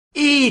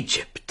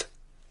Egypt.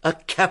 A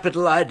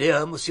capital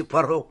idea, Monsieur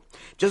Poirot.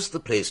 Just the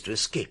place to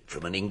escape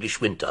from an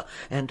English winter.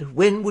 And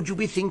when would you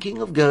be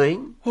thinking of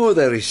going? Oh,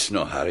 there is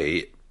no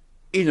hurry.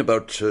 In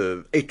about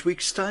 8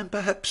 weeks' time,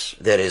 perhaps.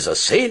 There is a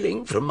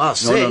sailing from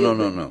Marseille.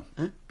 No.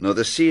 Huh? No,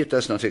 the sea, it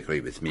does not agree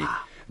with me.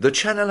 The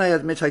channel, I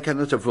admit, I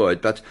cannot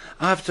avoid, but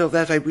after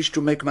that I wish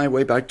to make my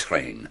way by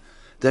train.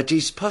 That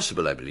is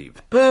possible, I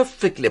believe.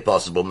 Perfectly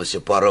possible, Monsieur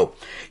Poirot.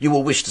 You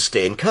will wish to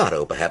stay in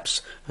Cairo,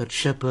 perhaps, at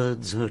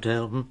Shepherd's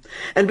Hotel.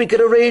 And we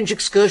could arrange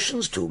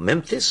excursions to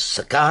Memphis,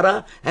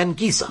 Saqqara, and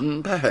Giza.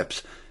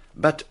 Perhaps.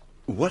 But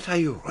what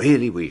I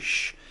really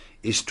wish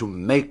is to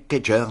make a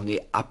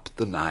journey up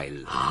the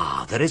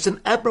Nile. There is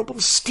an admirable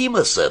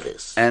steamer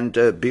service.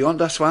 And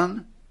beyond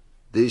Aswan?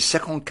 The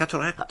second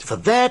cataract? For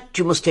that,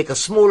 you must take a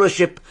smaller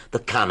ship, the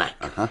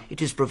Karnak.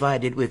 It is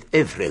provided with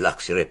every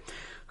luxury.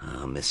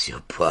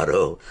 Monsieur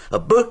Poirot, a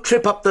boat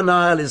trip up the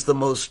Nile is the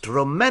most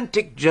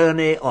romantic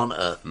journey on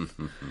earth.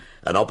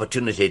 An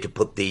opportunity to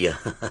put the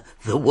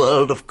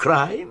world of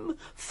crime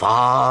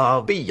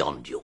far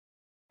beyond you.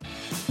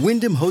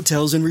 Wyndham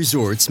Hotels and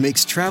Resorts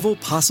makes travel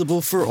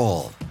possible for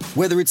all.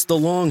 Whether it's the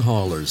long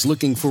haulers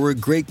looking for a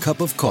great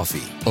cup of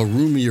coffee, a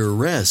roomier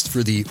rest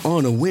for the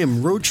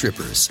on-a-whim road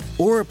trippers,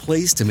 or a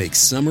place to make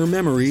summer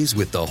memories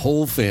with the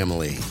whole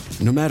family.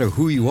 No matter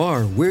who you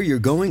are, where you're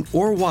going,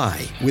 or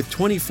why, with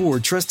 24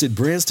 trusted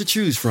brands to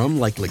choose from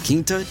like La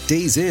Quinta,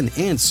 Days Inn,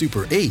 and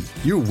Super 8,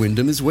 your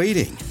Wyndham is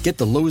waiting. Get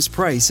the lowest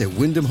price at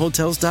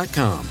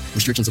WyndhamHotels.com.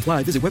 Restrictions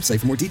apply. Visit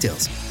website for more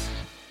details.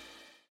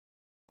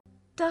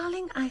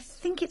 Darling, I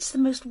think it's the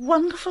most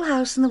wonderful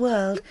house in the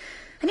world.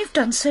 And you've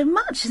done so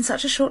much in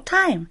such a short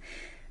time.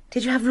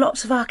 Did you have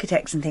lots of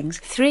architects and things?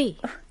 3.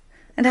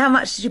 And how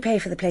much did you pay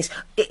for the place,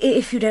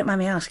 if you don't mind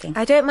me asking?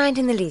 I don't mind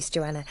in the least,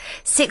 Joanna.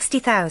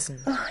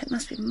 60,000. Oh, it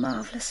must be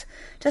marvellous.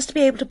 Just to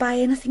be able to buy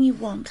anything you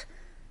want.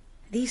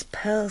 These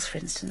pearls, for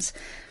instance.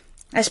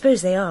 I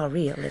suppose they are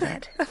real,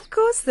 Lynette. Of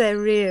course they're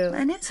real.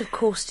 And it's of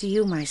course to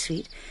you, my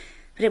sweet.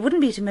 But it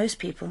wouldn't be to most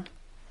people.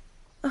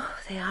 Oh,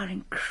 they are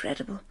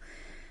incredible.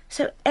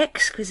 So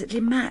exquisitely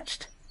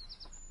matched.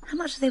 How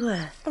much are they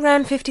worth?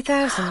 Around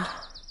 50,000.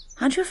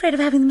 Aren't you afraid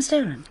of having them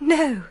stolen?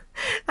 No.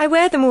 I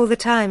wear them all the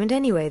time, and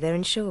anyway, they're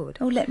insured.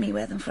 Oh, let me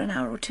wear them for an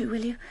hour or two,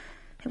 will you?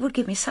 It would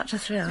give me such a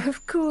thrill.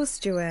 Of course,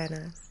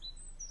 Joanna.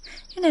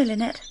 You know,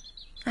 Lynette,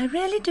 I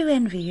really do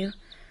envy you.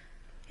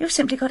 You've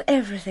simply got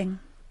everything.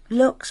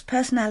 Looks,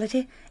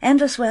 personality,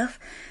 endless wealth.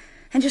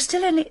 And you're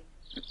still only...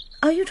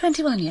 Are you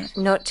 21 yet?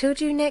 Not till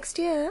June next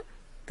year.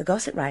 The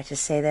gossip writers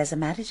say there's a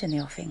marriage in the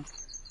offing.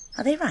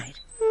 Are they right?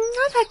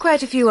 I've had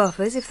quite a few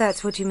offers, if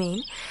that's what you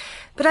mean.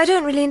 But I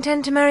don't really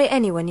intend to marry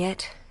anyone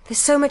yet. There's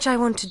so much I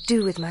want to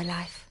do with my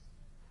life.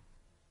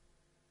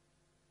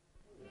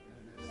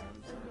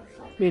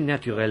 Mais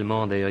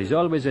naturellement, there is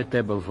always a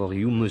table for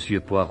you, Monsieur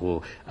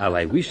Poirot. How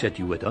I wish that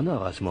you would honor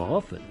us more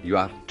often. You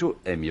are too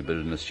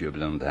amiable, Monsieur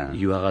Blondin.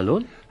 You are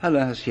alone?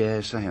 Alas,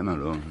 yes, I am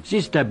alone.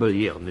 This table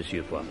here,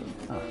 Monsieur Poirot.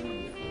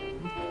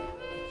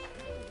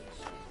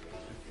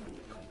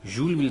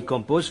 Jules will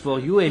compose for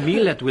you a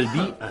meal that will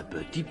be a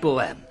petit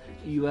poème.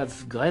 You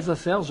have grave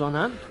affairs on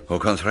hand? Au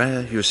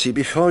contraire, you see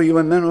before you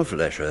a man of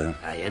leisure.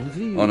 I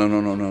envy you. Oh,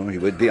 no.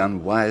 It would be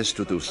unwise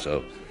to do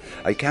so.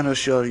 I can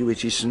assure you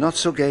it is not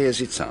so gay as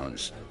it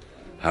sounds.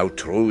 How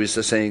true is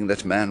the saying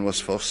that man was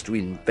forced to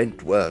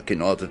invent work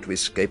in order to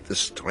escape the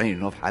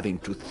strain of having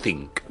to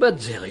think.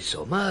 But there is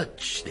so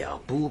much. There are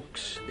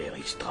books, there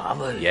is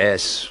travel.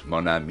 Yes,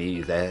 mon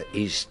ami, there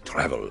is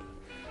travel.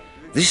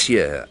 This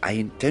year I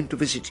intend to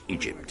visit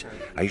Egypt.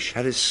 I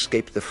shall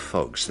escape the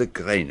fogs, the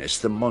greyness,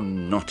 the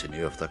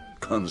monotony of the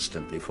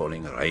constantly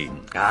falling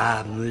rain.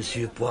 Ah,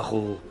 Monsieur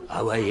Poirot,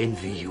 how I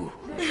envy you.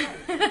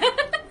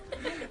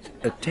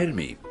 Tell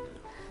me,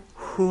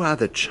 who are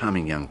the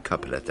charming young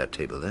couple at that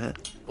table there?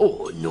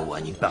 Oh, no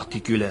one in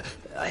particular.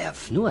 I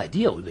have no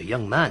idea who the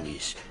young man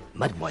is.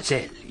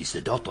 Mademoiselle is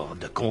the daughter of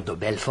the Comte de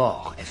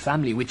Belfort, a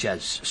family which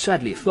has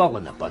sadly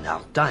fallen upon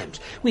hard times.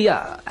 We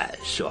are,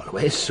 as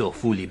always, so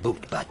fully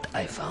booked, but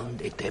I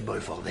found a table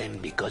for them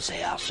because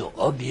they are so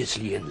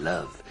obviously in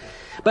love.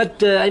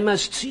 But I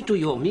must see to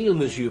your meal,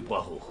 Monsieur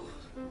Poirot.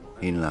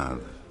 In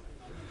love?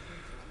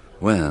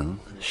 Well,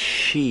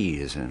 she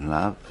is in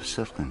love,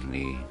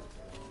 certainly.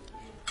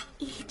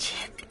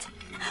 Egypt.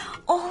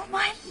 All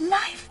my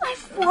life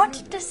I've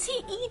wanted to see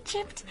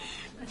Egypt.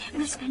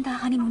 We'll spend our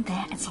honeymoon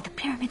there and see the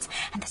pyramids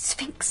and the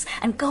Sphinx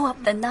and go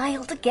up the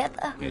Nile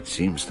together. It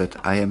seems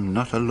that I am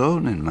not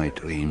alone in my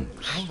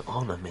dreams. Hang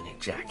on a minute,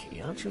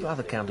 Jackie. Aren't you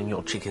rather counting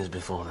your chickens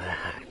before they're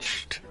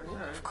hatched?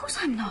 Of course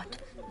I'm not.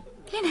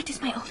 Lynette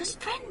is my oldest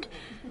friend.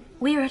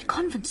 We're at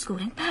convent school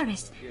in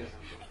Paris.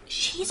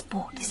 She's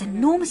bought this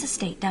enormous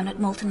estate down at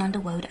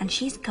Moulton-under-Woad, and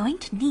she's going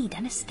to need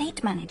an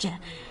estate manager.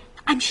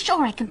 I'm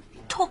sure I can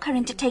talk her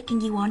into taking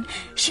you on.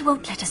 She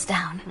won't let us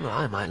down. Well,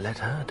 I might let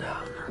her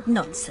down.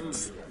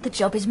 Nonsense. The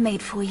job is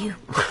made for you.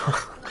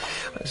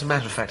 As a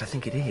matter of fact, I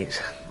think it is.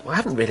 I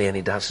haven't really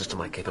any doubts as to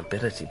my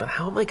capability, but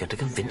how am I going to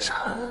convince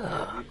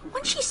her?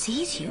 When she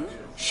sees you,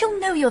 she'll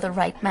know you're the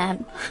right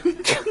man.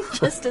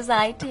 Just as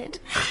I did.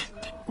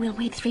 We'll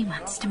wait 3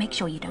 months to make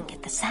sure you don't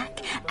get the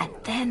sack, and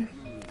then...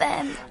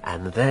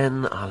 And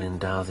then I'll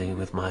endow thee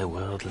with my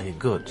worldly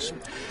goods.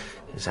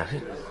 Is that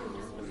it?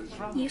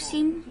 You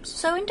seem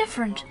so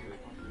indifferent.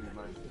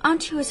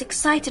 Aren't you as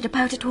excited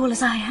about it all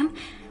as I am?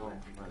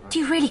 Do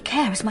you really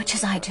care as much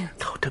as I do?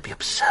 Oh, don't be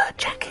absurd,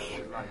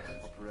 Jackie.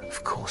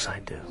 Of course I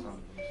do.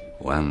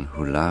 One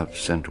who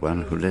loves and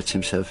one who lets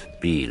himself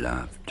be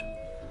loved.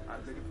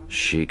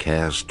 She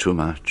cares too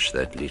much,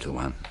 that little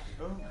one.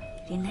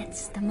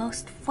 Lynette's the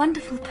most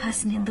wonderful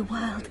person in the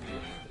world.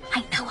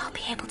 I know I'll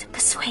be able to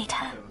persuade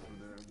her.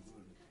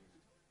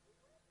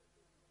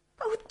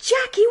 Oh,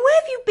 Jackie,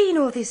 where have you been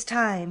all this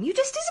time? You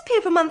just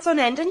disappear for months on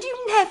end and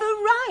you never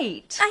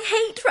write. I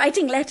hate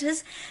writing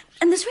letters,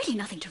 and there's really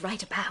nothing to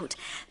write about.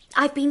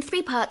 I've been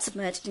 3 parts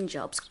submerged in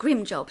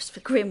grim jobs for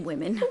grim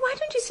women. Well, why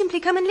don't you simply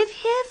come and live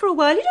here for a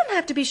while? You don't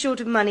have to be short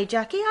of money,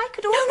 Jackie. I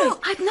could always... No,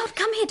 I've not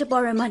come here to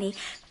borrow money,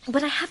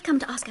 but I have come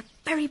to ask a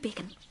very big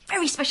and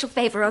very special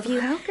favour of you.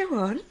 Well, go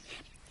on.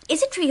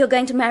 Is it true you're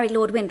going to marry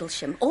Lord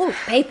Windlesham? All the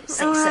papers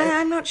say so.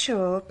 I'm not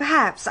sure.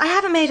 Perhaps. I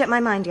haven't made up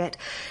my mind yet.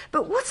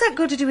 But what's that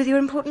got to do with your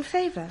important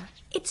favour?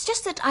 It's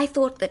just that I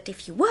thought that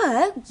if you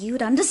were,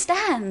 you'd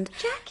understand.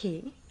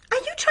 Jackie, are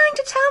you trying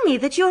to tell me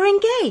that you're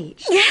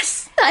engaged?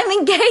 Yes, I'm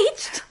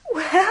engaged.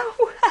 Well.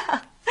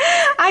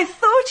 I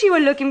thought you were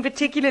looking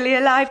particularly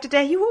alive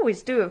today. You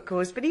always do, of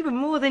course, but even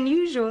more than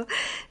usual.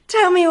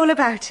 Tell me all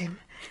about him.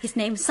 His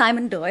name's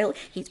Simon Doyle.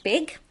 He's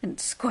big and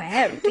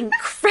square and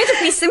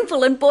incredibly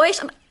simple and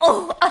boyish and,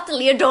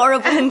 utterly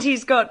adorable. And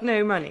he's got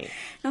no money.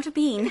 Not a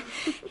bean.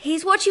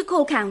 He's what you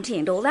call county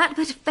and all that,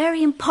 but a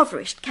very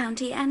impoverished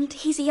county, and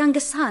he's a younger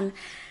son.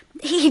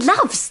 He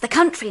loves the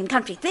country and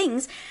country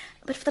things,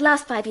 but for the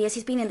last 5 years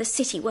he's been in the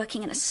city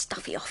working in a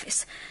stuffy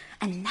office.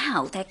 And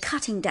now they're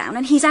cutting down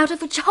and he's out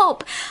of a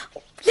job.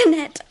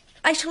 Lynette,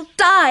 I shall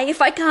die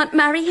if I can't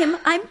marry him.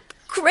 I'm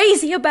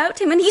crazy about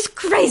him and he's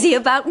crazy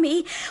about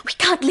me. We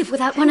can't live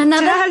without one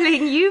another.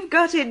 Darling, you've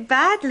got it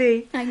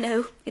badly. I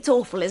know. It's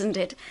awful, isn't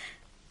it?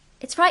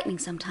 It's frightening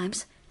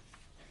sometimes.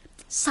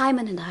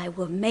 Simon and I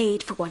were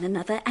made for one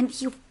another,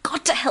 and you've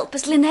got to help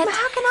us, Lynette. Well,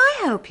 how can I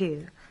help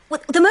you?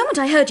 Well, the moment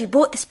I heard you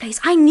bought this place,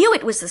 I knew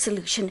it was the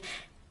solution.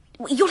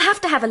 You'll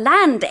have to have a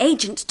land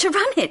agent to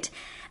run it.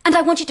 And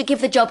I want you to give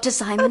the job to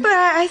Simon. Oh, but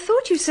I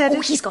thought you said...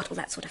 He's got all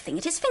that sort of thing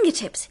at his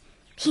fingertips.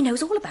 He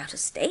knows all about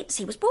estates.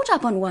 He was brought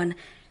up on one.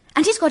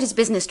 And he's got his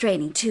business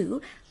training,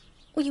 too.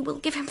 Well, you will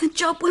give him the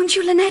job, won't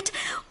you, Lynette?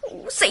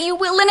 Oh, say you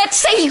will, Lynette,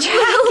 say you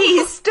will.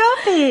 Jackie, stop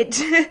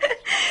it.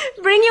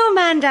 Bring your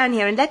man down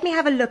here and let me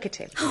have a look at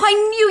him. Oh, I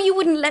knew you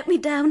wouldn't let me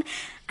down.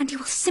 And you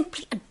will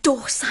simply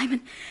adore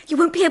Simon. You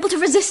won't be able to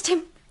resist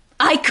him.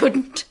 I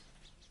couldn't.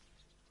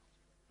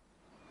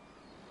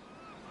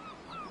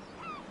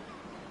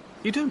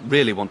 You don't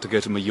really want to go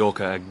to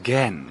Mallorca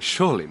again,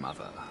 surely,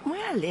 Mother?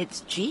 Well,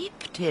 it's cheap,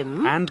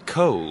 Tim. And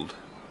cold.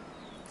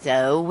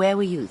 So, where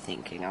were you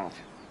thinking of?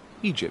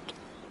 Egypt.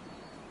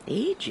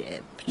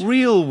 Egypt?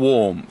 Real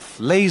warmth,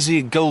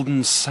 lazy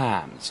golden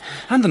sands.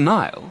 And the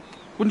Nile.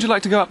 Wouldn't you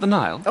like to go up the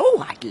Nile?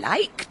 Oh, I'd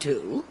like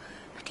to.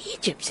 But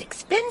Egypt's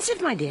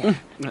expensive, my dear.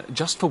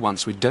 Just for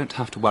once, we don't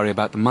have to worry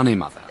about the money,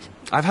 Mother.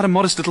 I've had a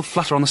modest little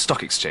flutter on the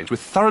stock exchange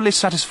with thoroughly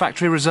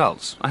satisfactory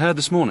results. I heard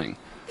this morning.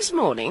 This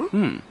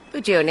morning?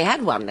 But you only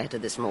had one letter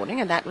this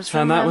morning, and that was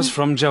from... And that was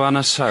from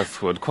Joanna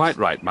Southwood. Quite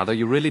right, Mother.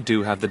 You really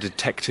do have the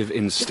detective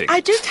instinct. I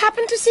just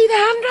happened to see the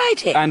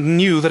handwriting. And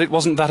knew that it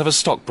wasn't that of a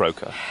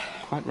stockbroker.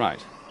 Quite right.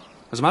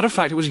 As a matter of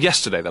fact, it was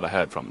yesterday that I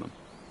heard from them.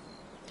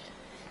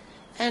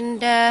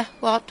 And,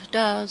 what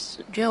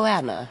does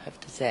Joanna have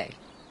to say?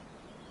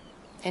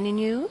 Any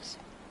news?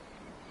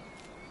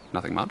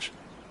 Nothing much.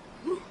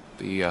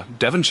 The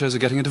Devonshires are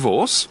getting a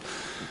divorce.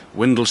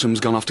 Windlesham's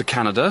gone off to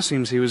Canada.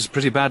 Seems he was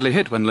pretty badly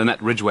hit when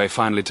Lynette Ridgway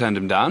finally turned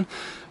him down,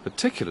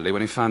 particularly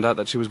when he found out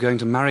that she was going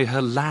to marry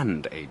her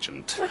land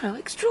agent. Well, how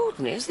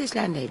extraordinary. Is this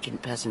land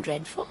agent person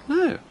dreadful?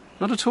 No,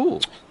 not at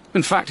all.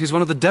 In fact, he's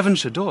one of the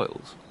Devonshire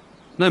Doyles.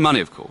 No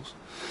money, of course.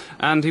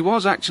 And he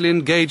was actually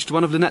engaged to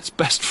one of Lynette's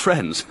best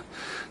friends.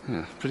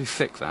 Yeah, pretty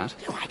thick, that.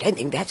 Oh, I don't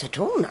think that's at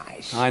all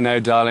nice. I know,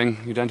 darling.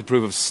 You don't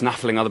approve of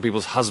snaffling other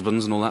people's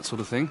husbands and all that sort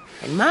of thing.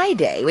 In my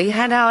day, we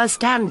had our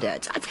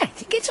standards. I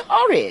think it's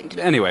horrid.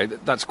 Anyway,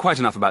 that's quite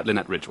enough about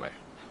Lynette Ridgway.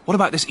 What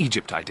about this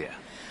Egypt idea?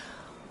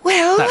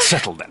 Well... That's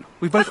settled, then.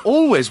 We've both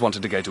always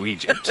wanted to go to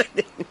Egypt.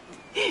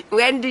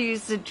 When do you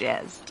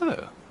suggest?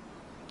 Oh,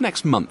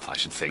 next month, I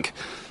should think.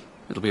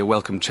 It'll be a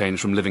welcome change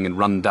from living in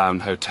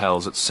run-down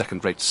hotels at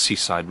second-rate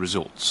seaside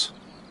resorts.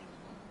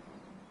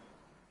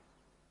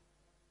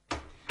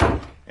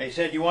 They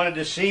said you wanted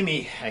to see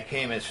me. I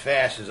came as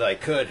fast as I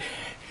could.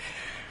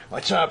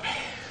 What's up?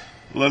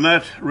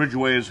 Lynette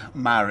Ridgway's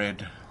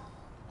married.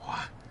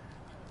 What?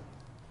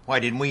 Why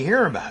didn't we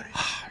hear about it?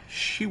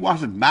 She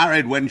wasn't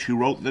married when she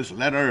wrote this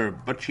letter,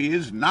 but she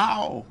is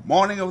now.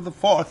 Morning of the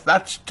 4th.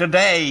 That's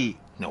today.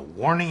 No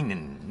warning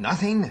and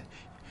nothing?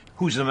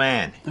 Who's the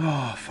man?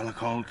 Oh, a fella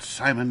called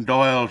Simon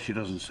Doyle. She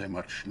doesn't say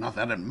much. Not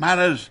that it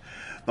matters.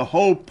 The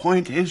whole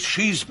point is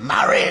she's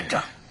married.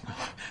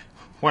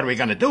 What are we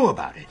going to do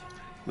about it?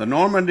 The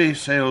Normandy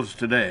sails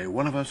today.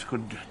 One of us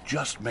could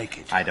just make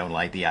it. I don't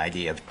like the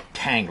idea of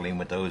tangling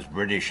with those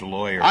British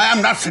lawyers. I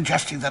am not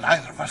suggesting that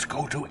either of us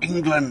go to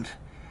England.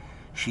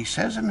 She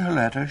says in her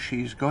letter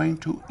she's going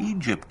to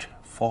Egypt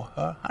for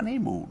her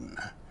honeymoon.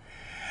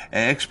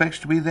 Expects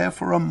to be there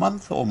for a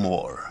month or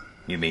more.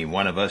 You mean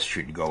one of us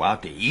should go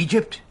out to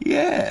Egypt?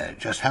 Yeah,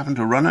 just happened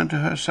to run into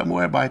her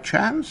somewhere by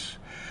chance.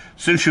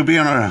 Since she'll be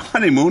on her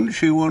honeymoon,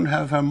 she won't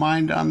have her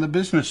mind on the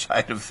business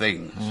side of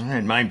things.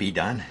 It might be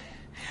done.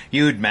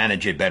 You'd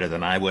manage it better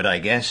than I would, I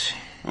guess.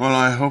 Well,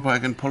 I hope I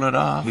can pull it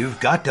off. You've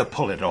got to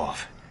pull it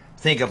off.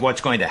 Think of what's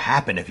going to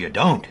happen if you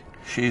don't.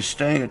 She's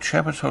staying at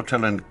Shepherd's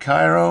Hotel in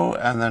Cairo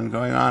and then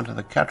going on to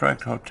the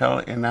Cataract Hotel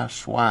in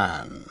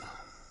Aswan.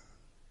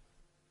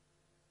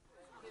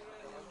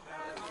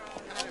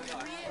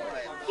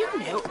 You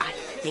know, I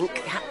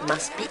think that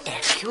must be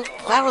Hercule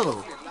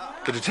Poirot.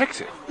 The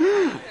detective?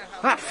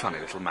 That funny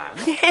little man.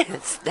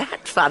 Yes,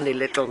 that funny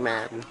little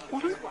man.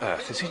 What on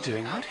earth is he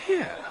doing out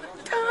here?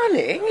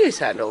 Darling, you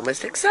sound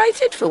almost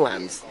excited for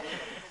once.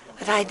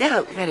 But I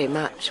doubt very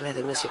much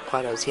whether Monsieur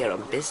Poirot's here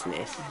on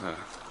business.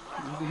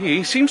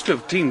 He seems to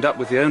have teamed up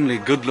with the only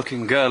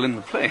good-looking girl in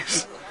the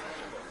place.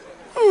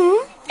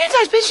 Yes,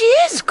 I suppose she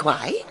is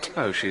quite.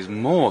 Oh, she's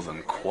more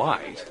than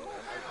quite.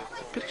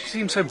 But she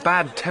seems so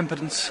bad-tempered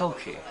and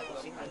sulky.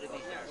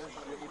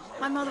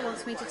 My mother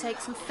wants me to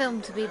take some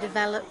film to be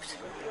developed.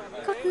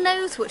 God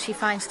knows what she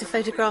finds to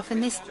photograph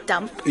in this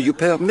dump. You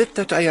permit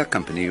that I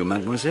accompany you,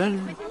 mademoiselle?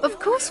 Of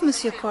course,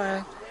 Monsieur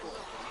Poirot.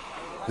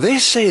 They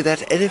say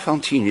that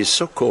Elephantine is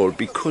so called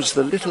because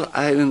the little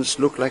islands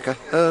look like a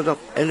herd of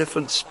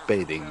elephants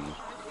bathing.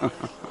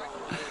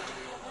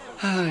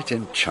 It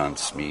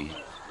enchants me.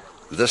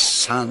 The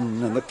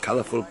sun and the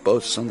colourful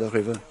boats on the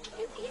river.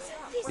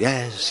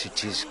 Yes,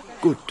 it is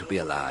good to be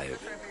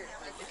alive.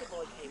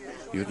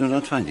 You do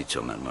not find it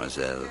so,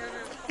 mademoiselle?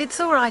 It's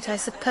all right, I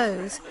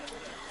suppose.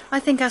 I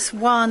think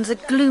Aswan's a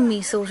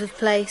gloomy sort of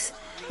place.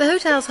 The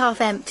hotel's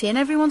half empty and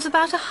everyone's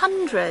about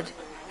 100.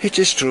 It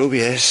is true,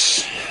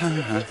 yes.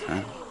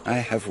 I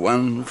have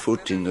one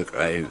foot in the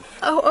grave.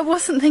 Oh, I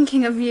wasn't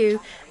thinking of you.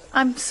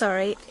 I'm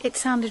sorry, it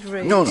sounded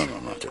rude. No,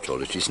 not at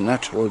all. It is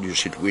natural you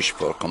should wish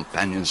for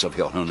companions of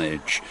your own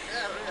age.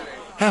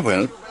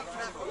 Well,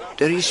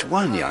 there is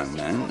one young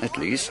man, at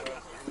least.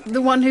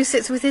 The one who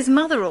sits with his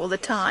mother all the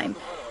time.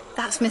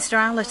 That's Mr.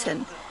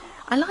 Allerton.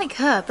 I like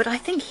her, but I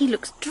think he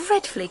looks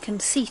dreadfully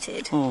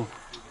conceited. Oh,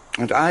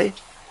 and I?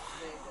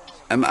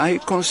 Am I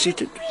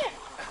conceited?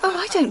 Oh,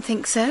 I don't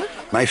think so.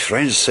 My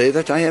friends say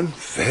that I am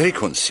very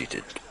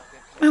conceited.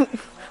 Oh,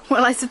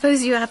 well, I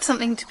suppose you have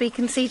something to be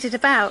conceited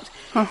about.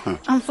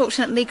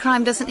 Unfortunately,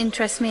 crime doesn't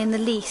interest me in the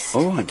least.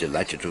 Oh, I'm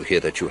delighted to hear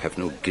that you have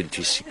no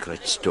guilty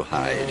secrets to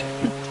hide.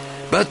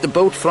 But the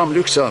boat from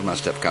Luxor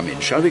must have come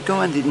in. Shall we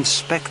go and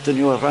inspect the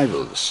new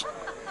arrivals?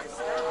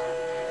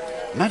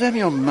 Madame,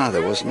 your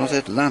mother was not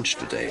at lunch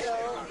today.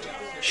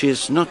 She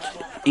is not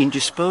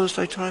indisposed,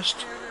 I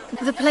trust?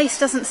 The place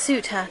doesn't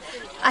suit her.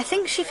 I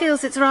think she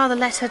feels it's rather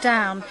let her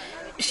down.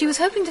 She was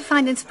hoping to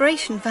find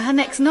inspiration for her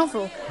next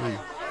novel.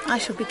 I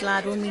shall be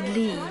glad when we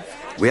leave.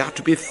 We are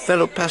to be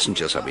fellow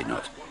passengers, are we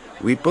not?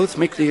 We both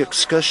make the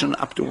excursion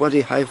up to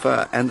Wadi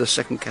Haifa and the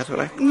Second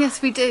Cataract?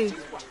 Yes, we do.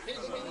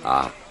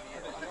 Ah,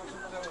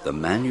 the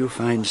man you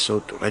find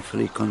so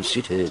dreadfully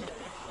conceited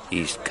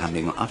is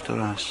coming after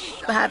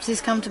us. Perhaps he's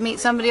come to meet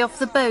somebody off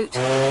the boat.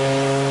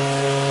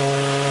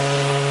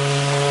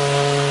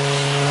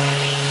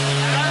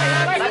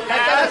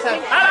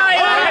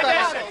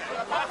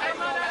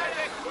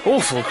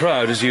 Awful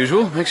crowd, as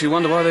usual. Makes you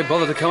wonder why they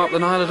bother to come up the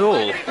Nile at all.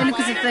 They look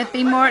as if they'd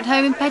been more at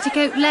home in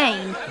Petticoat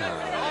Lane.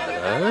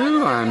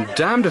 Oh, I'm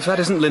damned if that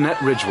isn't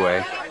Lynette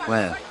Ridgway.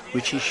 Where?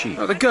 Which is she?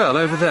 Oh, the girl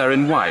over there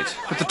in white,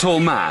 with the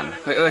tall man.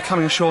 They're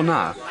coming ashore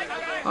now.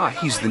 Ah,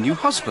 he's the new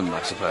husband,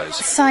 I suppose.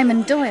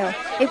 Simon Doyle.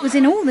 It was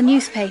in all the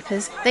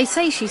newspapers. They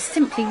say she's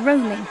simply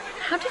rolling.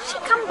 How did she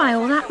come by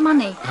all that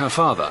money? Her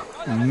father,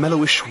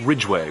 Mellowish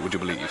Ridgway, would you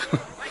believe?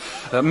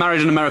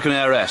 Married an American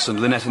heiress, and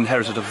Lynette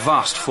inherited a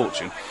vast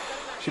fortune.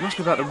 She must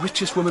be about the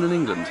richest woman in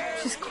England.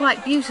 She's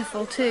quite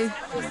beautiful, too.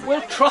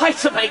 We'll try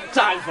to make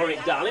time for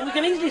it, darling. We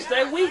can easily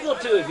stay a week or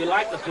two if you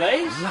like the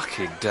place.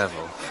 Lucky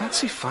devil.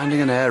 Fancy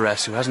finding an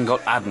heiress who hasn't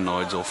got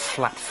adenoids or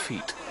flat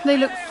feet. They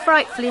look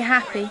frightfully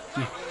happy.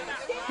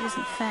 It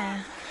isn't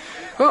fair.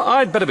 Well,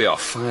 I'd better be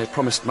off. I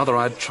promised Mother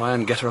I'd try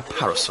and get her a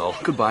parasol.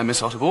 Goodbye,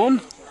 Miss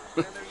Otterbourne.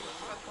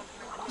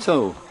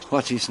 So,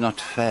 what is not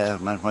fair,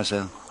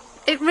 mademoiselle?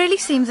 It really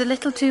seems a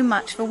little too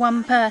much for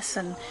one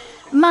person.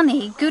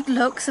 Money, good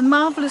looks, a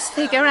marvellous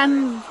figure,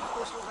 and...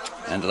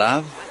 And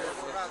love?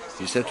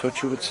 Is that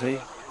what you would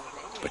say?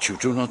 But you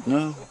do not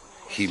know.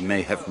 He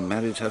may have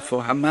married her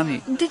for her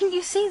money. Didn't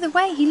you see the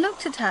way he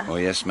looked at her? Oh,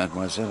 yes,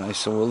 mademoiselle, I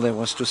saw all there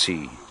was to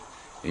see.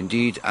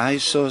 Indeed, I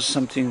saw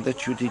something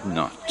that you did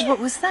not. What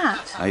was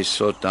that? I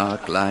saw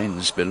dark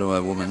lines below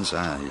a woman's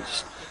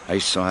eyes. I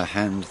saw a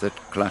hand that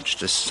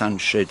clutched a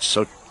sunshade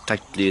so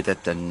tightly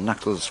that the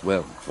knuckles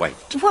were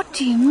white. What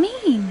do you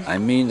mean? I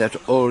mean that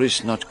all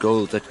is not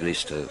gold that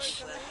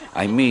glisters.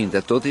 I mean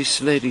that though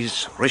this lady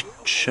is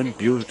rich and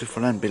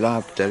beautiful and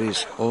beloved, there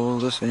is all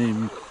the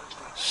same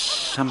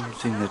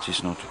something that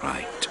is not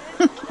right.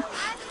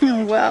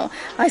 Well,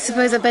 I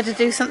suppose I'd better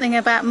do something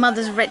about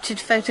Mother's wretched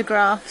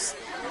photographs.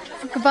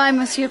 Goodbye,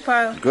 Monsieur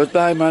Poirot.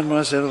 Goodbye,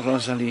 Mademoiselle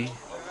Rosalie.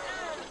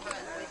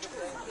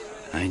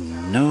 I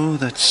know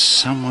that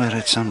somewhere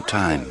at some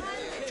time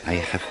I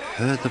have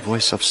heard the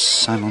voice of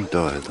Simon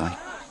Doyle. I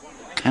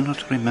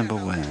cannot remember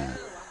where.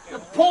 The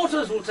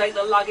porters will take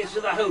the luggage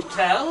to the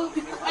hotel. It'll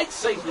be quite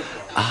safe with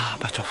them. Ah,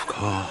 but of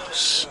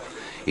course.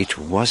 It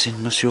was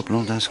in Monsieur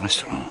Blondin's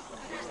restaurant.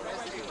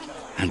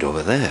 And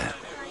over there,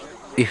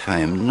 if I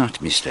am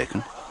not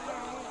mistaken,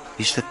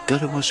 is the girl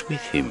who was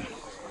with him.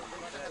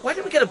 Why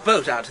don't we get a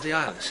boat out to the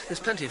islands? There's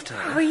plenty of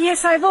time. Oh,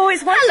 yes, I've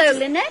always wanted... Hello,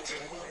 Lynette.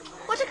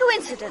 What a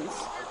coincidence.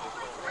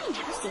 We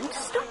never seem to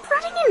stop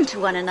running into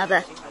one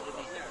another.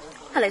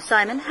 Hello,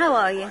 Simon. How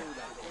are you?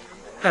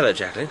 Hello,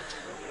 Jacqueline.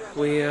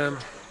 We,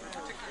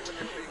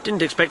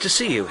 didn't expect to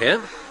see you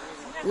here.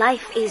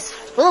 Life is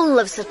full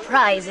of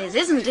surprises,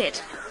 isn't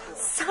it?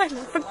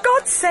 Simon, for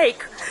God's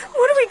sake,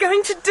 what are we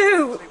going to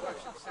do?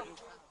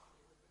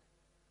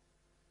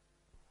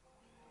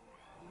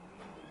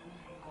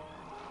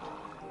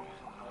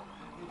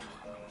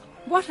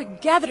 What a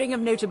gathering of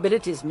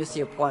notabilities,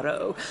 Monsieur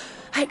Poirot.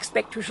 I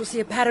expect we shall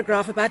see a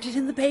paragraph about it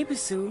in the paper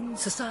soon.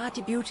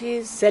 Society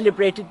beauties,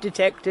 celebrated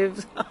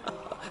detectives,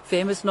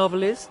 famous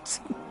novelists.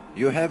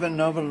 You have a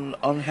novel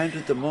on hand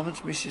at the moment,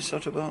 Mrs.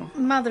 Otterbourne?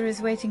 Mother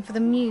is waiting for the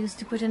Muse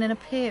to put in an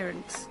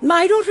appearance.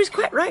 My daughter is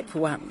quite right for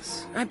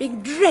once. I'm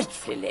being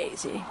dreadfully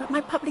lazy, but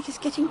my public is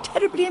getting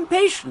terribly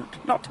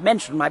impatient, not to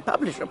mention my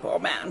publisher, poor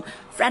man.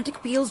 Frantic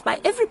appeals by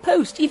every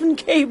post, even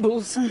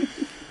cables.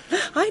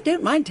 I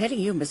don't mind telling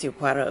you, Monsieur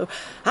Poirot,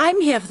 I'm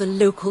here for the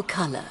local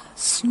colour.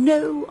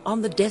 Snow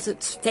on the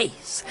desert's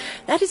face.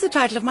 That is the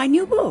title of my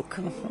new book.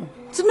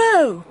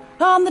 Snow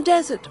on the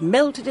desert,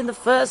 melted in the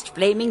first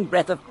flaming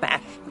breath of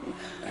passion.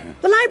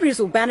 The libraries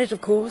will ban it,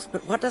 of course,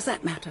 but what does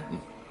that matter?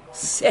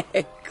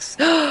 Sex.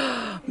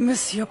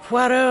 Monsieur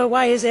Poirot,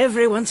 why is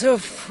everyone so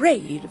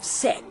afraid of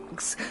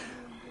sex?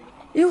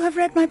 You have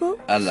read my book?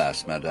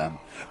 Alas, madame,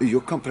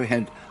 you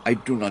comprehend, I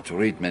do not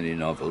read many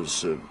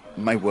novels.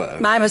 My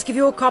work... I must give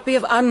you a copy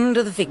of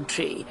Under the Fig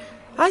Tree.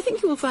 I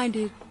think you will find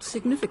it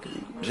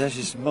significant. That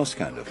is most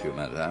kind of you,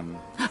 madame.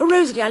 Oh,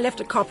 Rosalie, I left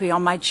a copy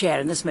on my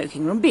chair in the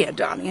smoking room. Be a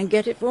darling and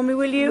get it for me,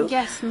 will you?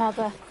 Yes,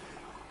 Mother.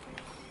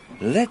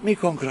 Let me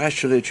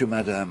congratulate you,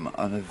 madame,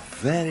 on a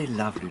very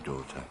lovely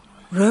daughter.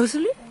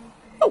 Rosalie?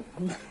 Oh,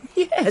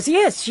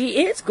 yes,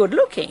 she is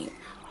good-looking.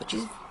 But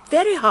she's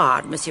very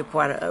hard, Monsieur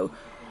Poirot.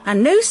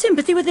 And no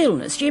sympathy with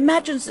illness. She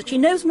imagines that she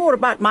knows more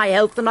about my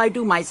health than I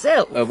do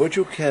myself. Would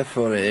you care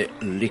for a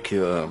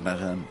liqueur,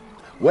 madame?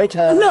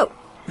 Waiter! No.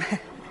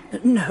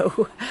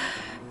 No.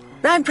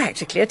 I'm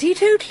practically a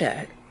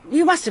teetotaler.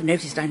 You must have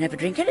noticed I never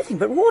drink anything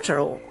but water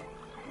or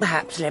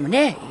perhaps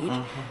lemonade.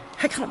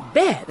 I cannot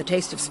bear the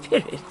taste of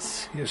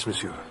spirits. Yes,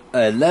 monsieur.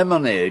 A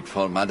lemonade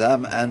for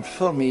madame, and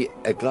for me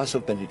a glass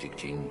of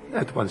Benedictine.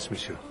 At once,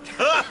 monsieur.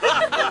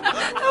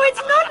 Oh,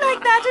 it's not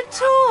like that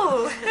at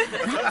all.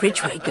 That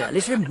Ridgway girl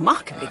is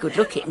remarkably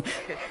good-looking.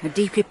 A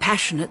deeply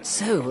passionate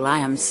soul, I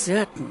am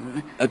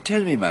certain.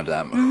 Tell me,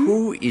 madame,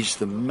 who is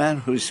the man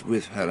who's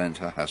with her and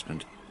her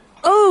husband?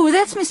 Oh,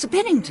 that's Mr.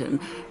 Pennington.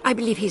 I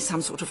believe he's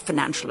some sort of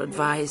financial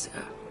advisor.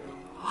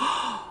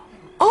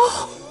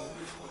 Oh,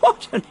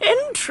 what an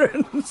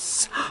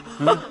entrance!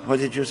 What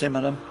did you say,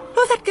 madame?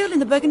 Oh, that girl in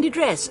the burgundy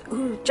dress,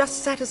 who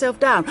just sat herself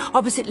down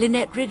opposite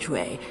Lynette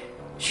Ridgway.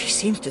 She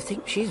seems to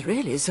think she's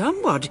really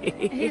somebody.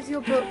 Here's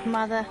your book,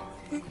 Mother.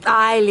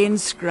 I'll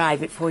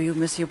inscribe it for you,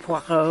 Monsieur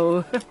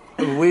Poirot.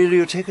 Will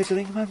you take a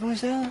drink,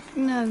 mademoiselle?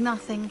 No,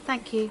 nothing.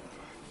 Thank you.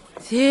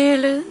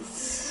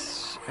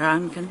 Fearless,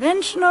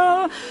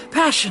 unconventional,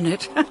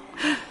 passionate.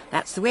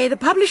 That's the way the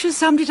publishers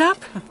summed it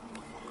up.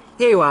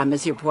 Here you are,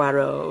 Monsieur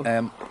Poirot. I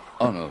am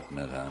honored,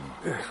 madame.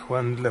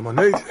 One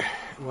lemonade,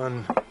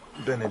 one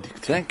Benedict.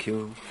 Thank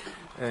you.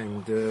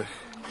 And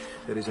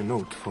there is a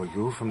note for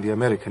you from the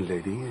American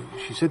lady.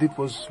 She said it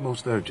was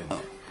most urgent.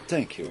 Oh,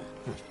 thank you.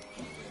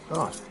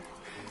 Oh,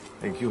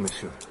 thank you,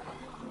 monsieur.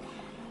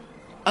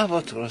 À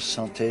votre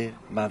santé,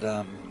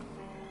 madame.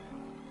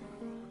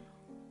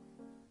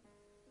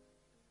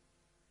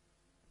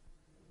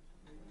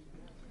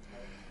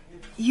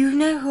 You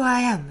know who I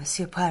am,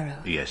 Monsieur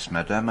Poirot. Yes,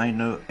 madame, I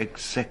know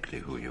exactly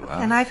who you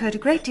are. And I've heard a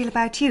great deal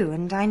about you,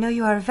 and I know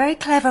you are a very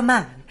clever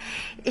man.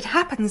 It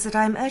happens that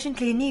I'm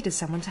urgently in need of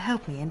someone to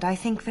help me, and I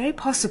think very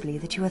possibly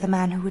that you are the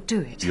man who would do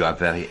it. You are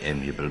very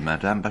amiable,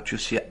 madame, but you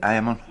see, I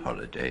am on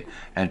holiday,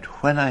 and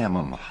when I am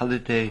on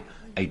holiday,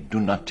 I do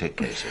not take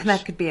cases.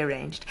 That could be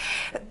arranged.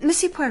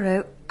 Monsieur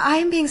Poirot, I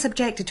am being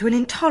subjected to an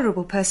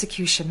intolerable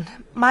persecution.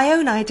 My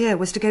own idea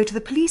was to go to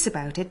the police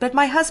about it, but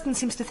my husband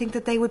seems to think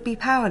that they would be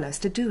powerless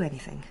to do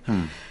anything.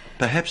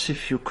 Perhaps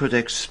if you could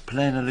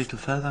explain a little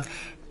further?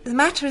 The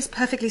matter is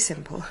perfectly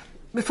simple.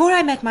 Before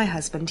I met my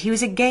husband, he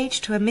was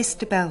engaged to a Miss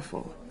de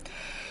Belfort.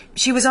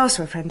 She was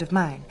also a friend of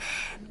mine.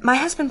 My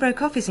husband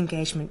broke off his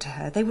engagement to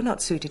her. They were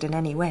not suited in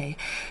any way.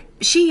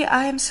 She,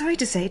 I am sorry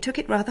to say, took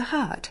it rather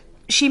hard.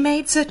 She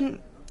made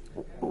certain,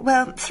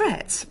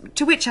 threats,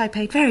 to which I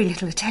paid very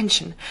little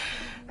attention.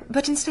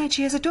 But instead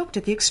she has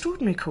adopted the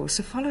extraordinary course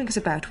of following us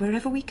about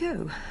wherever we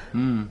go.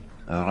 A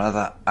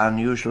rather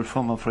unusual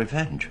form of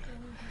revenge.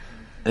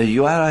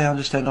 You are, I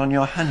understand, on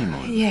your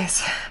honeymoon.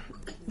 Yes.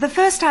 The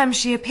first time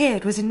she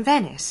appeared was in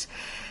Venice.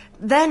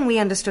 Then we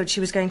understood she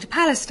was going to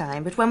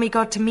Palestine, but when we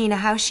got to Mina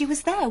House, she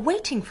was there,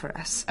 waiting for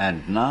us.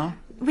 And now?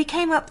 We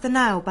came up the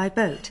Nile by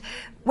boat.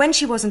 When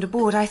she wasn't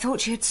aboard, I thought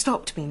she had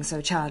stopped being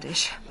so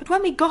childish. But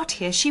when we got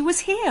here, she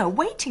was here,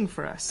 waiting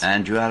for us.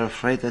 And you are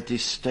afraid that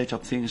this state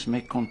of things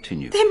may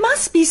continue? There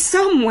must be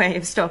some way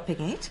of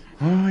stopping it.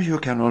 Oh, you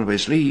can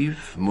always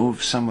leave,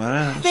 move somewhere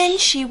else. Then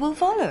she will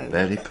follow.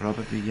 Very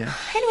probably, yes.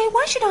 Anyway,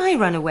 why should I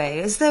run away,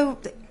 as though...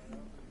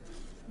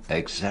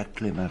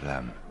 Exactly,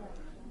 madame.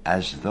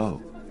 As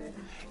though.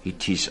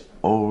 It is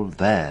all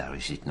there,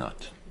 is it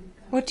not?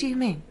 What do you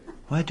mean?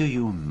 Why do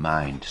you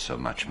mind so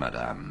much,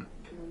 madame?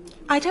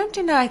 I don't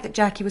deny that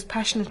Jackie was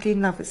passionately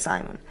in love with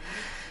Simon.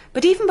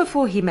 But even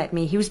before he met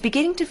me, he was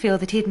beginning to feel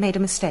that he had made a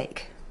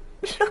mistake.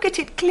 Look at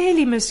it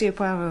clearly, Monsieur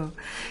Poirot.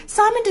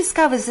 Simon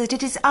discovers that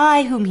it is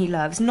I whom he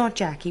loves, not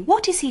Jackie.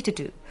 What is he to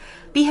do?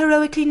 Be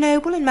heroically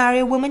noble and marry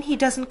a woman he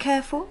doesn't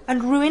care for,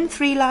 and ruin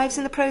 3 lives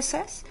in the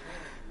process?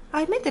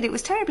 I admit that it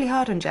was terribly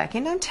hard on Jackie,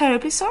 and I'm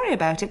terribly sorry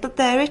about it, but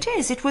there it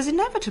is. It was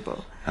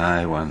inevitable.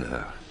 I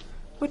wonder.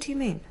 What do you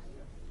mean?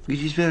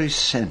 It is very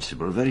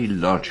sensible, very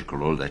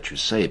logical, all that you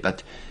say,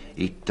 but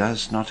it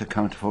does not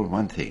account for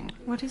one thing.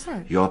 What is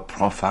that? Your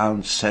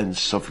profound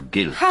sense of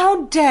guilt.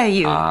 How dare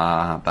you?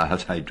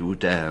 But I do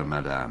dare,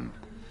 madame.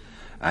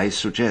 I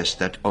suggest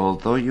that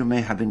although you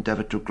may have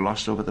endeavored to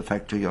gloss over the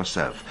fact to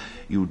yourself,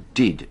 you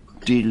did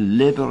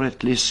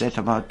deliberately set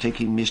about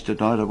taking Mr.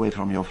 Doyle away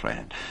from your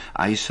friend.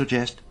 I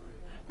suggest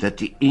that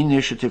the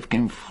initiative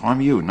came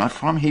from you, not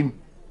from him.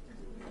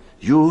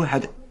 You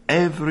had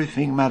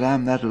everything,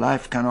 madame, that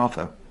life can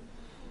offer.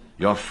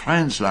 Your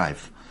friend's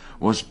life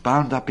was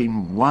bound up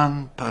in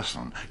one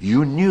person.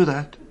 You knew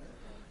that,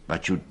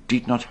 but you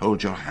did not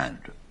hold your hand.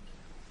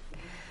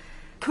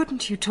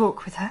 Couldn't you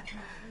talk with her?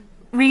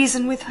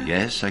 Reason with her?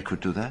 Yes, I could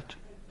do that.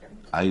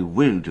 I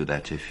will do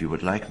that if you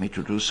would like me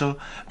to do so,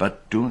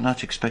 but do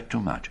not expect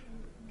too much.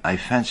 I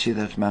fancy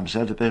that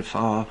Mademoiselle de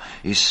Belfort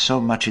is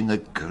so much in the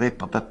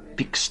grip of a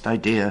fixed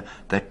idea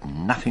that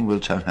nothing will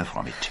turn her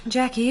from it.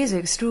 Jackie is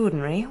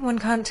extraordinary. One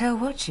can't tell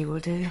what she will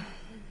do.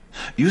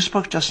 You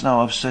spoke just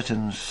now of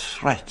certain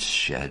threats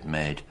she had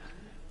made.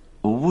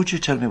 Would you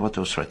tell me what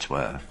those threats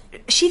were?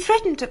 She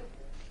threatened to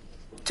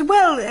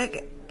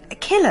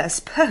kill us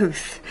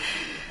both.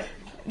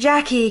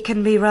 Jackie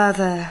can be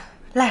rather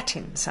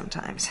Latin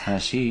sometimes. I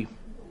see.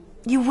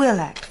 You will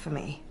act for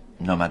me.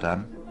 No,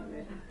 madame.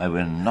 I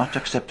will not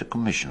accept a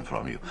commission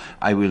from you.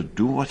 I will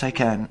do what I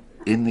can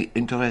in the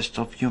interest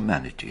of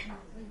humanity.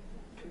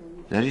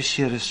 There is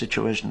here a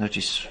situation that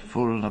is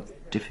full of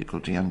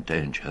difficulty and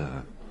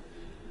danger.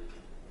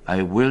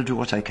 I will do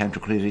what I can to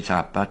clear it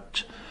up,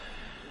 but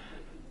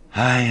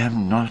I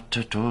am not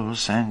at all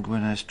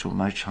sanguine as to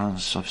my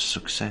chance of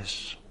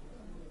success.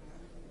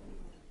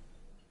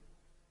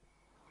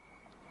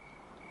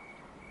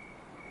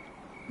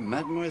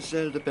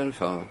 Mademoiselle de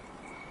Belfort,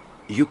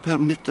 you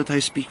permit that I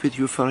speak with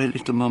you for a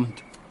little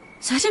moment?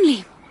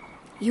 Certainly.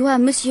 You are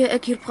Monsieur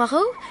Hercule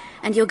Poirot,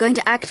 and you're going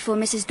to act for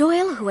Mrs.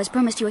 Doyle, who has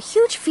promised you a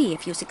huge fee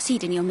if you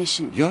succeed in your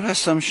mission. Your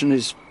assumption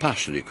is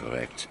partially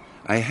correct.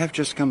 I have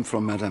just come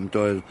from Madame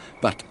Doyle,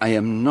 but I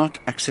am not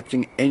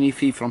accepting any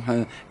fee from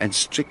her, and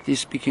strictly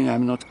speaking, I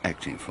am not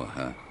acting for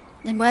her.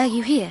 Then why are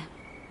you here?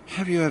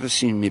 Have you ever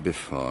seen me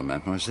before,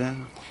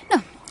 mademoiselle?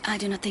 No, I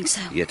do not think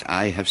so. Yet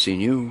I have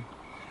seen you.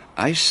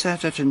 I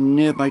sat at a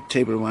nearby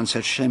table once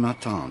at Chez Ma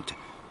Tante.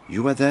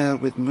 You were there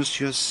with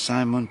Monsieur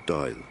Simon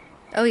Doyle.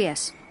 Oh,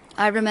 yes.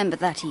 I remember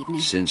that evening.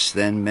 Since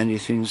then, many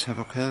things have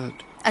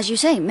occurred. As you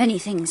say, many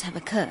things have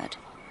occurred.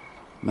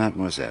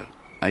 Mademoiselle,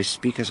 I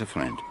speak as a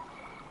friend.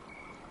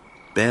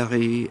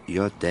 Bury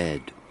your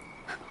dead.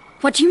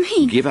 What do you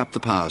mean? Give up the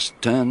past.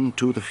 Turn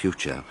to the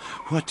future.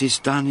 What is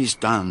done is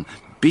done.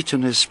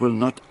 Bitterness will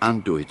not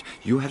undo it.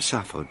 You have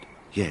suffered,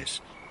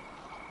 yes.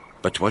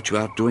 But what you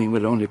are doing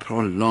will only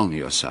prolong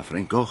your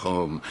suffering. Go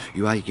home.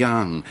 You are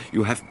young.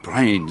 You have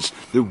brains.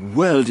 The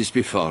world is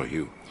before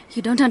you.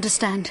 You don't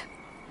understand.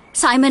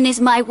 Simon is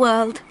my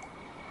world.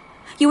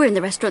 You were in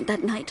the restaurant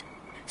that night.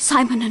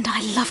 Simon and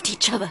I loved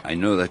each other. I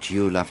know that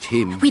you loved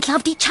him. We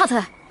loved each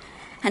other.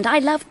 And I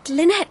loved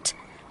Lynette.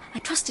 I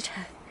trusted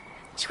her.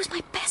 She was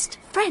my best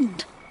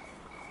friend.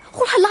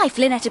 All her life,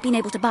 Lynette had been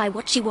able to buy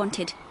what she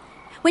wanted.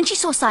 When she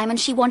saw Simon,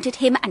 she wanted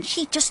him, and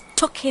she just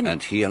took him.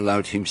 And he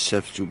allowed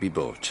himself to be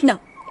bought.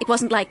 No, it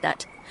wasn't like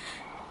that.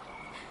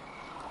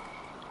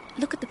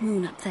 Look at the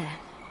moon up there.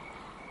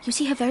 You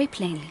see her very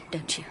plainly,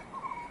 don't you?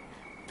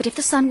 But if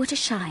the sun were to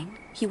shine,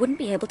 you wouldn't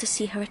be able to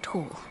see her at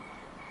all.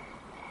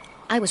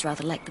 I was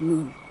rather like the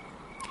moon.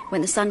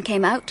 When the sun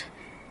came out,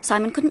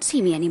 Simon couldn't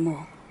see me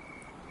anymore.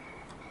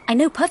 I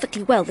know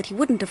perfectly well that he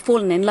wouldn't have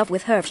fallen in love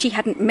with her if she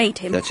hadn't made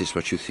him. That is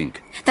what you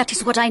think. That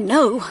is what I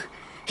know.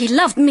 He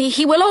loved me.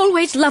 He will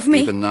always love me.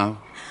 Even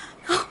now?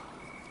 Oh,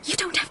 you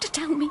don't have to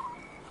tell me.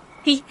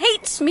 He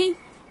hates me.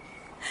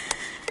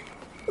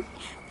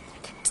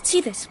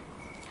 See this?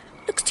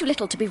 Looks too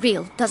little to be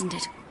real, doesn't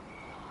it?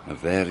 A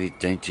very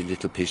dainty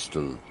little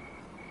pistol.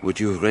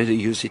 Would you really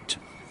use it?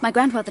 My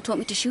grandfather taught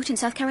me to shoot in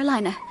South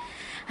Carolina.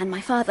 And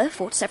my father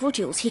fought several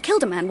duels. He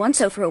killed a man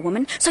once over a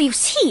woman. So you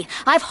see,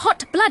 I've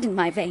hot blood in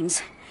my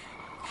veins.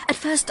 At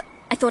first,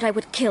 I thought I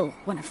would kill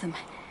one of them.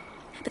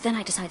 But then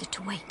I decided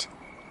to wait.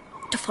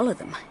 To follow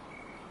them.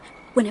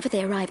 Whenever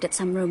they arrived at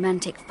some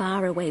romantic,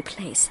 faraway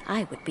place,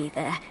 I would be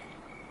there.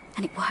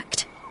 And it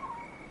worked.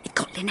 It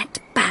got Lynette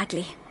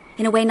badly,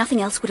 in a way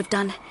nothing else would have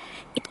done.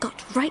 It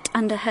got right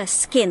under her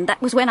skin.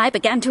 That was when I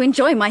began to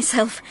enjoy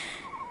myself.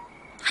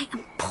 I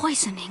am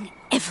poisoning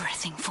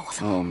everything for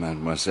them. Oh,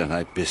 mademoiselle,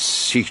 I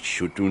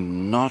beseech you, do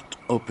not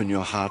open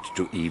your heart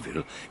to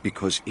evil,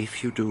 because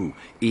if you do,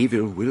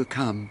 evil will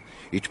come.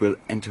 It will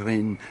enter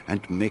in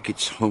and make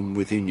its home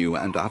within you,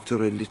 and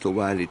after a little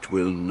while it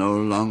will no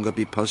longer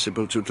be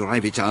possible to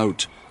drive it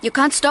out. You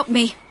can't stop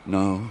me.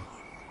 No,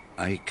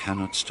 I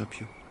cannot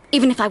stop you.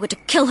 Even if I were to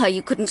kill her,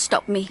 you couldn't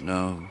stop me.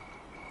 No,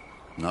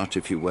 not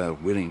if you were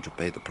willing to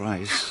pay the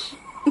price.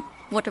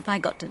 What have I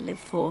got to live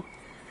for?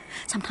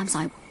 Sometimes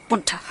I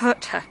want to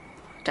hurt her,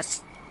 to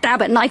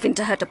stab a knife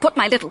into her, to put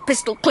my little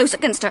pistol close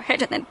against her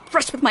head and then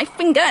press with my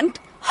finger and...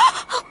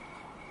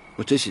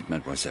 What is it,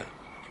 mademoiselle?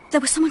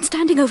 There was someone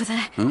standing over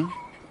there. Huh?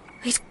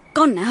 He's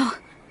gone now.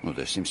 Well,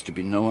 there seems to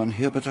be no one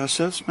here but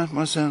ourselves,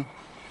 mademoiselle.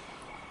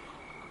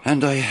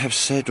 And I have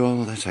said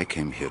all that I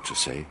came here to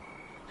say.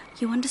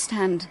 You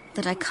understand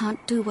that I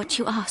can't do what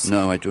you ask?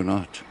 No, I do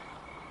not.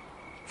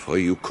 For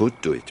you could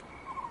do it.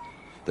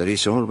 There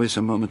is always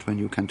a moment when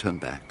you can turn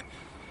back.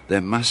 There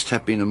must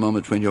have been a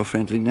moment when your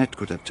friend Lynette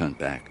could have turned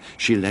back.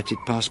 She let it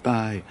pass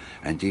by,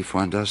 and if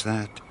one does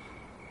that,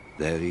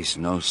 there is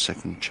no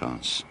second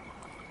chance.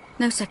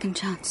 No second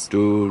chance.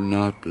 Do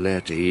not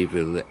let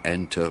evil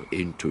enter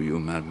into you,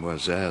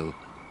 mademoiselle.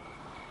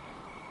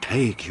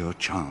 Take your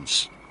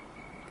chance.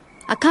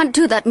 I can't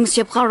do that,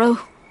 Monsieur Poirot.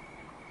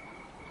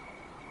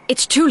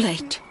 It's too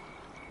late.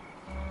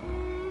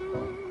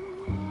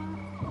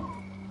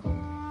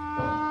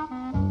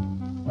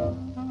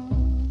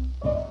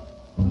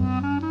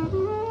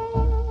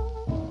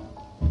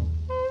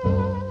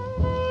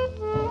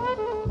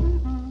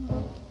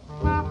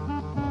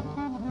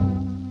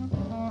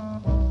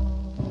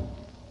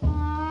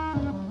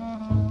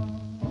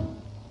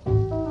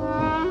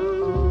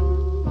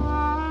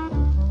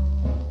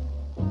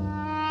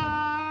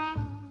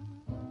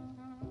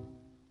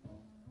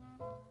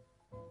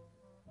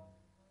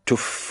 To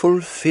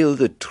fulfill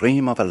the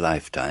dream of a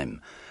lifetime,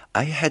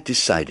 I had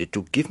decided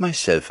to give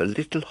myself a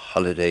little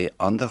holiday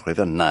on the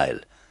river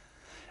Nile.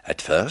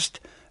 At first,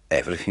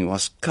 everything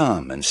was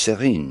calm and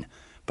serene,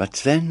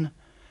 but then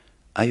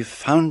I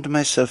found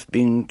myself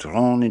being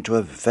drawn into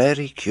a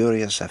very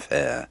curious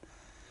affair,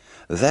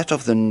 that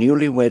of the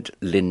newlywed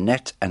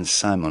Lynette and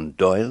Simon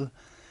Doyle,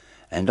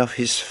 and of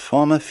his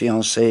former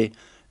fiancée,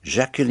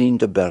 Jacqueline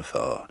de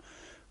Belfort,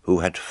 who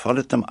had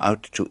followed them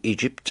out to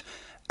Egypt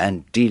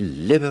and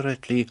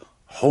deliberately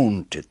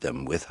haunted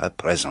them with her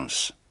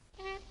presence.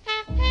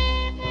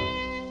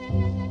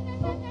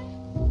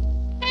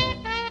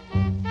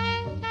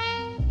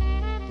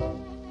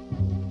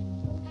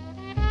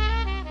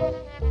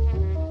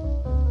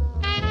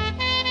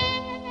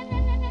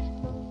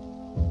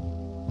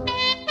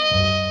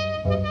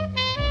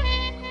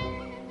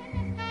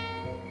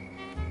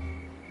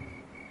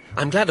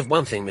 I'm glad of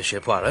one thing,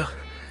 Monsieur Poirot.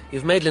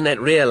 You've made Lynette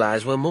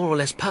realize we're more or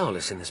less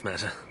powerless in this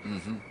matter.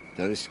 Mm-hmm.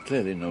 There is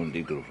clearly no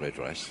legal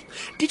redress.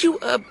 Did you,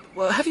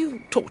 have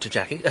you talked to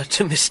Jackie,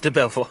 to Mr.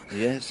 Belfort?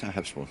 Yes, I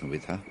have spoken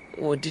with her.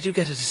 Or did you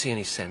get her to see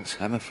any sense?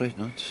 I'm afraid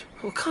not.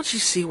 Well, can't she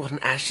see what an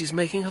ass she's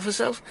making of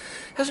herself?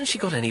 Hasn't she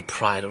got any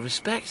pride or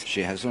respect?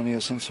 She has only a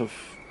sense of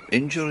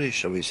injury,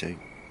 shall we say.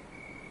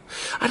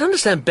 I'd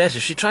understand better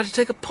if she tried to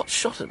take a pot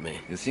shot at me.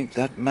 You think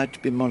that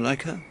might be more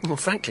like her? Well,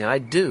 frankly, I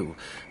do.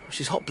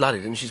 She's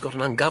hot-blooded and she's got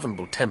an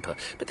ungovernable temper.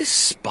 But this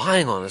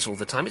spying on us all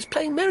the time, it's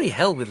playing merry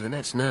hell with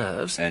Lynette's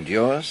nerves. And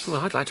yours?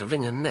 Well, I'd like to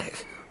wring her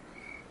neck.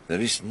 There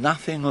is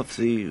nothing of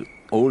the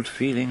old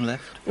feeling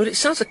left? Well, it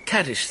sounds a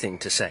caddish thing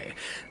to say,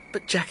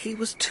 but Jackie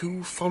was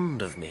too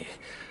fond of me.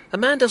 A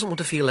man doesn't want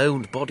to feel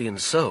owned body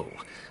and soul.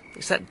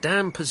 It's that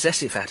damn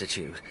possessive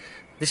attitude.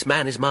 This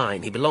man is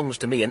mine, he belongs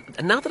to me, and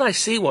now that I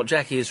see what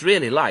Jackie is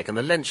really like and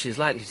the lengths she's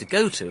likely to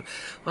go to,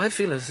 I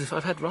feel as if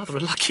I've had rather a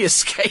lucky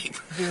escape.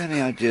 Have you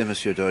any idea,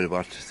 Monsieur Doyle,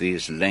 what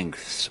these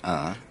lengths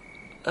are?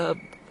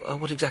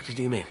 What exactly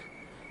do you mean?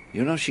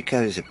 You know she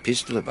carries a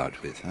pistol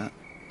about with her.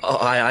 Oh,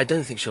 I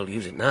don't think she'll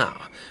use it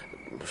now.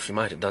 She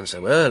might have done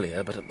so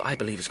earlier, but I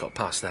believe it's got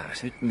past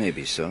that. It may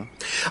be so.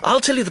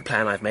 I'll tell you the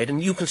plan I've made,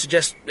 and you can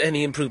suggest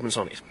any improvements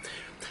on it.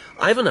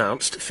 I've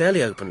announced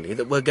fairly openly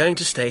that we're going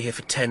to stay here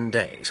for 10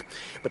 days.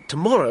 But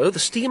tomorrow the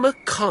steamer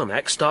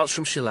Karnak starts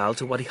from Shilal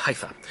to Wadi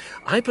Haifa.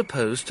 I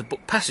propose to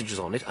book passages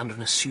on it under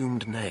an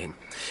assumed name.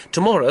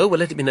 Tomorrow we'll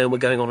let it be known we're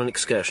going on an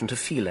excursion to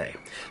Philae.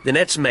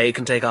 Lynette's maid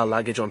can take our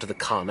luggage onto the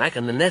Karnak,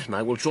 and Lynette and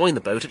I will join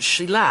the boat at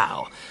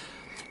Shilal.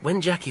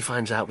 When Jackie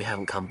finds out we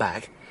haven't come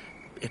back,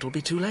 it'll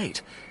be too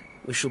late.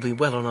 We shall be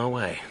well on our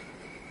way.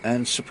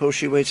 And suppose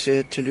she waits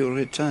here till you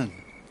return?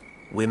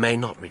 We may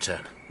not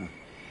return.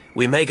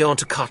 We may go on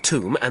to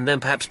Khartoum, and then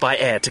perhaps by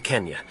air to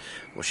Kenya.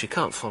 Well, she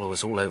can't follow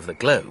us all over the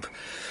globe.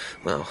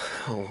 Well,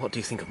 what do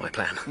you think of my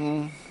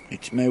plan?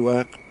 It may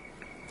work.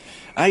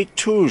 I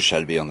too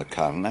shall be on the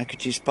Karnak.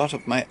 It is part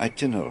of my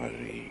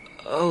itinerary.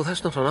 Oh,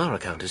 that's not on our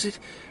account, is it?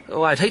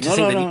 Oh, I'd hate to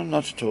think that... No,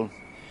 not at all.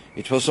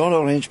 It was all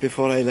arranged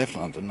before I left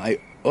London. I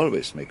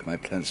always make my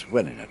plans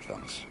well in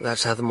advance.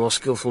 That's how the more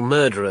skillful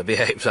murderer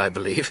behaves, I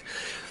believe.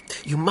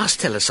 You must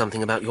tell us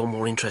something about your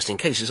more interesting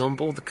cases on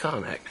board the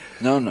Karnak.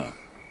 No.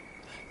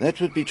 That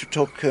would be to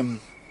talk,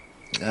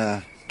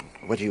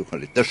 what do you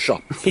call it? The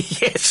shop.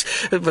 Yes,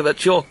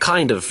 but your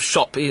kind of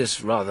shop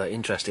is rather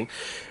interesting.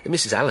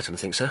 Mrs. Allerton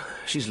thinks so.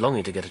 She's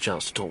longing to get a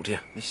chance to talk to you.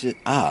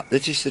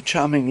 That is the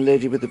charming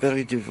lady with the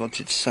very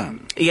devoted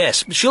son.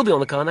 Yes, she'll be on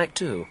the Karnak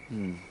too.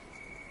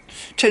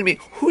 Tell me,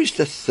 who is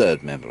the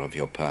third member of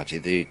your party,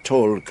 the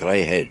tall,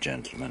 grey-haired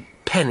gentleman?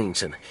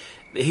 Pennington.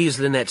 He's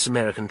Lynette's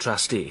American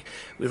trustee.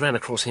 We ran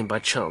across him by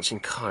chance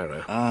in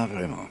Cairo.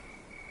 Very well.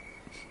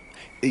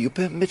 You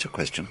permit a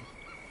question?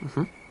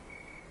 Mm-hmm.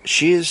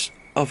 She is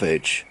of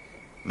age,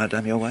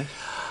 Madame, your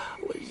wife?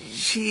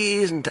 She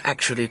isn't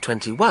actually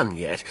 21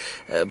 yet,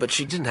 but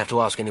she didn't have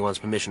to ask anyone's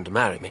permission to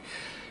marry me.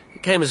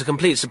 It came as a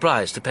complete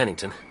surprise to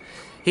Pennington.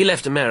 He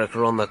left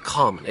America on the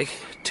Carmanic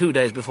 2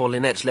 days before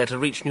Lynette's letter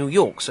reached New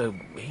York, so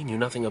he knew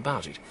nothing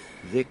about it.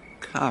 The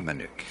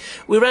Carmanic?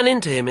 We ran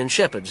into him in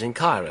Shepherd's in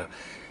Cairo,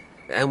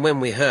 and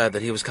when we heard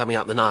that he was coming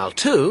up the Nile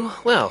too,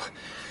 well,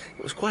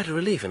 it was quite a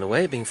relief in a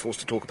way, being forced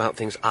to talk about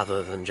things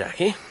other than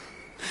Jackie.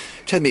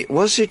 Tell me,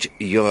 was it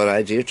your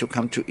idea to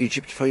come to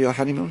Egypt for your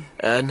honeymoon?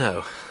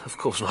 No, of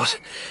course not.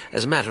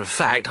 As a matter of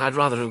fact, I'd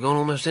rather have gone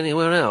almost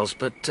anywhere else,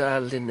 but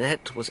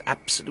Lynette was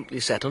absolutely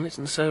set on it,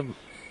 and so...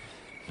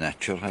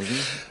 Naturally.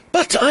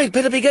 But I'd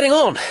better be getting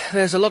on.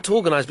 There's a lot to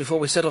organise before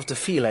we set off to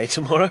Philae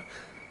tomorrow.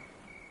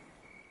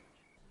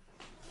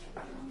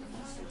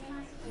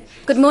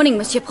 Good morning,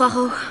 Monsieur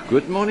Poirot.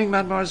 Good morning,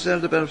 Mademoiselle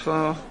de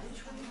Belfort.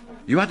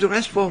 You are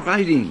dressed for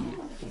riding.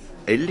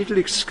 A little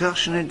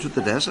excursion into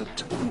the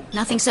desert?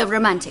 Nothing so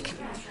romantic.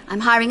 I'm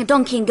hiring a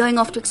donkey and going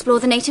off to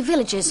explore the native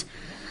villages.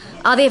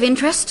 Are they of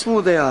interest?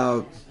 Oh, they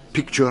are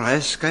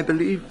picturesque, I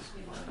believe.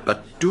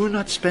 But do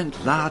not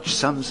spend large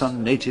sums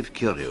on native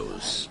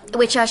curios.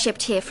 Which are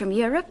shipped here from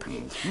Europe.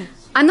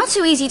 I'm not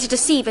so easy to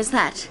deceive as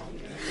that.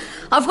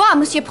 Au revoir,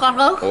 Monsieur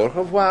Poirot. Au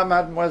revoir,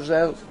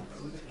 mademoiselle.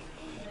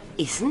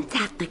 Isn't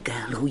that the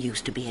girl who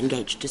used to be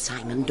engaged to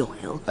Simon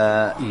Doyle?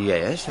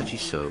 Yes, that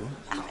is so.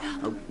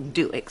 Oh,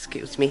 do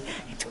excuse me.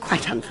 It's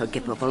quite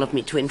unforgivable of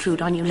me to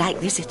intrude on you like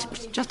this.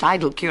 It's just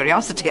idle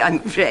curiosity, I'm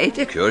afraid.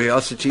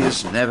 Curiosity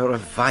is never a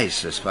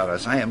vice as far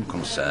as I am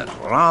concerned.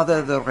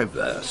 Rather the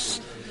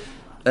reverse.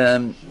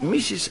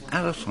 Mrs.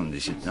 Allerton,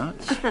 is it not?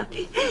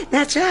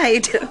 That's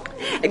right.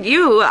 And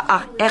you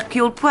are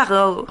Hercule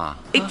Poirot.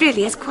 It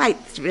really is quite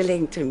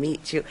thrilling to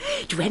meet you.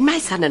 When my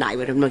son and I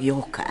were in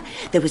Mallorca,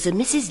 there was a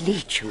Mrs.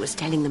 Leach who was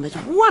telling the most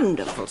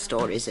wonderful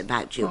stories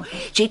about you.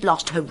 She'd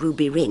lost her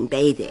ruby ring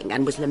bathing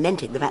and was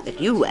lamenting the fact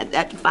that you weren't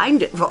there to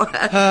find it for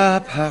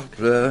her.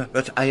 Parbleu,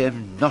 but I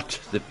am not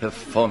the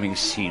performing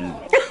scene.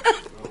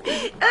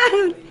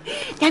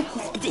 Now,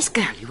 this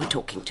girl you were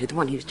talking to, the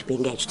one who used to be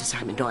engaged to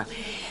Simon Doyle,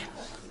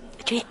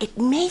 it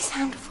may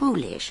sound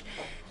foolish,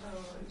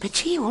 but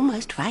she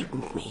almost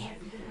frightened me.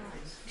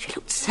 She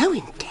looked so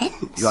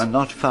intense. You are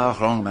not far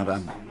wrong,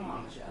 madame.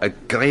 A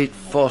great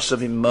force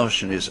of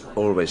emotion is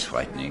always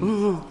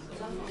frightening.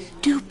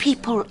 Do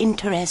people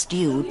interest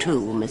you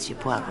too, Monsieur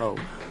Poirot?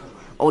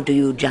 Or do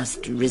you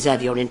just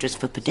reserve your interest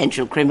for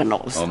potential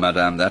criminals? Oh,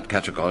 madame, that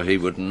category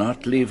would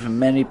not leave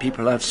many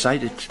people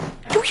outside it.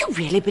 Do you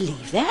really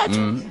believe that?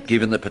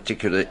 Given the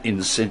particular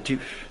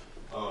incentive.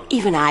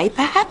 Even I,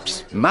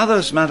 perhaps?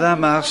 Mothers,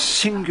 madame, are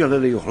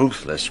singularly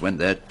ruthless when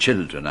their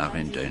children are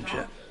in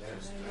danger.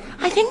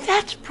 I think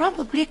that's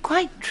probably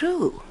quite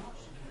true.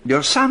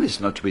 Your son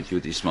is not with you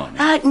this morning?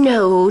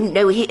 No.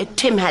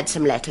 Tim had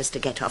some letters to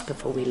get off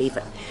before we leave.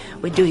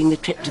 We're doing the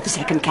trip to the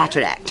Second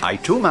Cataract. I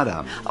too,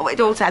 madame. Oh,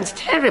 it all sounds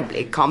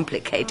terribly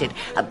complicated.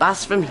 A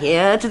bus from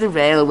here to the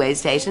railway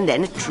station,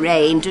 then a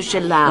train to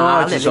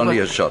Shilal. Oh, it is only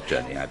a short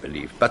journey, I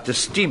believe. But the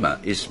steamer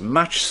is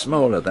much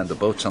smaller than the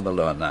boats on the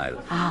Lower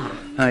Nile.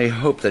 I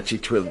hope that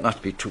it will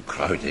not be too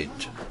crowded.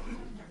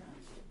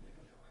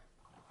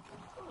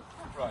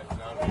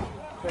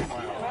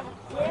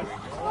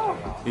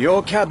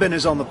 Your cabin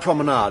is on the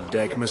promenade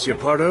deck, Monsieur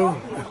Poirot,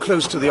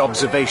 close to the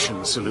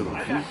observation saloon.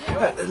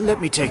 Let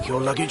me take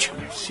your luggage.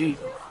 See.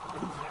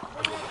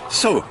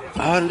 So,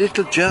 our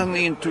little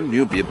journey into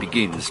Nubia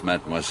begins,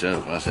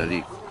 Mademoiselle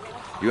Rosalie.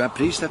 You are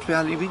pleased that we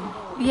are leaving?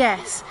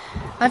 Yes.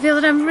 I feel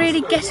that I'm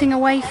really getting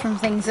away from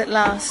things at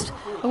last.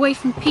 Away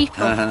from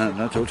people.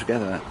 Not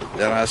altogether.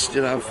 There are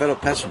still our fellow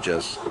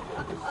passengers.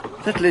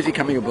 That lady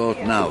coming aboard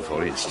now,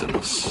 for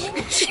instance.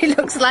 She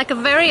looks like a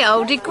very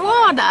old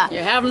iguana. You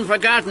haven't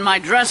forgotten my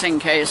dressing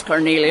case,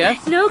 Cornelia.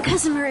 No,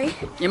 Cousin Marie.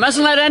 You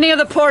mustn't let any of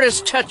the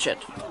porters touch it.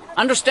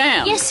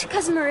 Understand? Yes,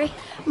 Cousin Marie.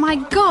 My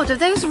God, are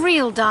those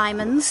real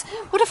diamonds?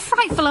 What a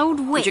frightful old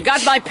witch. But you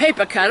got my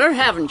paper cutter,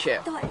 haven't you?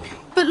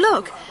 But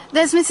look,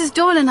 there's Mrs.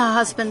 Doyle and her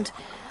husband.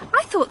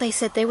 I thought they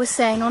said they were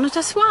staying on at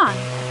Aswan.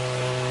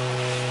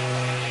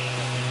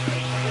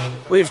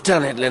 We've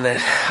done it,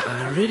 Lynette.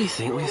 I really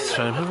think we've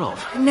thrown her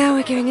off. Now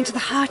we're going into the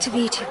heart of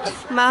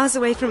Egypt, miles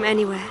away from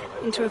anywhere,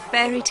 into a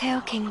fairy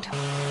tale kingdom.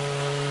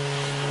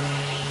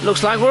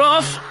 Looks like we're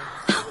off.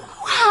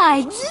 Why,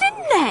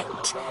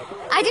 Lynette!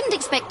 I didn't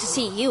expect to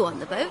see you on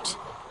the boat.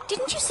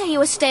 Didn't you say you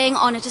were staying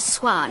on at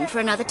Aswan for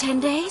another 10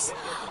 days?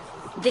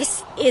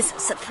 This is a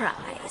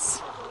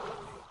surprise.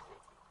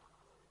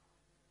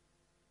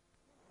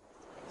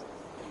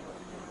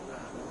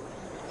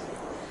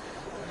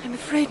 I'm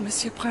afraid,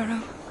 Monsieur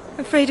Poirot.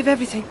 Afraid of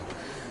everything.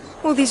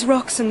 All these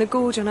rocks and the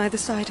gorge on either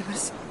side of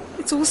us.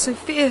 It's all so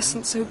fierce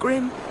and so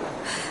grim.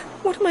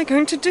 What am I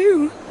going to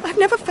do? I've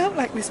never felt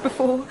like this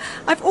before.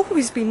 I've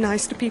always been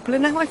nice to people,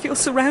 and now I feel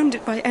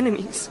surrounded by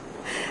enemies.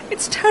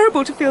 It's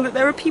terrible to feel that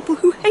there are people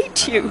who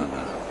hate you.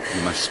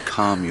 You must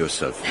calm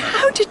yourself.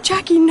 How did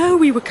Jackie know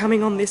we were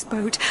coming on this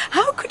boat?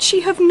 How could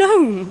she have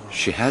known?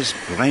 She has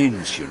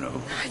brains, you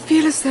know. I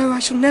feel as though I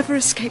shall never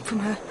escape from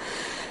her.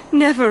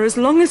 Never, as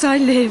long as I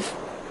live.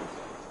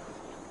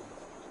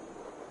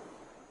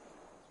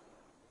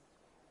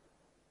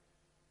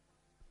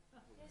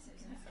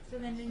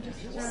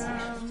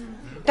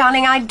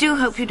 Darling, I do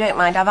hope you don't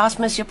mind. I've asked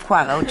Monsieur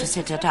Poirot to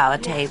sit at our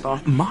table.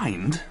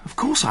 Mind? Of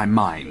course I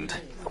mind.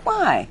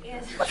 Why?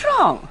 What's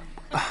wrong?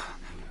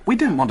 We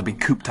don't want to be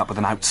cooped up with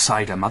an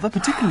outsider, Mother,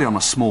 particularly on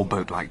a small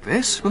boat like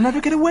this. We'll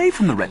never get away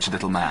from the wretched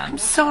little man. I'm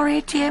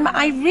sorry, Tim.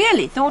 I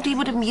really thought he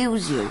would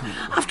amuse you.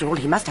 After all,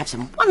 he must have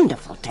some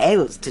wonderful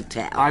tales to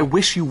tell. I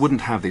wish you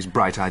wouldn't have these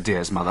bright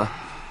ideas, Mother.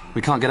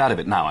 We can't get out of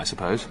it now, I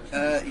suppose.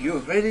 You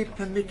really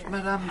permit,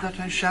 Madame, that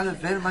I shall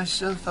avail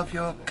myself of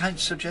your kind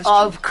suggestion?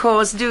 Of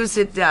course. Do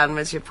sit down,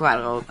 Monsieur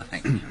Poirot.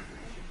 Thank you.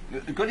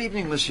 Good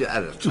evening, Monsieur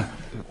Allerton.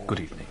 Good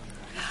evening.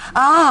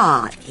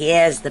 Ah,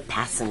 here's the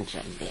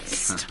passenger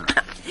list.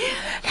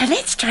 Now,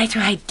 let's try to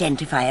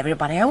identify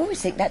everybody. I always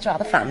think that's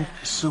rather fun.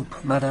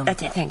 Soup, Madame.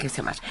 Thank you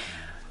so much.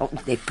 Oh,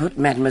 they put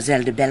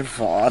Mademoiselle de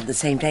Belfort at the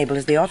same table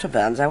as the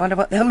Otterburns. I wonder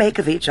what they'll make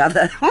of each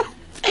other.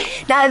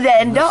 Now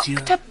then, Monsieur.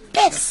 Dr.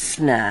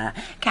 Bessner.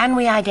 Can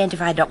we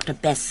identify Dr.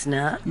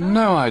 Bessner?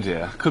 No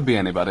idea. Could be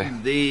anybody.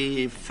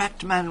 The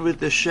fat man with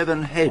the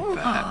shaven head,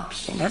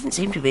 perhaps. He doesn't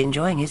seem to be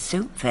enjoying his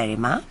soup very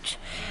much.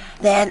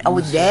 Then,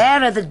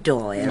 there are the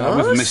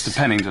Doyles. With Mr.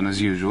 Pennington, as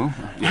usual.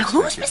 Now,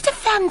 who's Mr.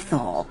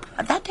 Fanthorpe?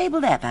 At that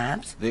table there,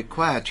 perhaps? The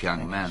quiet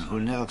young man who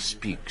never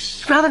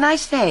speaks. Rather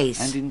nice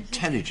face. And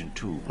intelligent,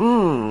 too.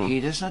 He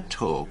does not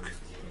talk,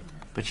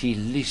 but he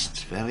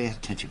listens very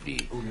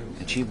attentively,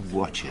 and he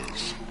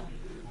watches.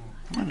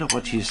 I wonder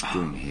what he is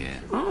doing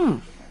here.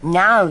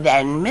 Now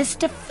then,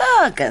 Mr.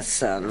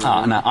 Ferguson.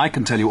 Now, I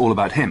can tell you all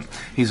about him.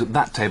 He's at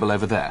that table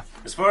over there.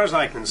 As far as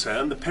I'm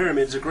concerned, the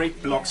pyramids are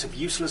great blocks of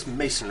useless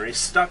masonry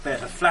stuck there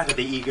to flatter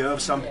the ego of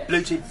some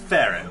bloated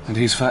pharaoh. And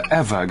he's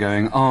forever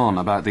going on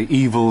about the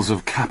evils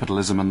of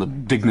capitalism and the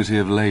dignity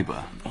of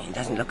labour. It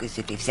doesn't look as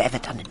if he's ever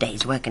done a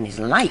day's work in his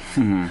life.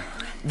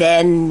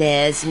 Then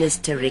there's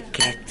Mr.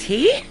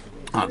 Riccati.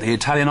 The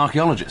Italian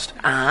archaeologist.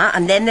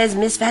 And then there's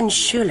Miss Van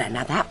Schuler.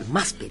 Now, that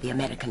must be the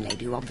American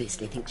lady who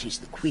obviously thinks she's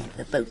the queen of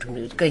the boat and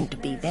who's going to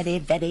be very,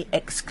 very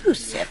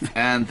exclusive.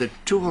 And the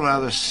two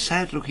rather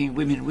sad-looking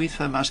women with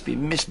her must be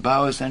Miss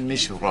Bowers and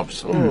Miss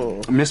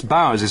Robson. Miss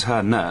Bowers is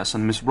her nurse,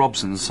 and Miss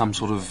Robson's some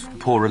sort of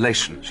poor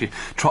relation. She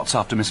trots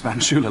after Miss Van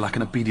Schuler like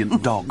an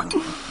obedient dog.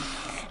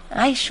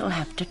 I shall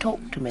have to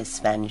talk to Miss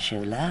Van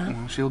Schuler.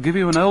 She'll give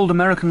you an old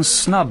American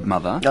snub,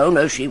 Mother.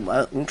 No, she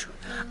won't.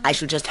 I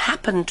shall just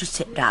happen to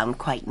sit down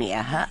quite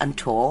near her and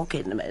talk,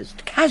 in the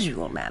most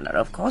casual manner,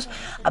 of course,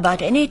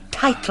 about any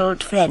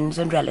titled friends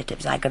and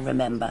relatives I can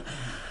remember.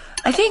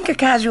 I think a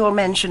casual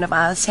mention of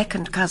our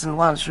second cousin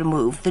once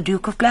removed, the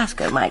Duke of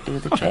Glasgow, might do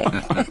the trick.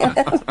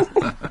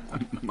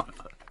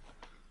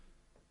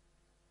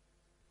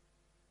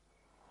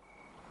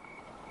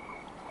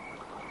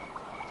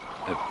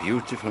 A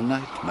beautiful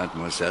night,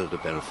 Mademoiselle de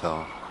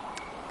Belfort.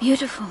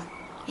 Beautiful,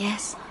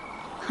 yes.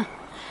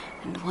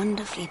 And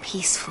wonderfully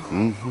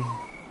peaceful.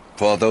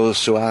 For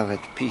those who are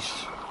at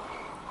peace.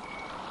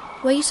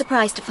 Were you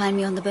surprised to find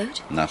me on the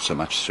boat? Not so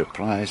much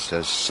surprised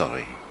as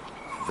sorry.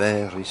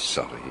 Very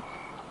sorry.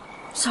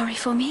 Sorry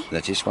for me?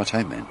 That is what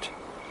I meant.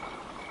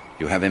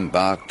 You have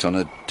embarked on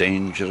a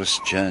dangerous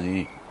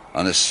journey,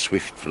 on a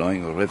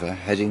swift-flowing river,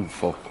 heading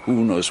for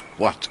who knows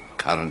what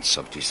currents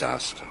of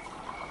disaster.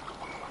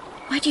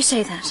 Why do you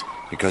say that?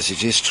 Because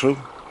it is true.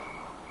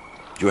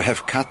 You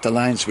have cut the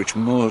lines which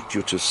moored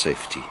you to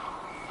safety.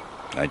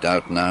 I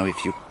doubt now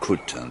if you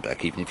could turn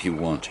back, even if you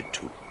wanted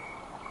to.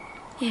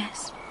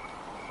 Yes,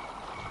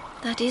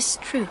 that is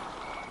true.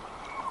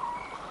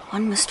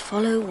 One must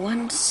follow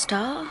one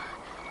star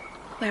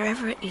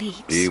wherever it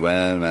leads.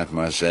 Beware,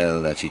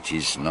 mademoiselle, that it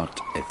is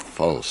not a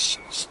false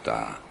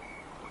star.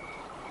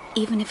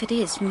 Even if it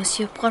is,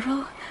 Monsieur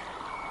Poirot,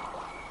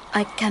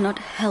 I cannot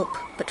help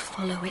but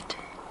follow it.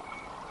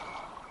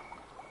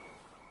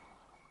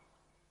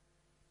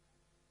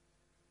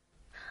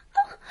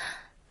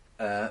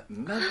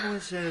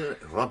 Mademoiselle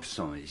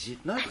Robson, is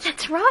it not?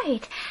 That's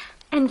right.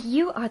 And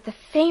you are the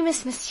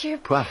famous Monsieur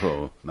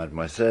Poirot,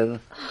 mademoiselle.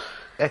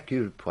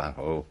 Hercule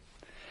Poirot.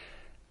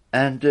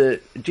 And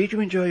did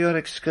you enjoy your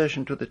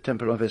excursion to the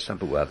Temple of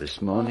Saint-Pouvoir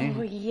this morning?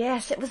 Oh,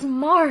 yes, it was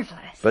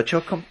marvellous. But your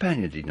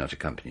companion did not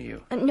accompany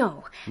you.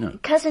 No.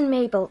 Cousin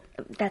Mabel,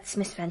 that's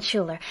Miss Van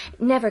Schuler,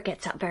 never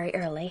gets up very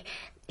early.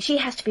 She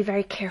has to be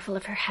very careful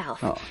of her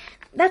health. Oh.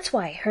 That's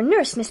why her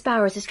nurse, Miss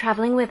Bowers, is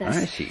travelling with us.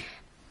 I see.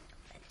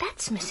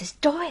 That's Mrs.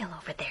 Doyle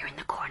over there in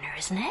the corner,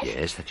 isn't it?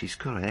 Yes, that is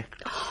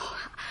correct. Oh,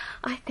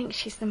 I think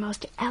she's the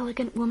most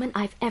elegant woman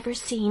I've ever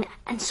seen,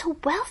 and so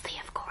wealthy,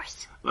 of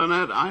course.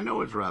 Lynette, I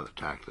know it's rather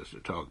tactless to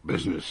talk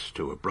business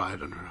to a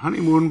bride on her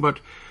honeymoon, but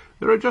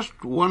there are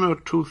just one or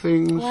two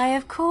things. Why,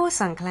 of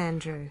course, Uncle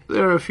Andrew.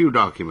 There are a few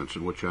documents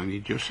in which I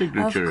need your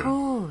signature. Of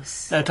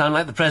course. No time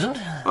like the present.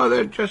 Oh,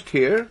 they're just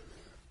here.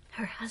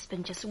 Her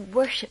husband just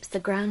worships the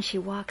ground she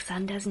walks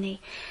on, doesn't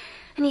he?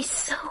 And he's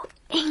so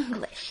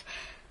English.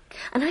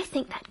 And I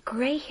think that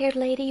grey-haired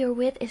lady you're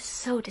with is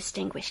so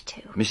distinguished,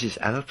 too. Mrs.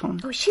 Allerton?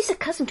 Oh, she's a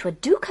cousin to a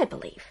duke, I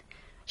believe.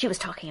 She was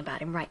talking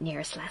about him right near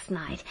us last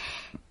night.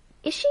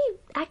 Is she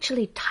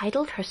actually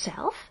titled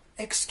herself?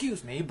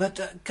 Excuse me,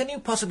 but can you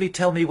possibly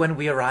tell me when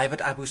we arrive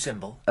at Abu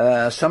Simbel?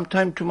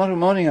 Sometime tomorrow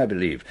morning, I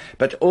believe.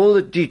 But all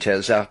the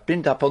details are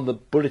pinned up on the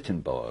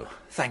bulletin board.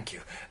 Thank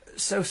you.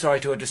 So sorry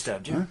to have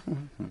disturbed you.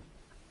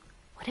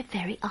 What a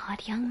very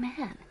odd young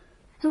man.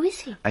 Who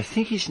is he? I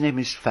think his name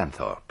is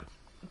Fanthorpe.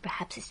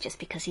 Perhaps it's just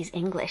because he's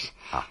English.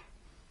 Ah.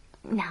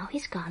 Now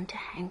he's gone to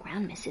hang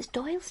round Mrs.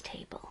 Doyle's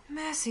table.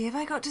 Mercy, have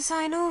I got to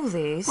sign all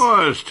these?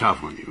 Oh, it's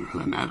tough on you,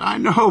 Lynette. I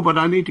know, but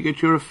I need to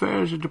get your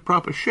affairs into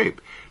proper shape.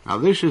 Now,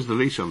 this is the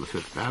lease on the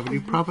Fifth Avenue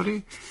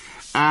property,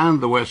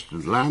 and the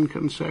Western Land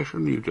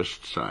Concession. You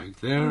just signed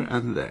there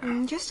and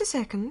there. Just a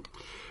second.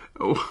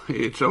 Oh,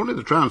 it's only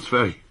the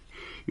transfer.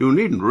 You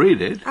needn't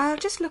read it. I'll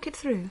just look it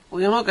through.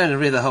 Well, you're not going to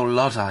read the whole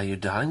lot, are you,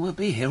 darling? We'll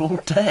be here all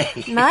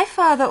day. My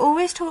father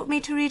always taught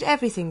me to read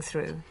everything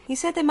through. He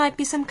said there might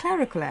be some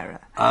clerical error.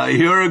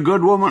 You're a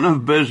good woman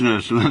of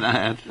business,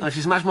 Lynette. Oh,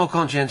 she's much more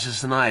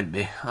conscientious than I'd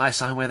be. I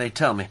sign where they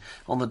tell me,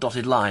 on the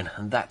dotted line,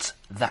 and that's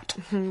that.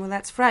 Well,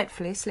 that's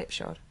frightfully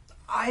slipshod.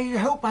 I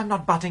hope I'm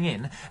not butting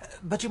in,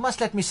 but you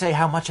must let me say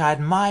how much I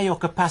admire your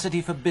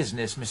capacity for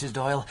business, Mrs.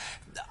 Doyle.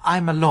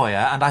 I'm a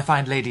lawyer, and I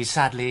find ladies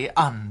sadly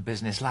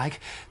unbusinesslike.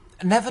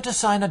 Never to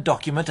sign a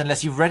document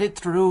unless you've read it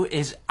through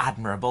is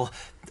admirable.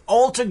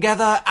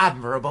 Altogether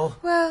admirable.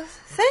 Well,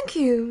 thank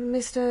you,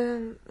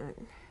 Mr...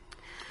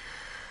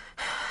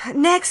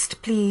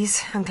 Next,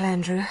 please, Uncle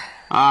Andrew.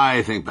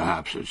 I think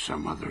perhaps at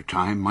some other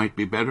time might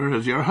be better,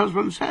 as your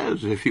husband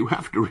says. If you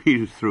have to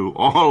read through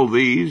all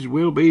these,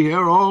 we'll be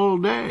here all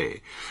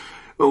day.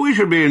 We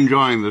should be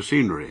enjoying the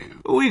scenery.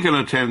 We can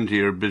attend to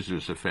your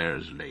business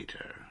affairs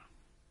later.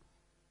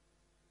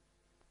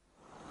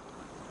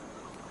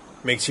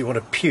 Makes you want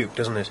to puke,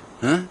 doesn't it?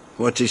 Huh?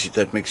 What is it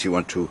that makes you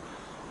want to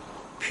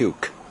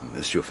puke,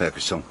 Monsieur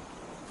Ferguson?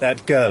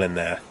 That girl in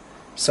there,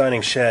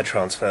 signing share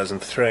transfers and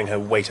throwing her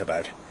weight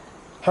about.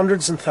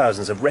 Hundreds and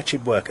thousands of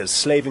wretched workers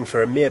slaving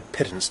for a mere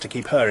pittance to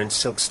keep her in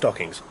silk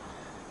stockings.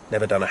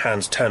 Never done a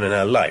hand's turn in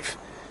her life.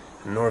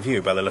 Nor have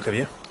you, by the look of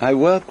you. I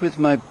work with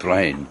my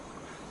brain,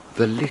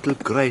 the little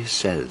grey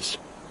cells,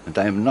 and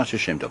I am not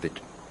ashamed of it.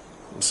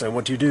 So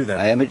what do you do then?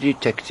 I am a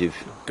detective.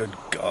 Good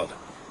God.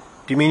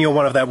 Do you mean you're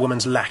one of that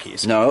woman's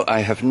lackeys? No,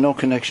 I have no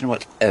connection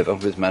whatever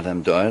with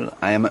Madame Doyle.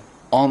 I am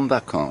en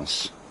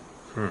vacances.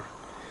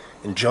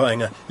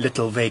 Enjoying a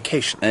little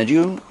vacation. And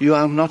you? You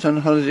are not on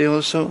holiday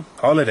also?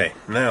 Holiday?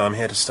 No, I'm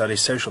here to study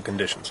social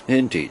conditions.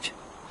 Indeed.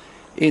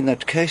 In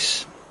that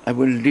case, I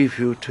will leave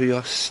you to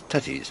your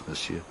studies,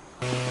 monsieur.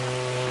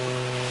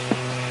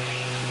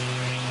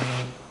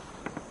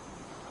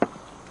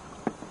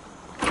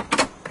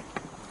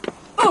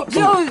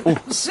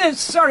 So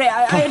sorry,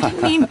 I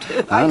didn't mean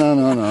to.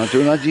 No.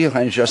 Do not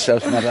derange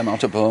yourself, Madame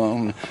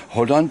Otterborn.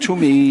 Hold on to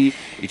me.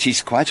 It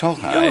is quite all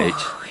right.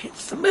 Oh,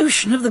 it's the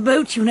motion of the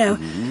boat, you know.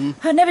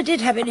 I never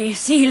did have any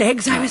sea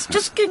legs. I was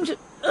just going to...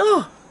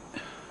 Oh,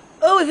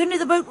 if only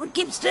the boat would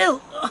keep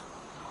still.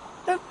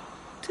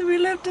 To be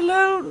left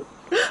alone,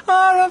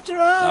 hour after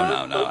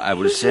hour. No. I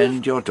will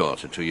send your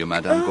daughter to you,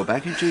 madame. Go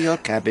back into your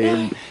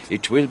cabin.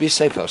 It will be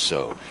safer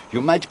so.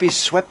 You might be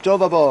swept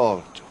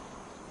overboard.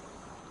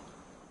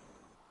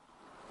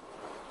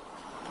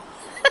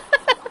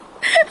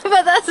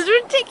 But that's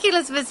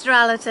ridiculous, Mr.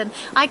 Allerton.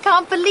 I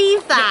can't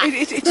believe that.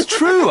 It's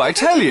true, I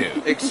tell you.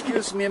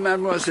 Excuse me,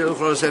 Mademoiselle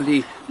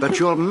Rosalie, but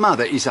your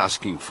mother is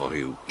asking for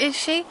you. Is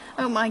she?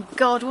 Oh, my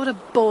God, what a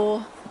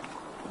bore.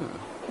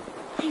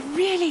 I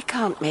really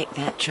can't make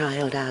that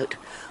child out.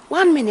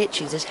 1 minute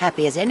she's as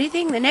happy as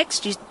anything, the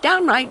next she's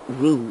downright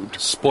rude.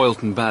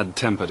 Spoilt and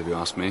bad-tempered, if you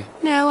ask me.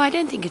 No, I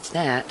don't think it's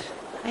that.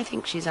 I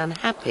think she's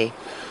unhappy.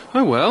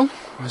 Oh, well,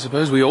 I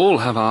suppose we all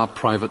have our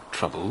private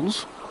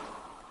troubles.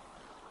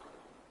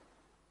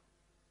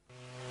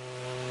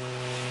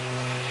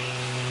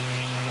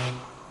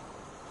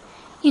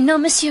 You know,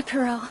 Monsieur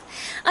Poirot,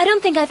 I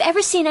don't think I've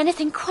ever seen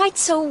anything quite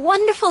so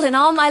wonderful in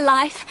all my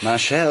life. Ma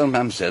chère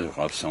Mademoiselle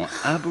Robson,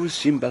 Abu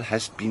Simbel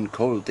has been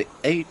called the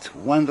 8th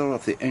wonder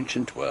of the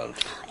ancient world.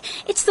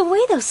 It's the way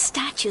those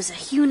statues are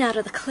hewn out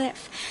of the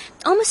cliff,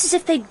 almost as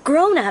if they'd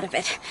grown out of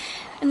it.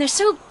 And they're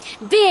so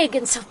big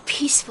and so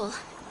peaceful.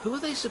 Who are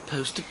they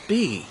supposed to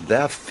be? They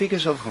are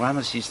figures of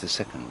Ramesses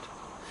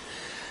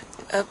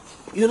II.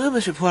 You know,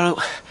 Monsieur Poirot,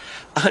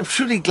 I'm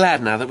truly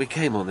glad now that we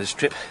came on this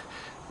trip.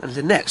 And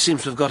Lynette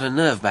seems to have got her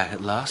nerve back at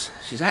last.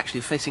 She's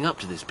actually facing up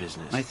to this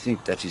business. I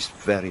think that is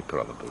very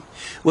probable.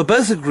 We're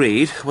both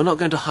agreed we're not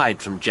going to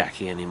hide from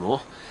Jackie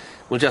anymore.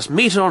 We'll just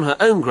meet her on her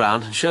own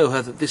ground and show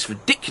her that this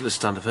ridiculous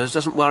stunt of hers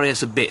doesn't worry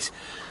us a bit.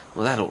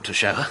 Well, that ought to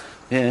show her.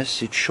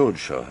 Yes, it should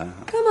show her.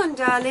 Come on,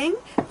 darling.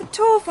 The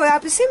tour for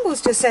Abu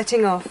Simbel's just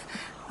setting off.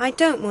 I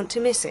don't want to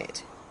miss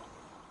it.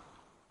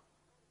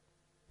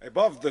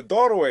 Above the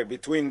doorway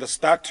between the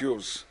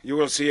statues, you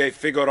will see a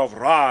figure of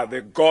Ra,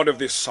 the god of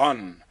the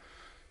sun.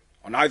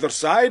 On either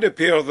side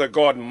appear the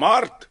god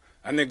Mart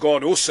and the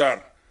god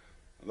Usser.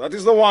 That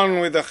is the one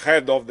with the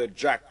head of the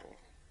jackal.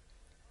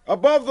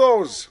 Above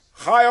those,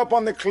 high up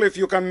on the cliff,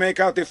 you can make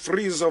out a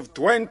frieze of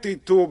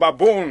 22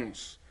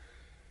 baboons.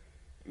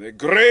 The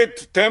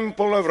great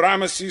temple of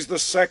Ramesses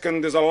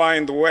II is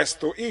aligned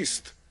west to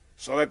east,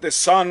 so that the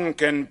sun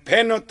can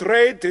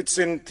penetrate its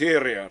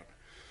interior.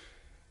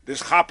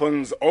 This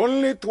happens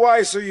only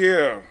twice a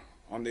year,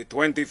 on the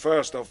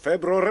 21st of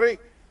February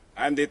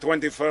and the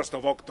 21st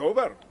of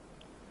October.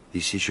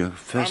 This is your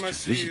first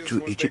visit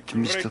to Egypt,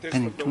 Mr.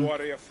 Pennington?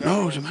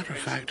 No, as a matter of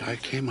fact, I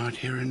came out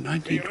here in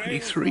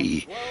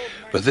 1923.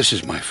 But this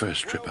is my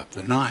first trip up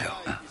the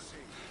Nile.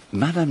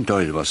 Madame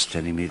Doyle was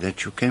telling me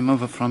that you came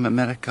over from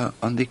America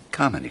on the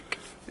Carmanic.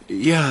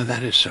 Yeah,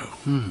 that is so.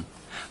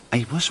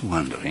 I was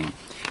wondering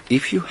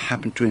if you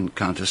happened to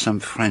encounter some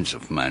friends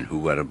of mine who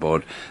were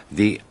aboard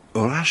the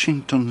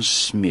Washington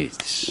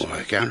Smiths. Well,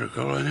 I can't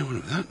recall anyone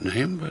of that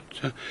name,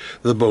 but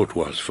the boat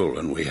was full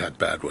and we had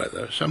bad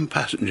weather. Some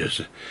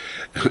passengers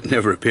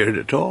never appeared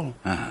at all.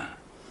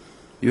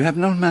 You have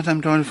known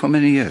Madame Doyle for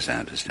many years, I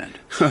understand.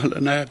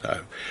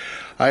 Lynette,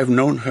 I've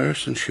known her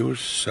since she was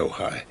so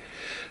high.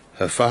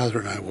 Her father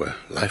and I were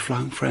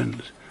lifelong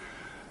friends.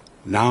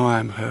 Now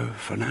I'm her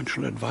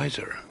financial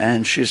advisor.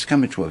 And she's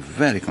come into a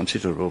very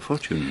considerable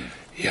fortune.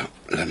 Yeah,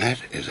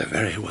 Lynette is a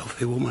very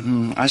wealthy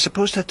woman. I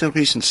suppose that the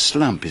recent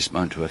slump is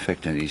bound to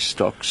affect any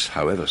stocks,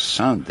 however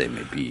sound they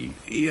may be.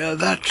 Yeah,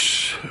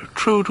 that's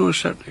true to a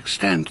certain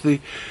extent.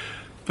 The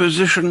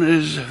position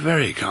is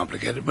very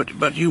complicated,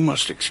 but you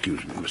must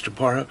excuse me, Mr.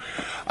 Poirot.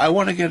 I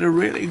want to get a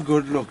really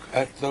good look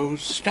at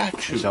those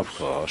statues. Of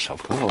course,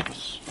 of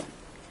course.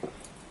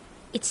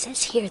 It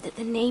says here that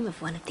the name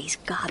of one of these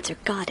gods or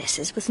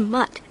goddesses was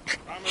Mut.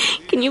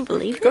 Can you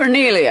believe it?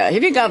 Cornelia,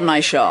 have you got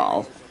my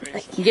shawl?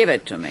 Give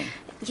it to me.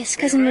 Yes,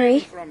 Cousin Marie?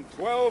 From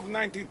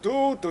 1292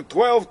 to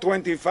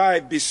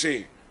 1225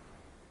 BC.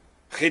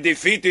 He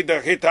defeated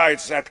the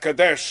Hittites at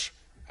Kadesh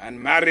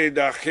and married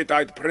a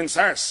Hittite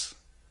princess.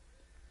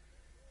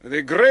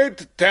 The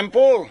great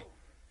temple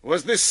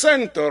was the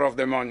center of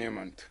the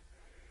monument.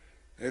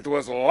 It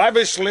was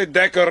lavishly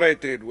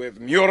decorated with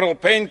mural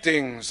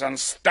paintings and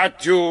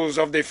statues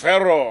of the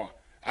pharaoh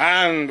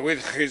and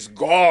with his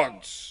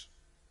gods.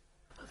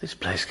 This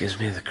place gives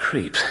me the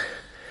creeps.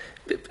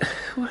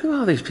 Who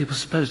are these people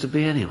supposed to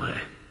be anyway?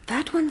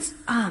 That one's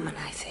Amun,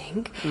 I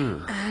think.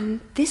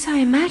 And this, I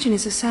imagine,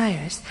 is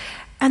Osiris.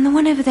 And the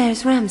one over there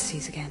is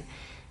Ramesses again.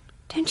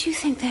 Don't you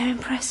think they're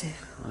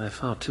impressive? Well, they're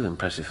far too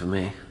impressive for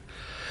me.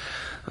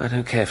 I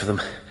don't care for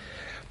them.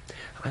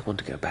 I want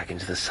to go back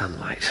into the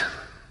sunlight.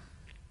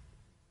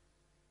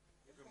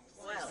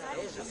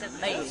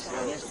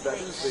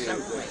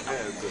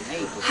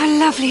 How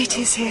lovely it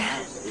is here.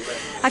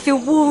 I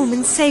feel warm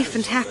and safe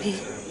and happy.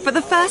 For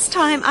the first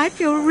time, I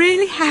feel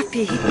really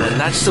happy. And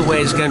that's the way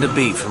it's going to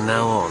be from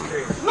now on.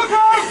 Look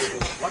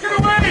out! Get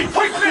away!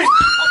 Quickly!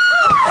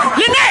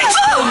 Lynette!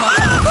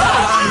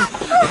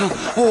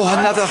 Oh,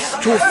 another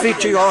 2 feet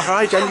to your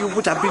right and you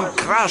would have been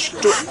crushed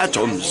to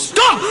atoms.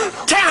 Stop!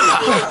 Damn!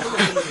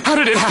 How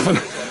did it happen?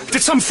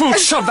 Did some fool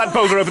shove that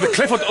boulder over the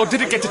cliff, or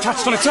did it get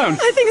detached on its own?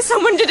 I think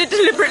someone did it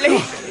deliberately.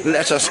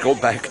 Let us go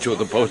back to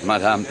the boat,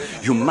 madame.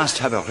 You must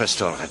have a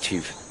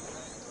restorative.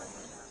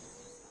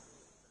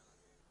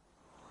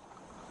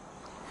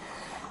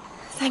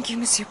 Thank you,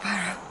 Monsieur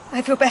Poirot.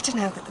 I feel better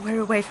now that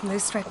we're away from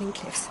those threatening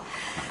cliffs.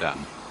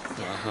 Madame,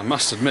 I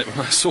must admit,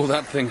 when I saw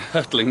that thing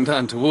hurtling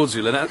down towards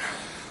you, Lynette,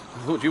 I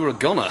thought you were a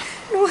goner.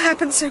 It all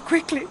happened so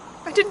quickly.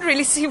 I didn't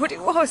really see what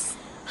it was.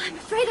 I'm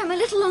afraid I'm a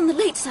little on the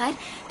late side.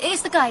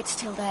 Is the guide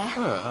still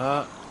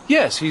there?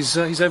 Yes, he's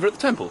over at the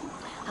temple.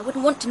 I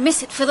wouldn't want to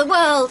miss it for the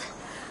world.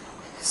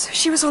 So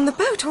she was on the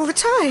boat all the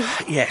time?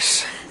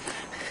 Yes.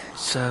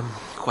 It's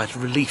quite a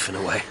relief in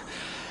a way.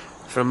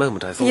 For a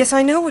moment I thought... Yes,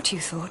 I know what you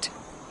thought.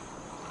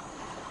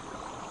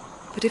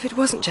 But if it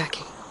wasn't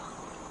Jackie,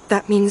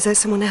 that means there's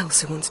someone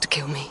else who wants to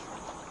kill me.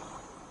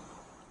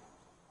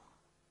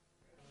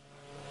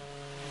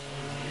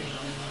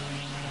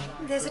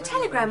 There's a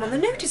telegram on the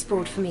notice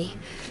board for me.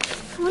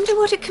 I wonder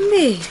what it can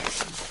be.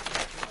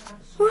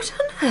 What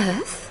on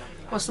earth?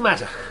 What's the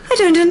matter? I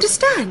don't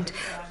understand.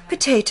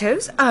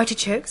 Potatoes,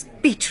 artichokes,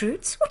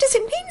 beetroots. What does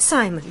it mean,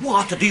 Simon?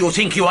 What do you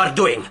think you are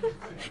doing?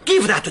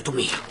 Give that to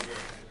me.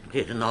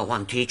 Did no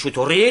one teach you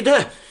to read?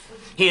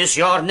 Is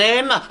your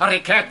name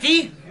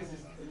Riquetti?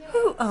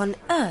 Who on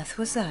earth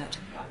was that?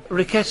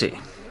 Riquetti.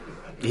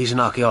 He's an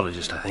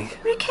archaeologist, I think.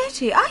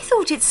 Riquetti? I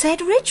thought it said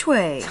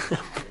Ridgway.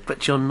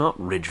 But you're not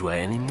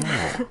Ridgway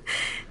anymore.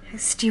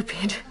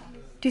 Stupid.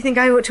 Do you think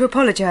I ought to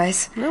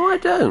apologise? No, I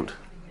don't.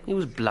 He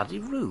was bloody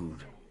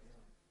rude.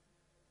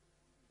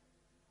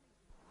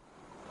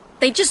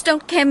 They just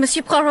don't care,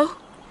 Monsieur Poirot.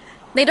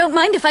 They don't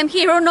mind if I'm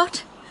here or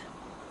not.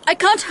 I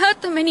can't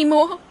hurt them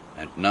anymore.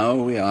 And now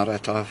we are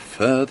at our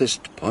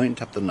furthest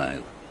point up the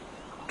Nile.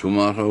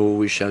 Tomorrow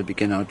we shall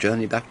begin our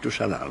journey back to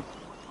Shalal.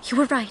 You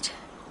were right.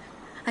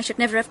 I should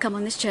never have come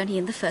on this journey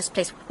in the first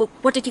place. Well,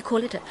 what did you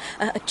call it?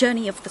 A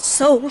journey of the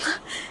soul?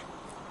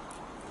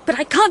 But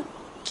I can't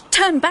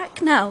turn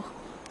back now.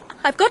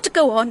 I've got to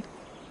go on.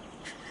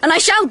 And I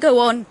shall go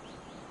on.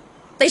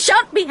 They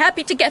shan't be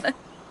happy together.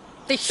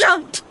 They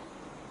shan't.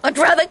 I'd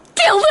rather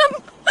kill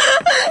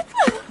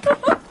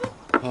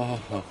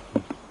them.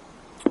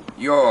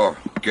 Your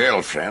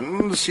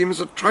girlfriend seems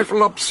a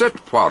trifle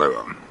upset,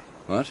 Poirot.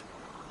 What?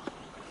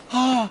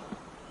 Ah,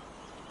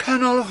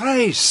 Colonel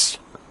Race.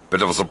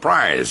 Bit of a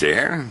surprise,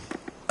 eh?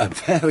 A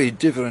very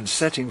different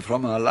setting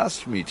from our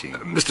last meeting.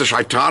 Mr.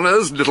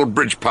 Shaitana's little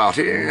bridge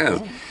party,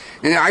 yes.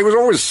 I was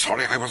always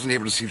sorry I wasn't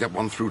able to see that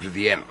one through to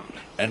the end.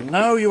 And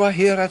now you are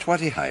here at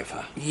Wadi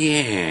Haifa.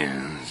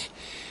 Yes.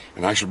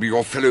 And I shall be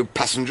your fellow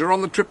passenger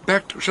on the trip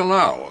back to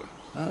Shalal.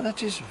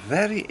 That is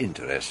very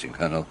interesting,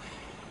 Colonel.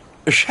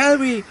 Shall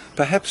we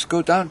perhaps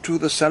go down to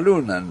the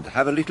saloon and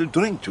have a little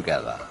drink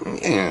together?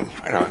 Yes,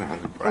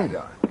 right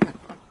on.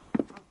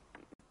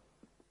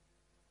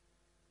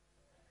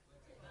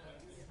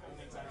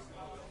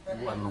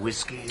 One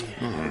whiskey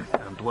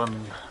and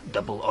one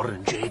double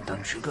orangeade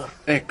and sugar.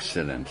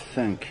 Excellent,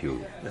 thank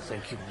you.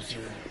 Thank you, monsieur.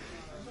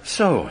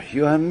 So,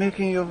 you are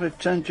making your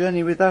return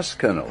journey with us,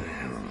 Colonel.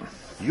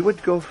 You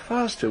would go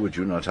faster, would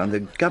you not, on the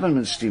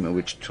government steamer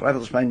which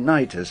travels by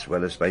night as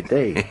well as by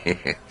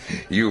day?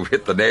 You've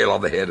hit the nail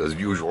on the head as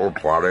usual,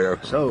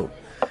 Poirot. So,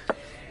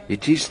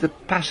 it is the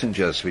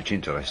passengers which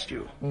interest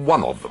you.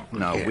 One of them.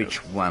 Now, yes.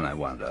 Which one, I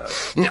wonder?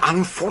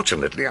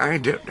 Unfortunately, I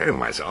don't know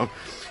myself.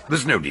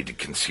 There's no need to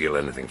conceal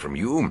anything from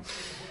you.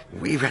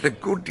 We've had a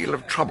good deal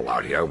of trouble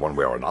out here, one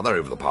way or another,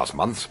 over the past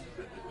months.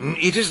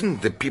 It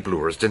isn't the people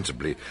who are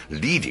ostensibly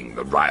leading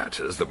the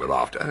rioters that we're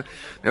after.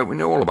 No, we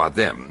know all about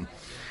them.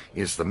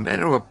 It's the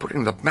men who are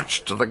putting the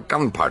match to the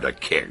gunpowder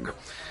keg.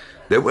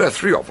 There were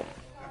 3 of them.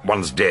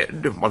 One's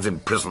dead, one's in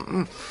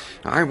prison.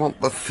 I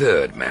want the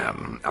third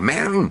man. A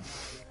man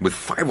with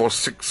 5 or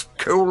 6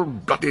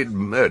 cold-blooded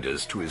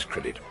murders to his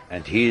credit.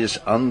 And he is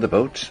on the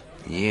boat?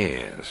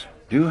 Yes.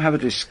 Do you have a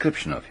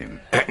description of him?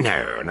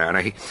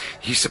 No.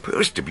 He's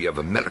supposed to be of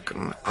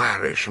American,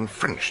 Irish, and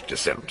French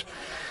descent.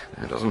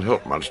 It doesn't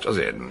help much, does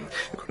it?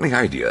 Got any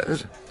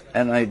ideas?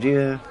 An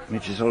idea,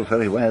 which is all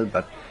very well,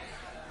 but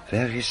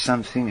there is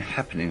something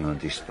happening on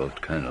this boat,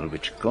 Colonel,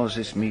 which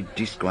causes me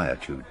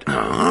disquietude.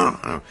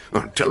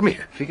 Tell me.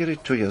 Figure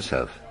it to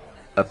yourself.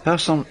 A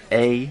person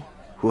A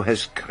who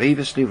has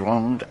grievously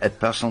wronged a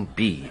person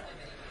B.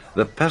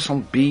 The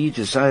person B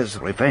desires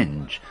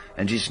revenge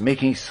and is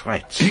making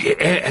threats.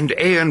 And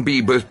A and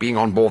B both being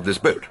on board this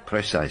boat?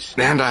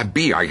 Precisely. And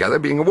B, I gather,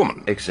 being a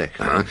woman?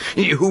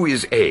 Exactly. Who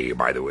is A,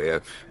 by the way?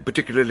 A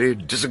particularly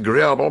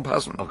disagreeable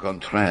person? Au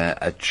contraire,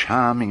 a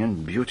charming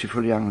and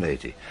beautiful young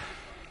lady.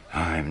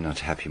 I'm not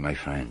happy, my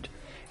friend.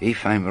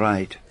 If I'm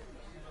right,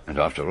 and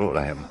after all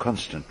I am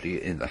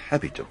constantly in the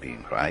habit of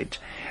being right,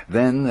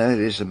 then there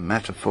is a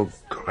matter for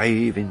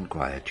grave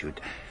inquietude.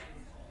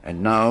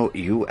 And now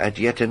you add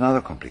yet another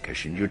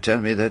complication. You tell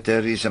me that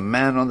there is a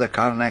man on the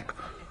Karnak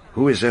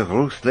who is a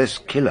ruthless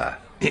killer.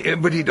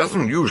 But he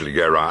doesn't usually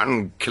go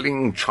around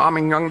killing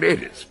charming young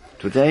ladies.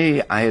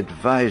 Today I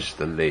advised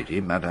the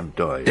lady, Madame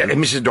Doyle...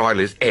 Mrs.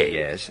 Doyle is A?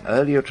 Yes.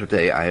 Earlier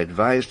today I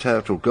advised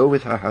her to go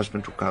with her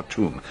husband to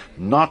Khartoum,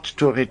 not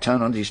to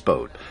return on this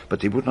boat.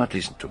 But they would not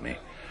listen to me.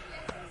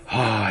 Oh,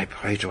 I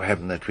pray to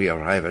heaven that we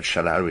arrive at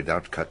Shalal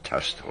without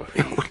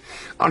catastrophe.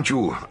 Aren't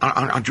you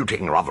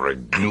taking rather a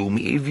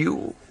gloomy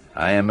view?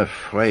 I am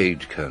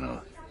afraid,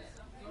 Colonel.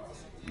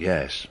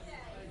 Yes.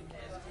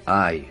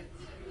 I,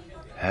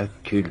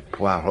 Hercule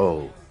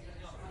Poirot,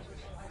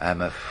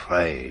 am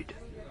afraid.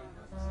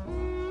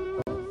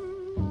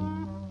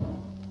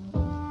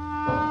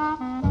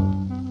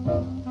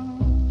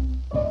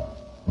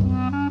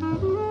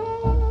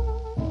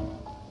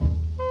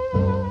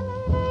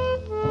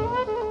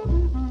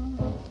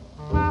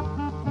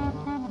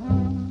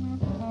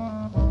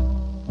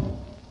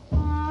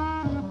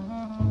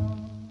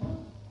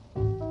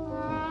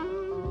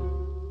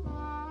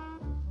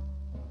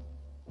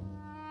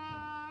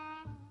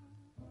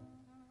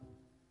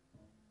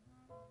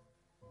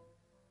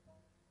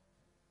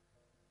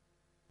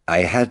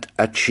 I had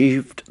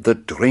achieved the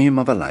dream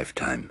of a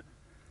lifetime.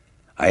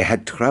 I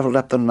had travelled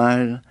up the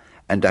Nile,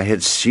 and I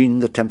had seen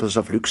the temples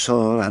of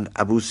Luxor and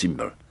Abu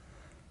Simbel.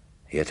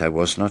 Yet I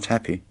was not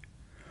happy,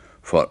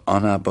 for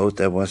on our boat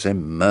there was a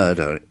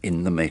murder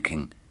in the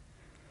making.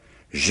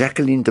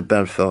 Jacqueline de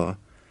Belfort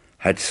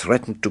had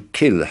threatened to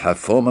kill her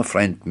former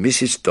friend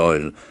Mrs.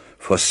 Doyle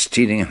for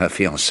stealing her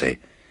fiancé,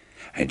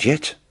 and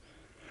yet,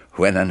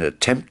 when an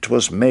attempt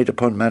was made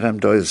upon Madame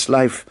Doyle's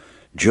life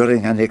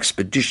during an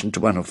expedition to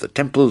one of the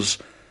temples,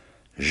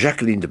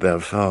 Jacqueline de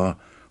Belfort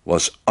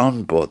was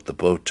on board the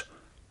boat,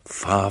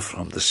 far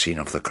from the scene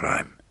of the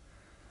crime.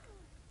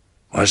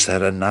 Was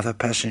there another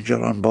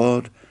passenger on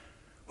board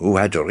who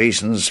had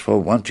reasons for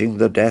wanting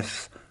the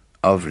death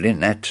of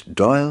Lynette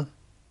Doyle?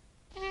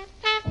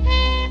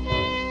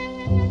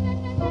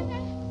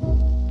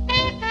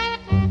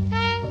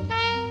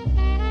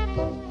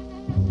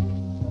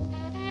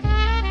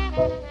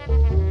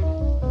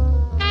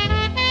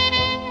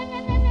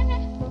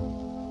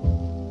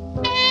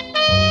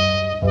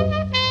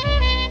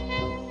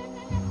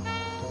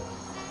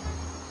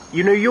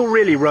 You know, you're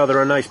really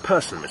rather a nice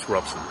person, Miss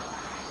Robson.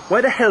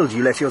 Why the hell do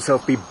you let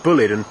yourself be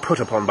bullied and put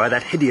upon by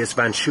that hideous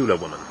Van Schuyler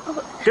woman?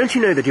 Don't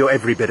you know that you're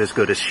every bit as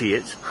good as she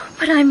is?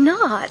 But I'm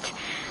not.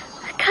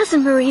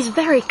 Cousin Marie's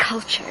very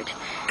cultured.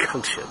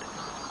 Cultured?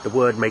 The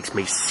word makes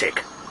me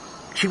sick.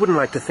 She wouldn't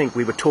like to think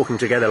we were talking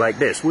together like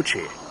this, would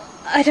she?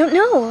 I don't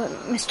know,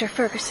 Mr.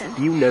 Ferguson.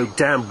 You know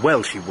damn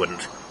well she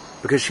wouldn't,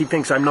 because she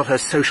thinks I'm not her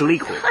social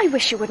equal. I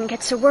wish you wouldn't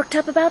get so worked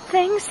up about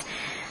things.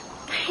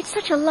 It's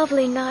such a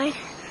lovely night.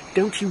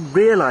 Don't you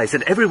realize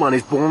that everyone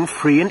is born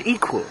free and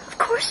equal? Of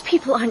course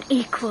people aren't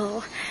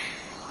equal.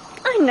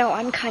 I know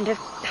I'm kind of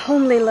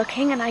homely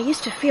looking, and I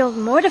used to feel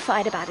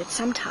mortified about it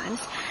sometimes.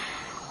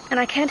 And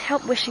I can't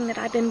help wishing that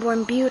I'd been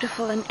born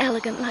beautiful and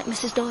elegant like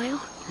Mrs. Doyle.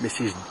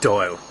 Mrs.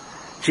 Doyle?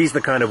 She's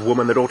the kind of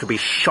woman that ought to be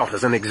shot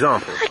as an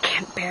example. I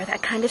can't bear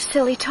that kind of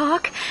silly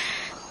talk.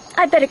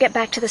 I'd better get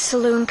back to the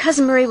saloon.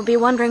 Cousin Marie will be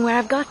wondering where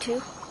I've got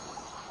to.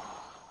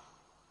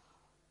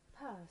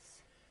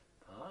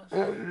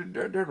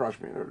 Don't rush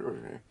me.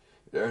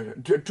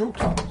 Two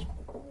clouds.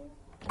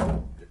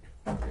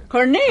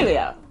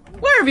 Cornelia,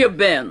 where have you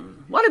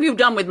been? What have you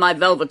done with my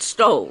velvet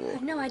stole?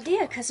 I've no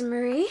idea, Cousin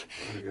Marie.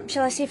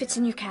 Shall I see if it's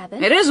in your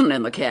cabin? It isn't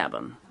in the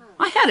cabin.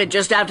 I had it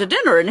just after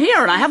dinner in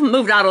here, and I haven't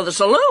moved out of the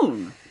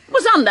saloon. It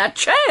was on that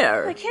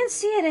chair. I can't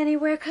see it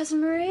anywhere,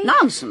 Cousin Marie.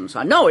 Nonsense.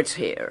 I know it's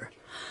here.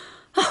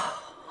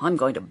 I'm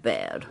going to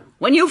bed.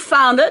 When you've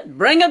found it,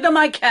 bring it to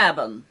my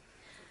cabin.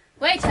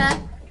 Waiter,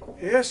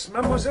 Yes,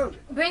 mademoiselle.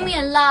 bring me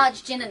a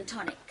large gin and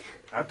tonic.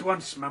 At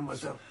once,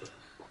 mademoiselle.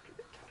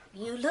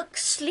 You look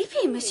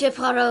sleepy, Monsieur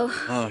Poirot.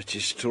 Oh, it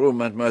is true,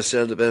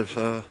 Mademoiselle de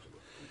Belfort.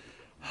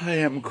 I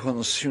am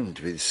consumed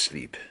with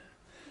sleep.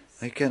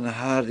 I can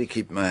hardly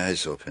keep my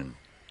eyes open.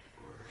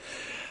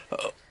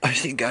 Oh, I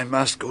think I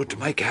must go to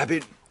my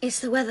cabin. It's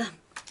the weather.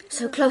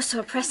 So close, so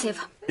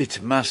oppressive.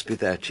 It must be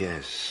that,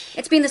 yes.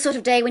 It's been the sort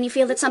of day when you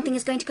feel that something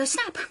is going to go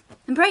snap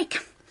and break.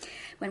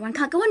 When one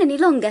can't go on any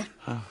longer.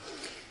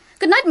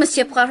 Good night,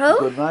 Monsieur Poirot.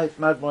 Good night,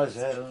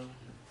 mademoiselle.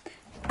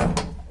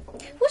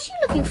 What's you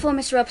looking for,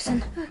 Miss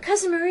Robson?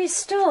 Cousin Marie's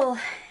stole.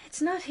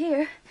 It's not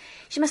here.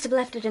 She must have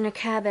left it in her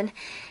cabin.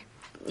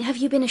 Have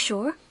you been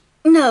ashore?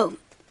 No,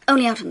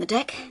 only out on the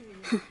deck.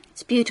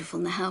 It's beautiful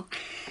now.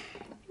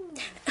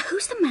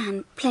 Who's the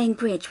man playing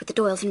bridge with the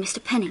Doyles and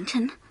Mr.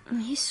 Pennington?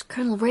 He's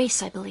Colonel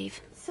Race, I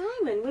believe.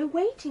 Simon, we're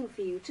waiting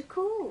for you to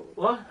call.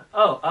 What?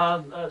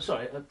 Oh,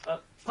 sorry.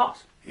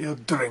 Pass. Your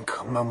drink,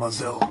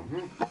 mademoiselle.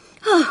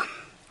 Oh,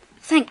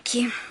 thank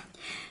you.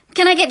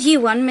 Can I get you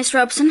one, Miss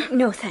Robson?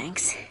 No,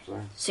 thanks.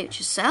 Suit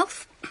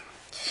yourself.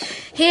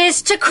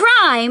 Here's to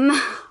crime.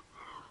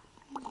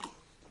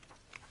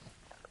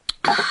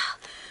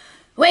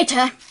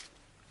 Waiter,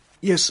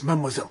 Yes,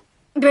 mademoiselle.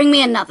 bring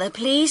me another,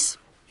 please.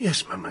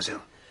 Yes,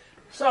 mademoiselle.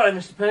 Sorry,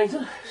 Mr.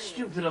 Pennington.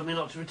 Stupid of me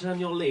not to return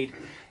your lead.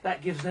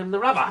 That gives them the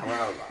rubber.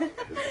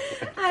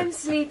 I'm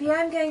sleepy.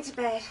 I'm going to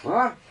bed.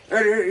 What?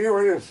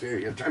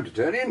 It's time to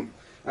turn in.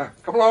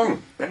 Come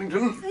along,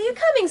 Pennington. Are you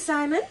coming,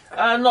 Simon?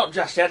 Not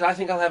just yet. I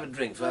think I'll have a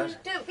drink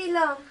first. Don't be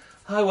long.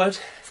 I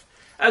won't.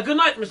 Good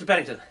night, Mr.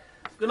 Pennington.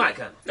 Good night,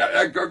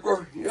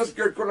 Colonel. Yes,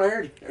 good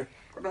night.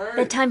 Good night.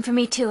 Bedtime for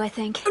me too, I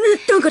think. Oh,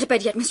 no, don't go to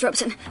bed yet, Miss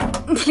Robson.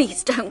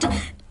 Please don't.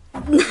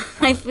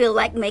 I feel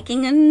like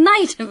making a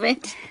night of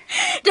it.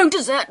 Don't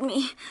desert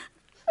me.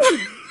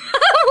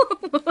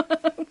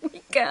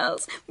 We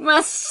girls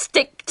must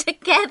stick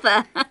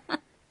together.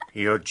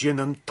 Your gin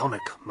and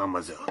tonic,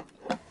 mademoiselle.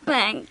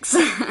 Thanks.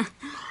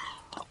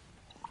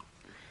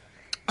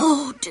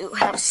 Oh, do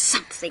have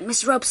something,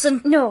 Miss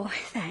Robson. No,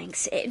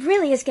 thanks. It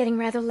really is getting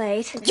rather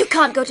late. You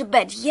can't go to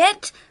bed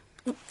yet.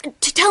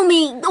 Tell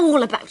me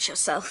all about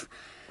yourself.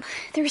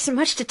 There isn't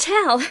much to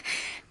tell.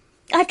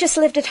 I've just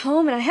lived at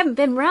home and I haven't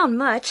been round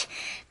much.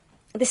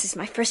 This is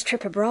my first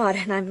trip abroad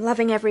and I'm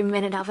loving every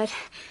minute of it.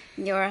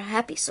 You're a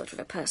happy sort of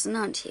a person,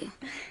 aren't you?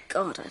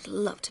 God, I'd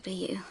love to be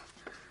you.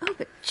 Oh,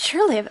 but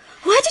surely...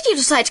 Why did you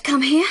decide to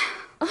come here?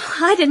 Oh,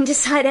 I didn't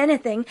decide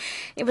anything.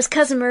 It was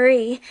Cousin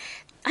Marie.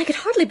 I could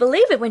hardly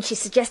believe it when she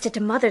suggested to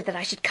Mother that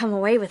I should come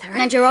away with her.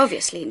 And you're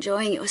obviously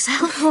enjoying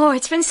yourself. Oh,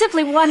 it's been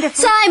simply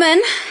wonderful.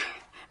 Simon,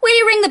 will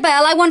you ring the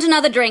bell? I want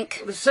another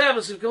drink. The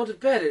servants have gone to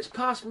bed. It's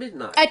past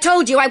midnight. I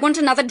told you I want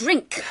another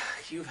drink.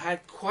 You've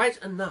had quite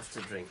enough to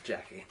drink,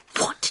 Jackie.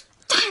 What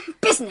damn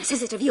business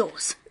is it of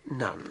yours?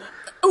 None.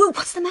 Oh,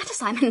 what's the matter,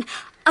 Simon?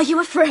 Are you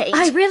afraid?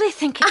 I really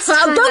think it's Don't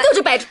time go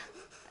to bed.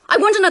 I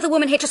want another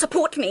woman here to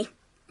support me.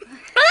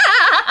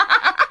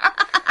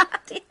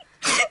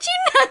 Do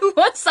you know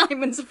what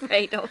Simon's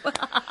afraid of?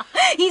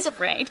 He's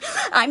afraid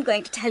I'm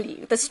going to tell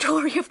you the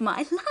story of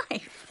my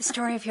life. The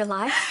story of your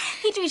life?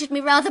 He treated me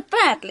rather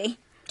badly.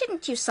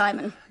 Didn't you,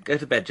 Simon? Go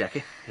to bed,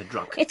 Jackie. You're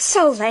drunk. It's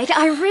so late.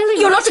 I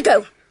really... You're not to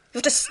go. You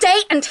have to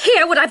stay and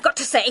hear what I've got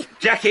to say.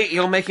 Jackie,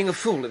 you're making a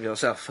fool of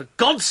yourself. For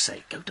God's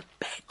sake, go to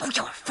bed. Oh,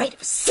 you're afraid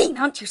of a scene,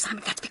 aren't you,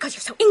 Simon? That's because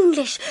you're so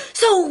English,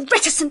 so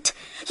reticent.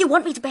 You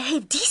want me to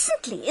behave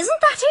decently,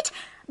 isn't that it?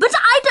 But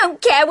I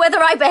don't care whether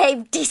I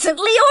behave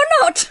decently or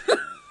not.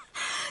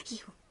 You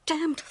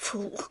damned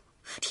fool.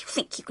 Do you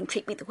think you can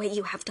treat me the way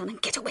you have done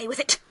and get away with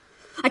it?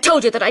 I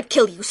told you that I'd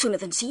kill you sooner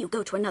than see you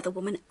go to another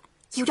woman.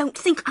 You don't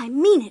think I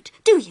mean it,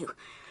 do you?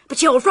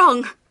 But you're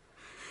wrong.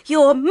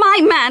 You're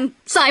my man,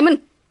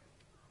 Simon.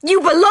 You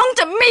belong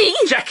to me!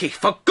 Jackie,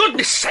 for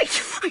goodness sake!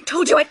 I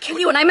told you I'd kill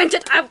you and I meant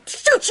it. I'll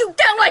shoot you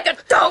down like a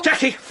dog!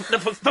 Jackie,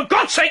 for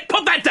God's sake,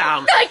 put that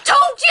down! I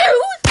told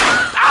you!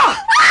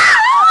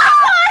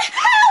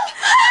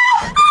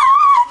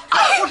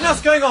 What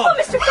else going on? Oh,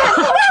 Mr.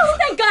 Campbell!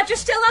 Thank God you're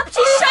still up.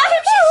 She shot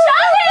him! She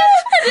shot him!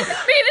 I didn't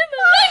mean it!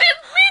 I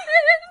didn't mean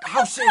it!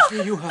 How seriously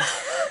are you hurt?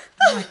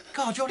 Oh, my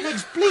God, your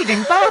leg's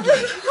bleeding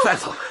badly.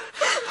 Fethel,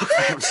 look,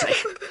 for heaven's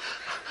sake.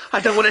 I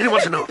don't want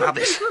anyone to know about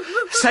this.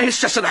 Say it's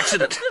just an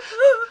accident.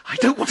 I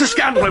don't want a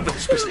scandal over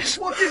this business.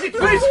 What is it,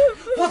 please?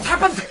 What's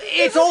happened?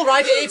 It's all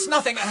right. It's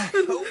nothing.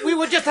 We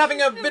were just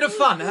having a bit of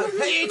fun.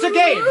 It's a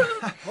game.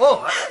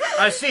 Oh,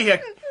 I see.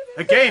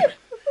 A game.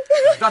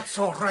 That's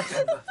all right,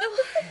 then.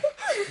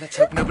 Let's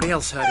hope nobody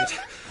else heard it.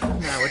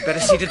 Now we'd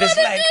better see to this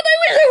leg. I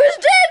wish I was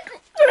dead.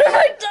 What have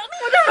I done?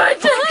 What have I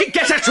done?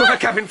 Get out of her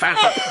cabin,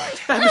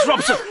 Fethel. Miss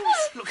Robson,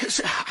 look,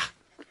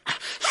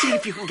 see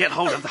if you can get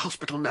hold of the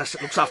hospital nurse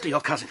that looks after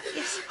your cousin.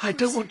 Yes. I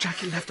don't want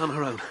Jackie left on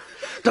her own.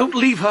 Don't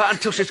leave her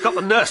until she's got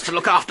the nurse to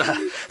look after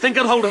her. Then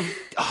get hold of...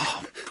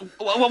 Oh,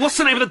 what's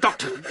the name of the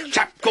doctor?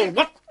 Chap called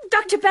what?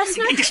 Dr.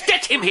 Bessner? Just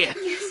get him here.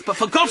 Yes. But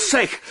for God's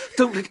sake,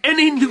 don't let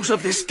any news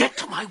of this get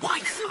to my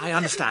wife. I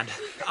understand.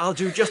 I'll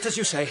do just as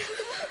you say.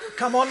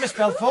 Come on, Miss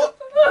Belfort.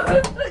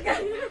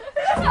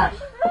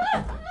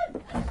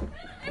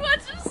 You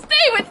want to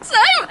stay with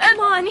Simon? Come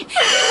on.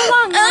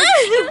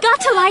 You've got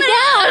to lie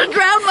down. I'll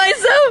drown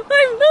myself.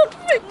 I'm not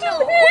fit to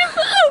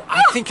live.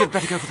 I think you'd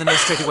better go for the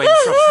nurse straight away,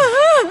 Miss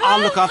Robson.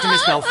 I'll look after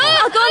Miss Belfort.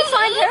 I'll go and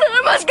find her.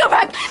 I must go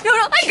back. No,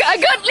 I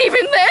can't leave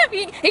him there.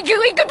 He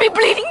could be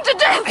bleeding to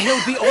death.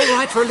 He'll be all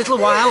right for a little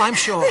while, I'm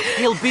sure.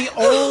 He'll be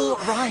all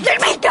right.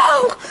 Let me go.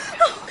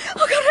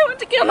 Oh, God, I want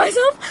to kill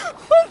myself.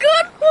 Oh,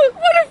 God,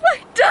 what have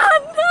I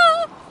done?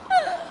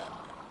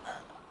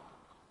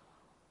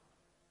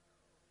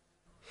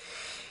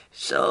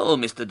 So,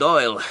 Mr.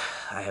 Doyle,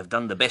 I have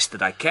done the best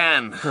that I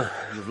can.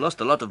 You've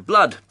lost a lot of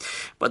blood,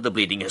 but the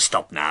bleeding has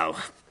stopped now.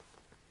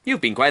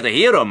 You've been quite a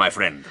hero, my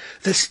friend.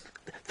 There's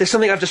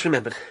something I've just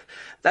remembered.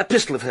 That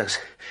pistol of hers.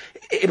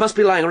 It must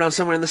be lying around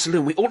somewhere in the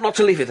saloon. We ought not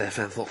to leave it there,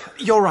 Fethel.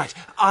 You're right.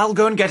 I'll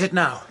go and get it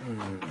now.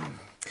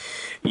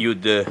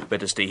 You'd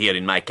better stay here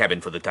in my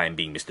cabin for the time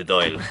being, Mr.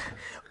 Doyle.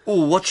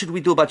 Oh, what should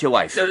we do about your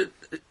wife?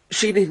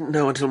 She needn't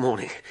know until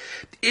morning.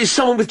 Is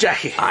someone with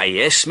Jackie? Ah,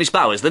 yes. Miss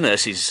Bowers, the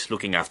nurse, is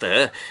looking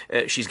after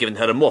her. She's given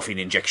her a morphine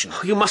injection.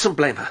 You mustn't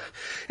blame her.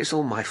 It's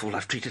all my fault.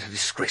 I've treated her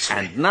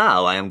disgracefully. And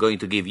now I am going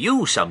to give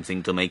you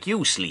something to make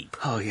you sleep.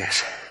 Oh,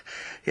 yes.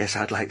 Yes,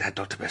 I'd like that,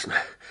 Dr.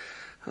 Bessner.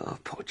 Oh,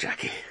 poor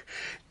Jackie.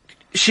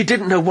 She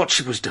didn't know what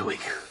she was doing.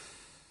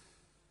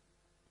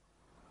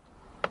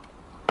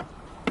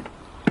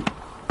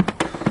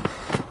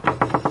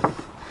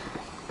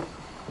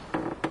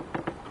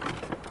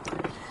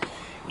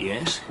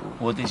 Yes?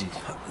 What is it?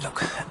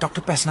 Look,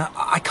 Dr. Bessner,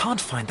 I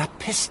can't find that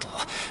pistol.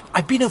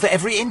 I've been over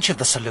every inch of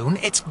the saloon.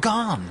 It's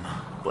gone.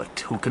 But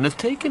who can have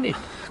taken it?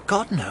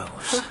 God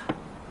knows.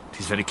 It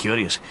is very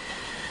curious.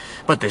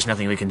 But there's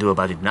nothing we can do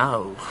about it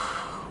now.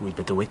 We'd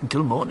better wait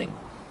until morning.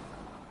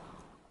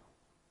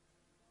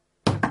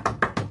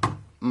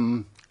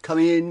 Come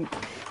in.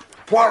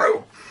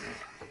 Poirot!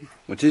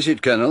 What is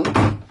it, Colonel?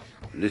 A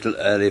little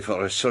early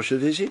for a social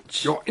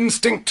visit? Your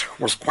instinct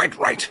was quite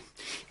right.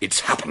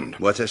 It's happened.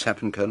 What has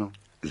happened, Colonel?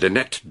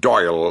 Lynette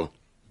Doyle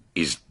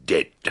is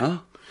dead. Huh?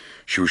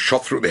 She was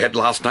shot through the head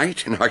last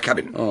night in her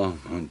cabin. Oh,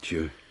 mon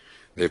Dieu.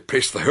 They've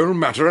placed the whole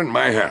matter in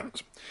my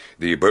hands.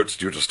 The boat's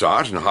due to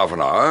start in half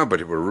an hour, but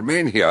it will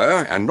remain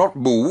here and not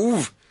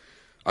move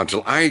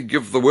until I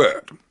give the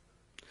word.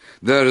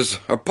 There's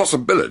a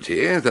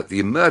possibility that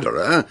the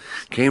murderer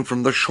came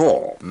from the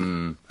shore.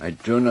 I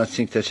do not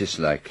think that is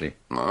likely.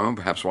 Oh,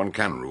 perhaps one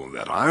can rule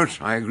that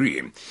out. I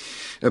agree.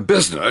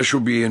 Besner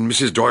should be in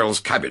Mrs.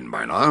 Doyle's cabin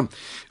by now.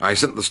 I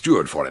sent the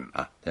steward for him.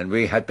 Then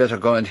we had better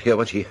go and hear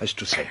what he has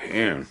to say.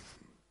 Yeah.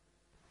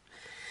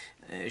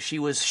 She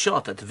was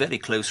shot at very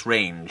close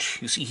range.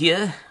 You see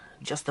here,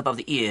 just above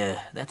the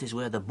ear, that is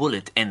where the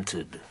bullet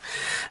entered.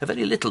 A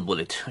very little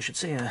bullet, I should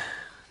say a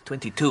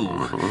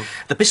 22.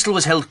 The pistol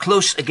was held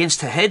close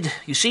against her head.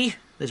 You see?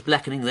 There's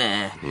blackening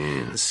there.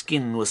 The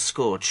skin was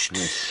scorched. I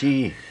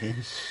see,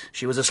 yes.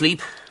 She was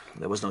asleep.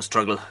 There was no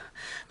struggle.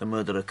 The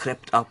murderer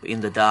crept up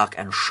in the dark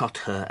and shot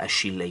her as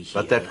she lay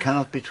here. But that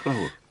cannot be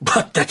true.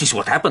 But that is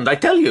what happened, I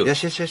tell you.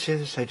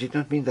 Yes. I did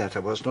not mean that. I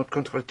was not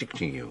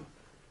contradicting you.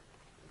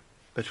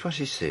 But what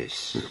is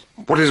this?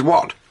 What is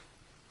what?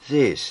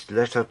 This,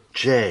 letter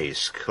J,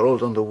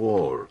 scrawled on the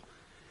wall.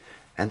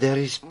 And there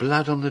is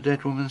blood on the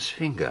dead woman's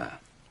finger.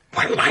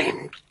 Well,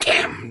 I'm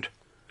damned.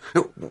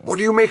 What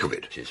do you make of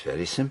it? It is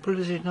very simple,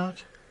 is it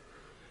not?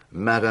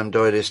 Madame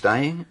Doyle is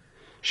dying.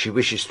 She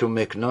wishes to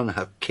make known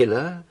her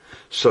killer,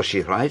 so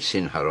she writes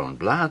in her own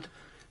blood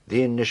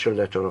the initial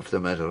letter of the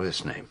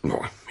murderer's name.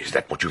 Oh, is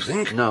that what you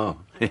think? No,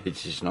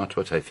 it is not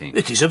what I think.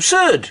 It is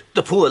absurd.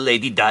 The poor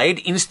lady died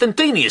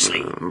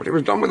instantaneously. But it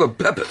was done with a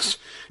purpose.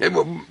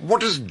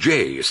 What does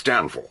J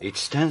stand for? It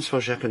stands for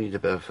Jacqueline de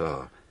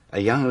Belfort, a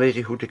young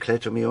lady who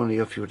declared to me only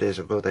a few days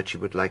ago that she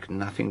would like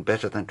nothing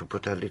better than to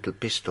put her little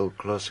pistol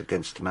close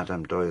against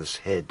Madame Doyle's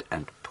head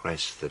and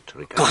press the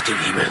trigger. Gott im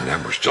Himmel,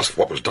 that was just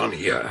what was done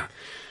here.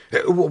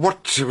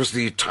 What was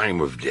the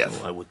time of death?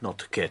 Oh, I would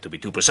not care to be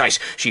too precise.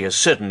 She has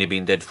certainly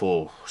been dead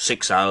for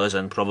 6 hours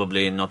and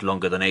probably not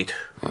longer than 8.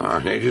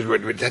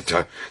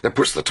 That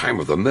puts the time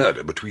of the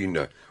murder between,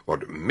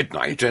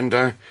 midnight and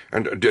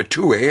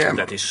 2 a.m.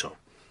 That is so.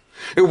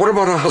 What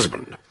about her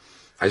husband?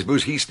 I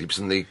suppose he sleeps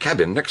in the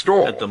cabin next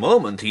door. At the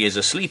moment, he is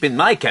asleep in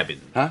my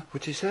cabin. Huh?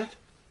 What is that?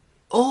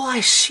 Oh,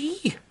 I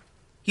see.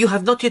 You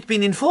have not yet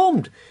been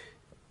informed.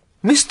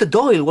 Mr.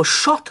 Doyle was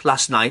shot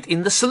last night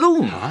in the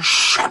saloon. Huh?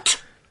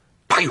 Shot?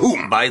 By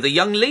whom? By the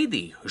young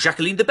lady,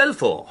 Jacqueline de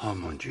Belfort. Oh,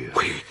 mon Dieu.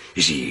 Wait,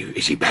 is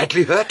he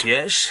badly hurt?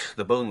 Yes,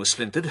 the bone was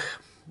splintered.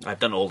 I've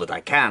done all that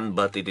I can,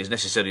 but it is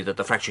necessary that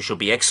the fracture should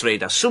be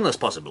x-rayed as soon as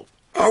possible.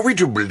 Are we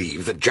to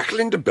believe that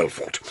Jacqueline de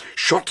Belfort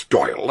shot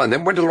Doyle and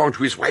then went along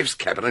to his wife's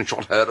cabin and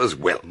shot her as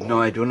well? No,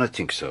 I do not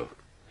think so.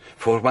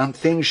 For one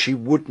thing, she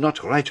would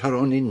not write her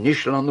own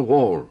initial on the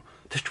wall.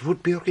 That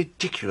would be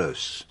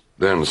ridiculous.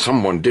 Then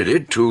someone did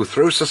it to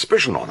throw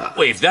suspicion on her.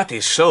 Well, if that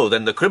is so,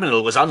 then the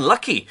criminal was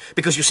unlucky.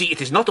 Because, you see,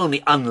 it is not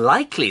only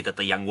unlikely that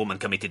the young woman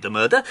committed the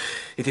murder,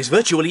 it is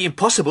virtually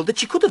impossible that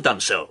she could have done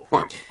so.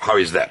 Well, how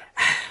is that?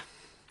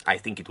 I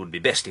think it would be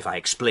best if I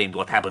explained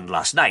what happened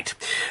last night.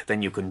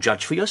 Then you can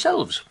judge for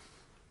yourselves.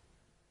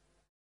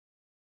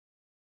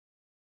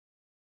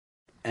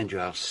 And you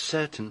are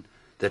certain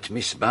that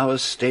Miss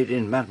Bowers stayed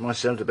in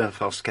Mademoiselle de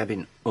Belfort's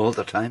cabin all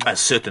the time? As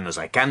certain as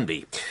I can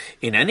be.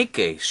 In any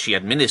case, she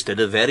administered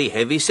a very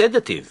heavy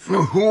sedative.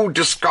 Who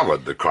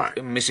discovered the crime?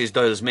 Mrs.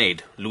 Doyle's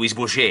maid, Louise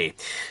Bourget.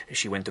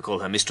 She went to call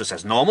her mistress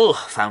as normal,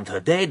 found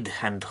her dead,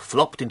 and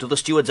flopped into the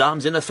steward's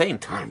arms in a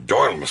faint.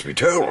 Doyle must be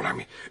told.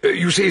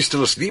 You say he's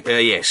still asleep?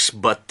 Yes,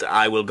 but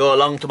I will go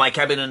along to my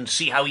cabin and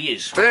see how he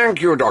is.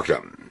 Thank you,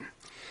 Doctor.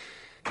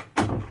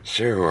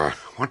 So,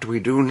 what do we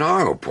do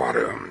now,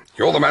 Poirot?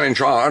 You're the man in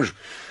charge.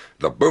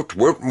 The boat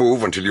won't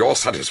move until you're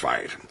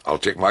satisfied. I'll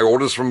take my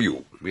orders from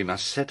you. We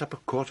must set up a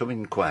court of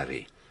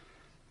inquiry.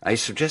 I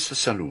suggest the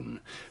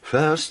saloon.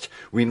 First,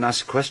 we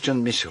must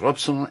question Miss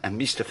Robson and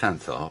Mr.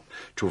 Fanthorpe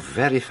to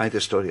verify the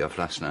story of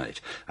last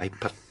night. I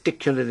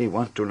particularly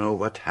want to know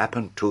what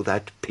happened to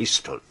that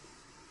pistol.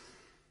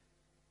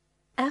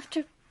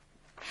 After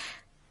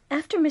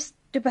Miss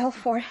de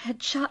Belfort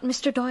had shot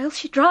Mr. Doyle,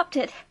 she dropped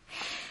it.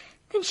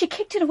 Then she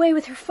kicked it away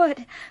with her foot.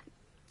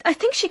 I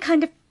think she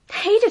kind of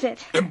hated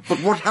it.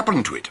 But what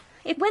happened to it?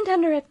 It went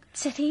under a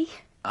settee.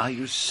 Are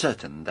you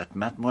certain that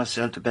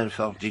Mademoiselle de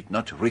Belfort did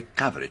not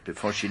recover it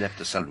before she left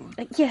the saloon?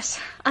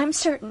 Yes, I'm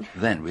certain.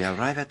 Then we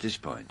arrive at this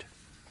point.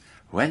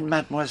 When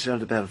Mademoiselle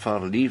de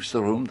Belfort leaves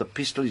the room, the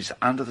pistol is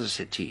under the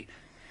settee.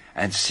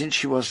 And since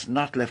she was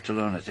not left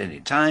alone at any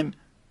time,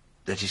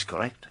 that is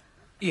correct?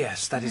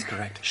 Yes, that is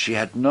correct. She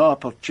had no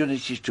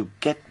opportunity to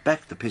get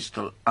back the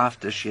pistol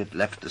after she had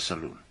left the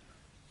saloon.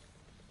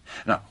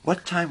 Now,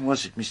 what time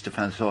was it, Mr.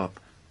 Fanthorpe,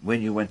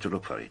 when you went to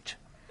look for it?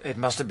 It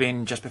must have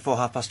been just before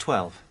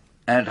 12:30.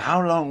 And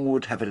how long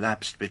would have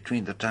elapsed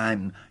between the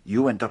time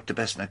you and Dr.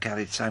 Besner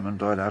carried Simon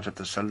Doyle out of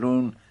the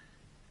saloon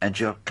and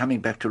your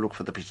coming back to look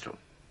for the pistol?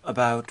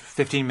 About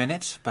 15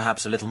 minutes,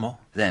 perhaps a little more.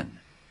 Then,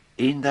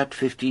 in that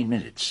 15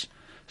 minutes,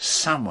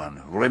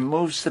 someone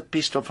removes the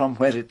pistol from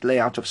where it lay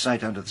out of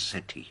sight under the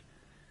settee.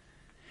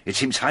 It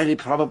seems highly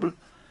probable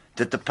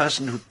that the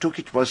person who took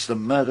it was the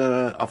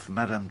murderer of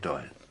Madame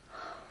Doyle.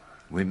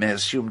 We may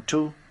assume,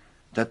 too,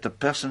 that the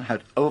person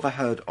had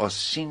overheard or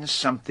seen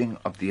something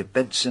of the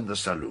events in the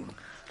saloon.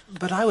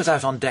 But I was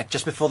out on deck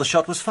just before the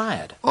shot was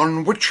fired.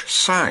 On which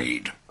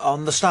side?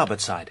 On the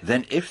starboard side.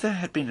 Then if there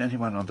had been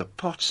anyone on the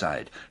port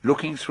side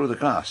looking through the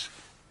glass,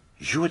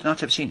 you would not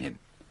have seen him?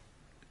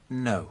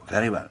 No.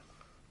 Very well.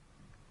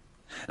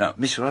 Now,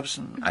 Miss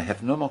Robson, I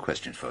have no more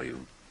questions for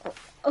you.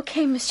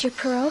 Okay, Monsieur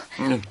Poirot.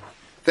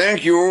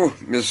 Thank you,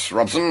 Miss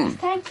Robson.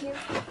 Thank you.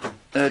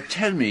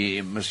 Tell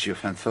me, Monsieur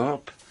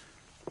Fanthorpe,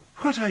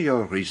 what are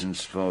your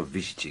reasons for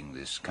visiting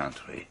this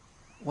country?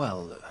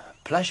 Well,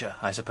 pleasure,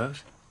 I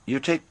suppose. You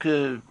take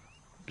the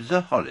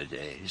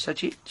holiday, is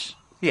that it?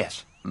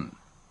 Yes.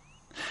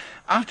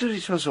 After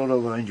it was all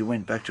over and you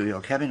went back to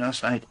your cabin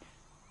last night,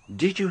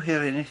 did you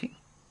hear anything?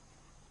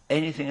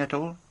 Anything at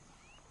all?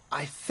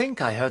 I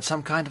think I heard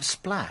some kind of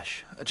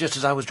splash, just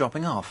as I was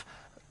dropping off.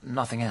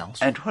 Nothing else.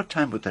 And what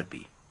time would that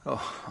be?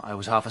 Oh, I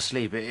was half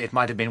asleep. It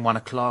might have been 1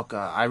 o'clock.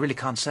 I really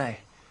can't say.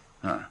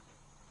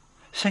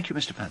 Thank you,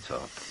 Mr.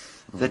 Fanthorpe.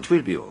 That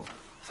will be all.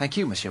 Thank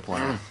you, Monsieur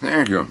Poirot.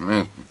 Thank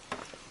you.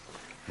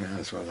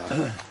 Yes,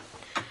 well,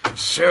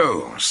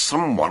 so,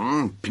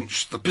 someone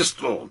pinched the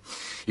pistol.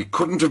 It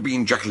couldn't have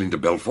been Jacqueline de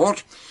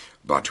Belfort,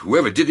 but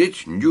whoever did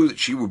it knew that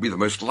she would be the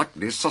most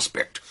likely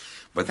suspect.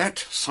 But that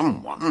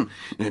someone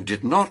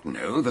did not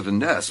know that a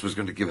nurse was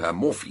going to give her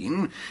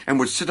morphine and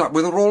would sit up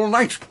with her all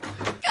night.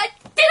 I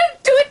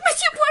didn't do it,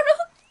 Monsieur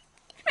Poirot.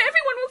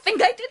 Everyone will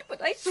think I did,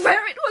 but I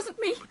swear it wasn't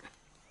me.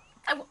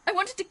 I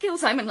wanted to kill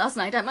Simon last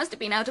night. I must have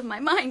been out of my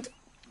mind.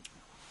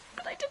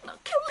 But I did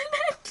not kill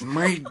Lynette.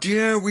 My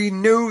dear, we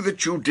know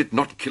that you did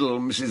not kill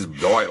Mrs.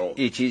 Doyle.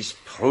 It is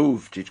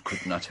proved it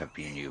could not have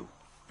been you.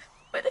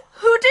 But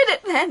who did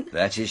it then?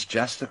 That is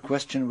just the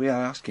question we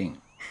are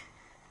asking.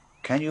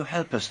 Can you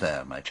help us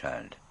there, my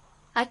child?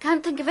 I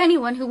can't think of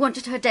anyone who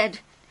wanted her dead.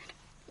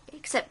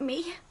 Except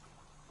me.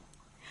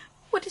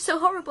 What is so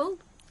horrible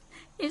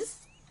is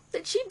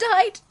that she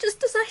died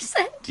just as I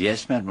said.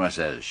 Yes,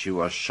 mademoiselle, she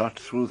was shot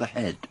through the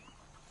head.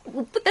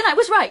 But then I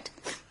was right.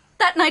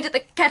 That night at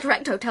the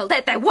Cataract Hotel,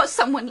 there was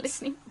someone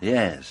listening.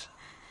 Yes,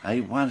 I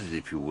wondered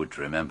if you would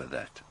remember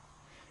that.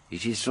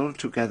 It is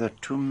altogether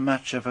too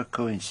much of a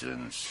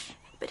coincidence.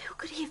 But who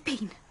could he have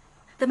been?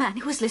 The man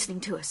who was listening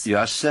to us. You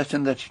are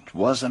certain that it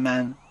was a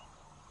man?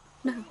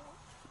 No,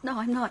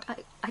 I'm not.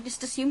 I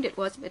just assumed it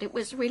was, but it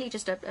was really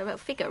just a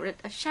figure,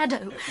 a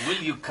shadow.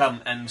 Will you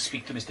come and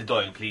speak to Mr.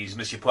 Doyle, please,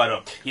 Monsieur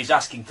Poirot? He's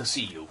asking to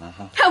see you.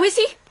 How is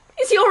he?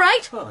 Is he all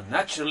right? Oh,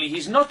 naturally,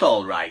 he's not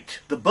all right.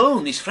 The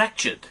bone is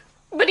fractured.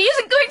 But he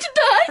isn't going to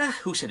die.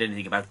 Who said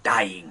anything about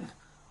dying?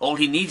 All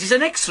he needs is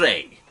an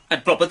X-ray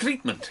and proper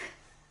treatment.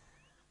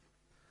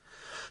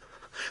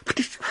 But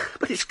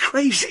it's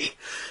crazy.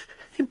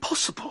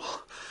 Impossible.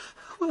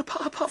 Well,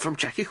 apart from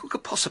Jackie, who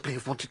could possibly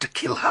have wanted to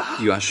kill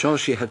her? You are sure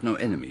she had no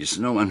enemies,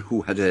 no one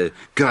who had a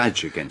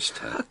grudge against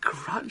her? A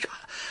grudge?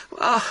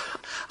 Well,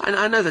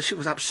 I know that she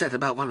was upset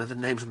about one of the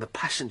names on the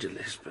passenger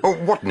list. But... Oh,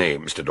 what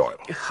name, Mr. Doyle?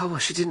 Oh, well,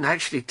 she didn't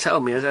actually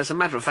tell me. As a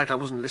matter of fact, I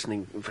wasn't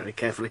listening very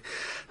carefully.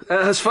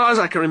 As far as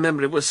I can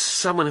remember, it was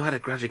someone who had a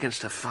grudge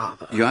against her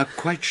father. You are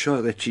quite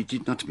sure that she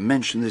did not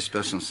mention this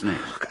person's name?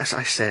 As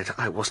I said,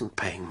 I wasn't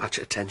paying much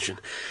attention.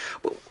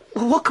 Well,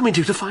 what can we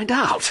do to find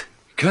out?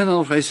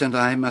 Colonel Race and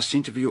I must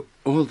interview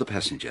all the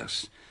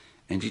passengers,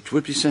 and it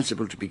would be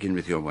sensible to begin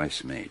with your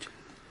wife's maid.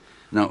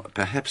 Now,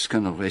 perhaps,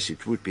 Colonel Race,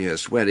 it would be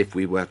as well if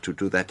we were to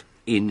do that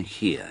in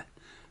here.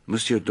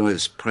 Monsieur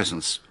Doyle's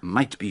presence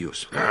might be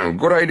useful.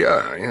 Good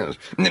idea,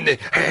 yes.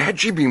 Had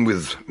she been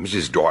with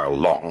Mrs. Doyle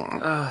long?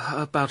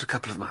 About a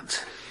couple of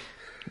months.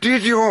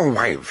 Did your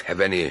wife have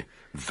any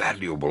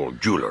valuable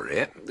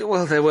jewellery?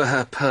 Well, they were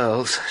her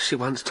pearls. She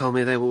once told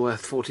me they were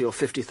worth 40,000 or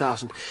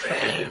 50,000.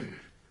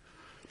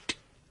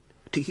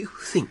 Do you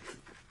think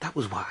that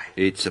was why?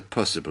 It's a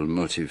possible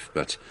motive,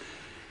 but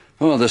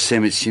all the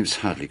same, it seems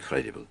hardly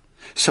credible.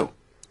 So,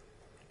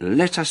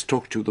 let us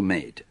talk to the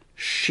maid.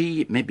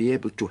 She may be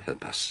able to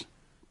help us.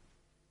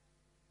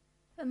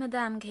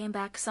 Madame came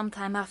back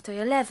sometime after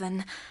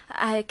 11.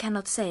 I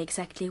cannot say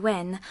exactly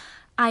when.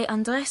 I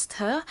undressed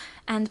her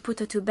and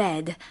put her to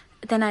bed.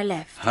 Then I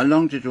left. How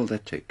long did all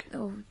that take?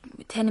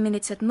 10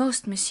 minutes at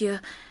most, monsieur.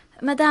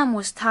 Madame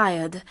was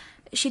tired.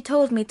 She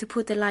told me to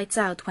put the lights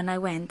out when I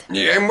went.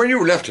 And when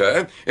you left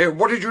her,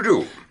 what did you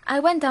do? I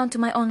went down to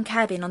my own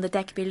cabin on the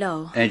deck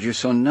below. And you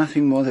saw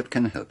nothing more that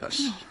can help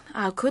us?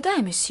 How could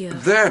I, monsieur?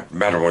 That,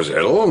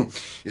 mademoiselle,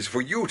 is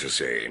for you to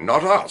say,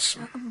 not us.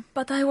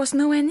 But I was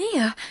nowhere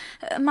near.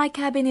 My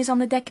cabin is on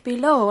the deck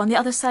below, on the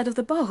other side of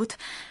the boat.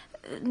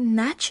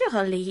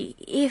 Naturally,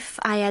 if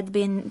I had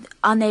been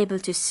unable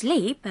to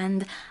sleep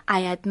and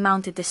I had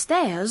mounted the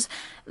stairs,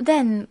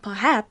 then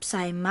perhaps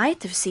I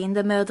might have seen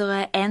the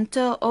murderer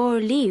enter or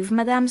leave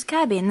Madame's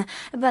cabin.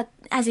 But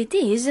as it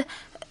is,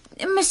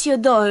 Monsieur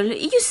Doyle,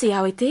 you see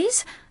how it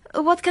is.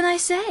 What can I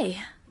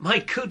say? My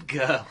good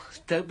girl,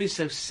 don't be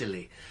so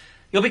silly.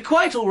 You'll be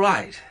quite all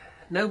right.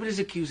 Nobody's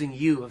accusing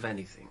you of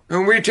anything.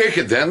 And we take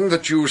it, then,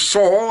 that you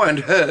saw and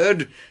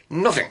heard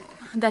nothing.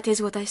 That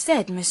is what I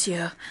said,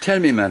 monsieur. Tell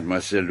me,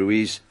 Mademoiselle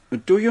Louise,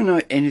 do you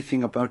know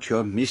anything about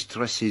your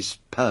mistress's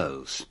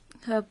pearls?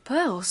 Her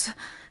pearls.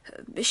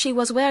 She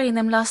was wearing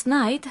them last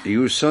night.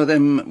 You saw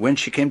them when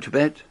she came to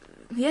bed?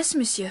 Yes,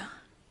 monsieur.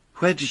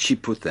 Where did she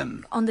put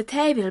them? On the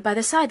table by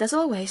the side, as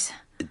always.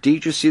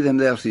 Did you see them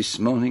there this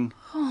morning?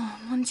 Oh,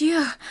 mon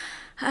Dieu.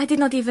 I did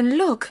not even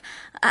look.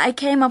 I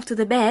came up to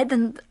the bed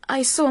and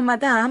I saw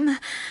Madame,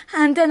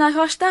 and then I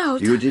rushed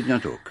out. You did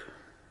not look.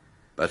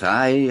 But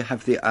I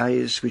have the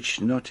eyes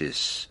which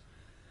notice.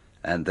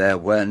 And there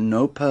were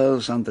no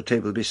pearls on the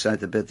table beside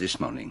the bed this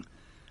morning.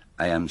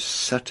 I am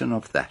certain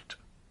of that.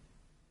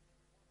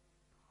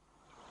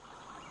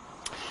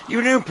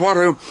 You know,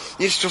 Poirot,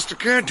 it's just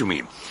occurred to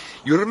me.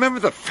 You remember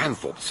that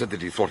Fanthorpe said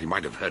that he thought he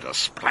might have heard a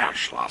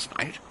splash last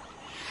night?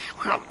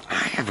 Well, I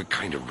have a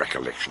kind of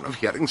recollection of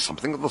hearing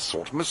something of the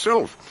sort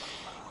myself.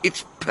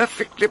 It's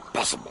perfectly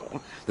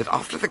possible that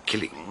after the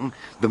killing,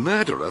 the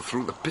murderer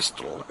threw the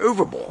pistol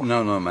overboard.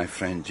 No, my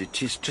friend,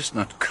 it is just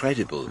not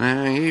credible.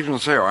 Even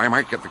so, I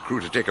might get the crew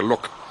to take a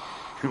look.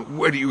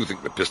 Where do you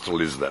think the pistol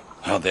is, then?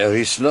 Oh, there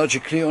is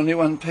logically only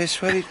one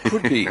place where it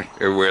could be.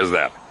 Where's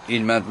that?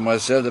 In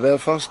Mademoiselle de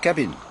Belfort's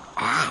cabin.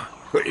 Ah,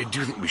 do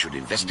you think we should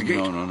investigate?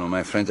 No,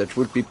 my friend, that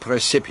would be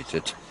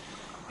precipitate.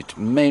 It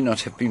may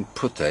not have been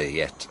put there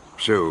yet.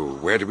 So,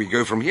 where do we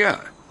go from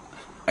here?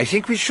 I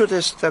think we should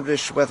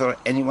establish whether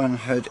anyone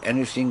heard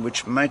anything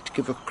which might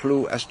give a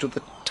clue as to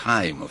the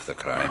time of the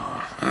crime.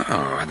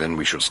 Then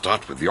we should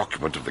start with the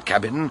occupant of the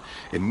cabin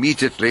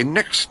immediately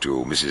next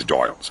to Mrs.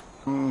 Doyle's.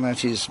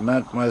 That is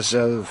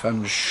Mademoiselle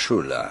Van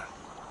Schuler.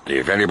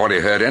 If anybody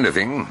heard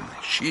anything,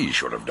 she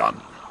should have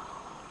done.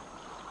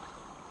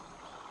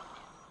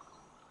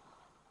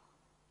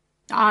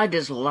 I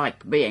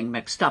dislike being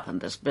mixed up in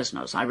this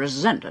business. I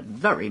resent it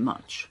very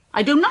much.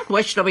 I do not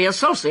wish to be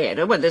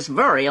associated with this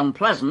very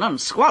unpleasant and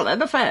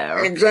squalid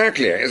affair.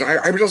 Exactly. As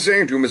I was just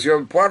saying to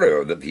Monsieur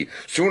Poirot that the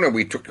sooner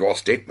we took your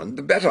statement,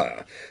 the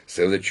better,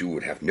 so that you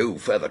would have no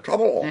further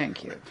trouble.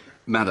 Thank you.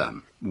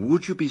 Madame,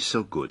 would you be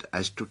so good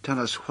as to tell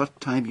us what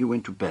time you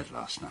went to bed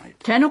last night?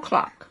 10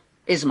 o'clock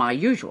is my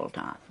usual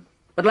time.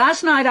 But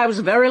last night I was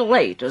very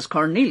late, as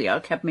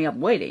Cornelia kept me up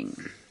waiting.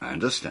 I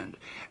understand.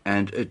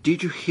 And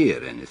did you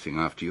hear anything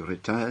after you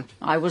retired?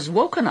 I was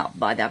woken up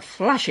by that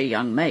flashy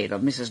young maid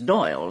of Mrs.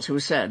 Doyle's who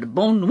said,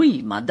 "Bonne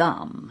nuit,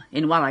 madame,"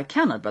 in what I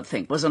cannot but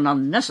think was an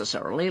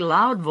unnecessarily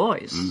loud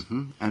voice.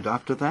 And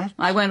after that?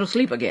 I went to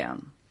sleep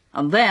again.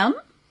 And then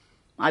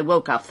I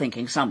woke up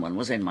thinking someone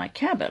was in my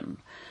cabin.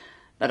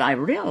 But I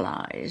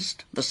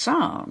realized the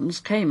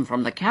sounds came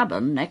from the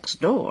cabin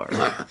next door.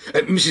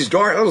 Mrs.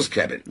 Doyle's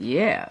cabin?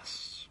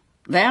 Yes.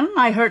 Then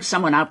I heard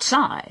someone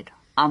outside,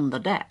 on the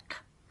deck.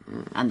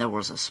 And there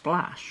was a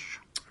splash.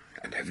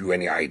 And have you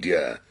any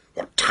idea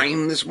what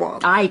time this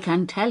was? I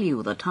can tell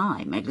you the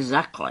time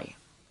exactly.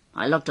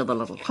 I looked at the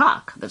little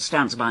clock that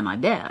stands by my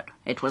bed.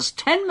 It was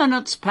 10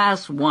 minutes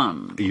past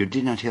 1. You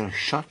did not hear a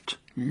shot?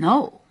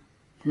 No,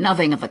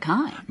 nothing of the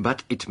kind.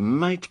 But it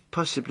might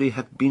possibly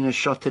have been a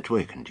shot that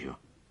wakened you.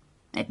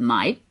 It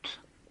might.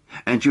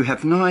 And you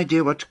have no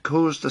idea what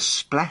caused the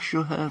splash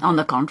you heard? On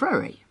the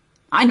contrary,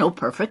 I know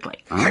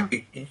perfectly. Huh?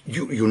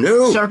 You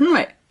know?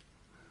 Certainly.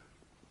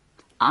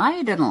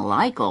 I didn't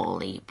like all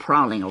the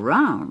prowling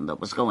around that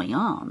was going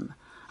on.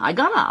 I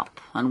got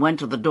up and went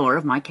to the door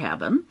of my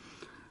cabin.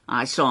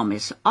 I saw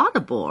Miss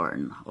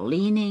Otterbourne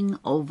leaning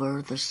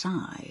over the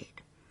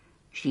side.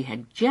 She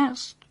had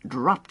just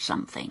dropped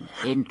something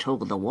into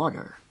the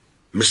water.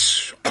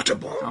 Miss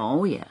Otterbourne?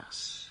 Oh,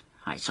 yes.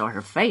 I saw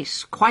her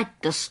face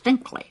quite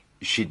distinctly.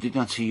 She did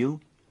not see you?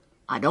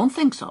 I don't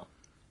think so.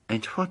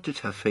 And what did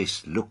her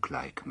face look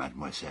like,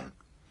 mademoiselle?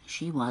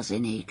 She was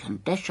in a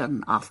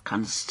condition of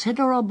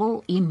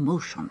considerable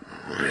emotion.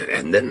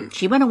 And then?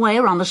 She went away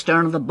around the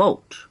stern of the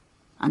boat,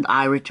 and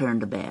I returned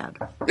to bed.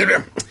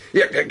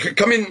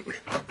 Come in.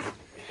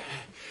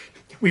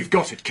 We've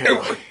got it,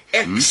 Colonel. Oh,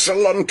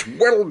 excellent.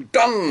 Well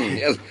done.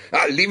 Yes,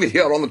 leave it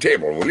here on the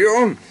table, will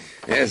you?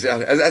 Yes,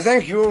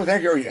 thank you.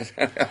 Yes.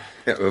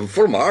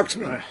 Full marks.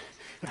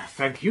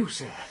 Thank you,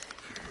 sir.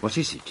 What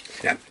is it?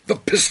 The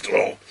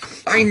pistol.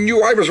 I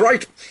knew I was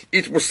right.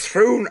 It was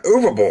thrown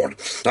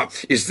overboard. Now,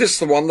 is this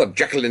the one that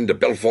Jacqueline de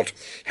Belfort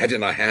had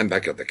in her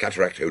handbag at the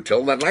Cataract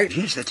Hotel that night?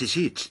 Yes, that is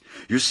it.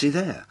 You see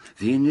there,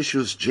 the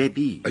initials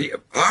J.B.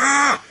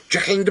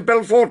 Jacqueline de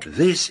Belfort.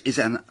 This is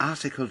an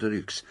article de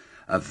luxe,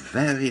 a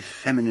very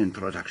feminine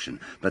production,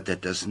 but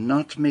that does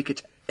not make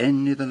it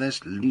any the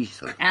less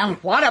lethal. And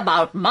what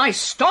about my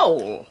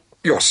stole?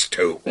 Your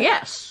stole?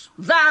 Yes,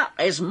 that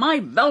is my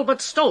velvet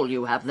stole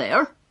you have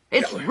there.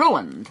 It's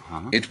ruined.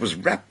 It was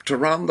wrapped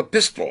around the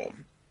pistol.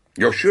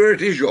 You're sure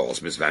it is yours,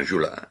 Miss Van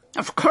Schuler?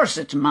 Of course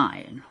it's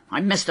mine.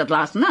 I missed it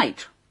last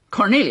night.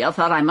 Cornelia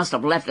thought I must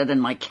have left it in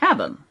my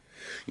cabin.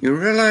 You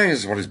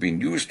realize what it's been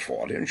used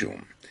for, don't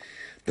you?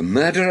 The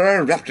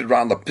murderer wrapped it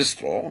round the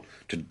pistol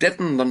to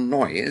deaden the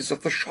noise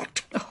of the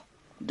shot. Oh,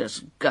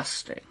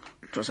 disgusting.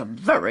 It was a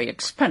very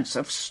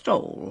expensive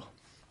stole.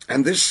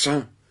 And this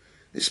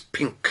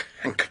pink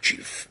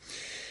handkerchief,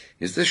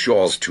 is this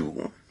yours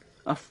too?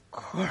 Of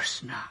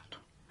course not.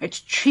 It's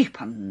cheap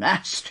and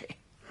nasty.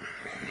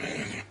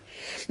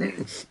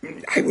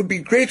 I would be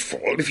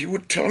grateful if you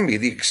would tell me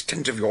the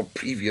extent of your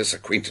previous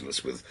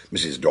acquaintance with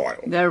Mrs.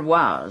 Doyle. There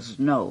was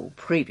no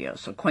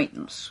previous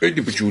acquaintance.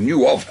 But you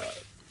knew of her.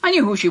 I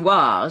knew who she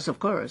was, of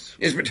course.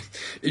 Yes, but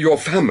your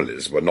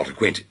families were not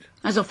acquainted.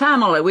 As a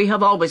family, we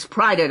have always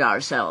prided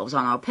ourselves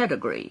on our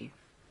pedigree.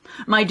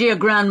 My dear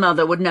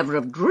grandmother would never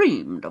have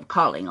dreamed of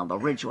calling on the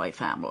Ridgway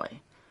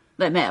family.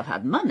 They may have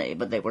had money,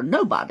 but they were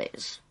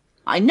nobodies.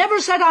 I never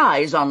set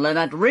eyes on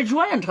Lynette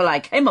Ridgway until I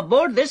came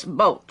aboard this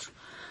boat.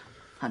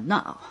 And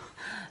now,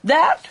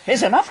 that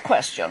is enough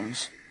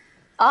questions.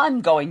 I'm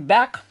going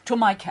back to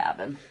my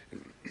cabin.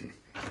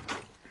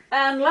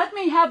 And let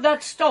me have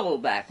that stole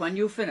back when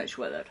you finish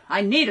with it.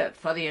 I need it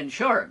for the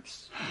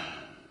insurance.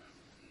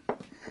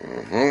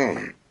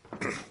 And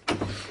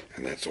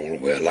that's all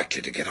we're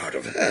likely to get out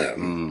of her.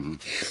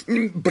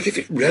 But if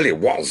it really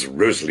was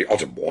Rosalie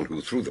Otterbourne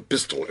who threw the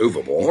pistol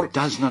overboard... It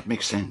does not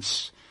make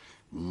sense.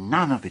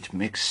 None of it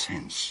makes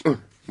sense.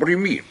 What do you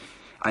mean?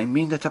 I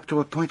mean that up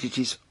to a point it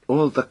is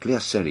all the clear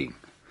sailing.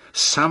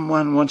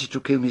 Someone wanted to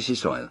kill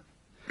Mrs. Doyle.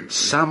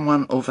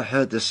 Someone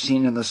overheard the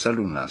scene in the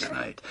saloon last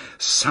night.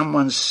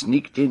 Someone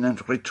sneaked in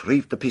and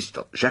retrieved the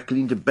pistol,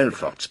 Jacqueline de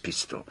Belfort's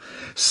pistol.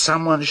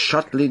 Someone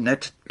shot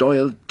Lynette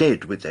Doyle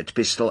dead with that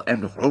pistol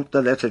and wrote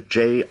the letter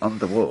J on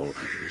the wall.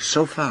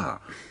 So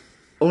far,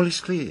 all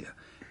is clear.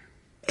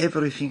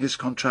 Everything is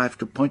contrived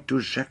to point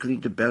to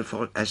Jacqueline de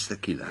Belfort as the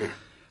killer.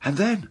 And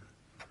then,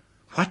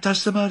 what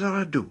does the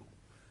murderer do?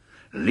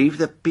 Leave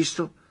the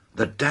pistol,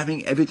 the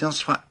damning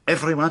evidence for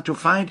everyone to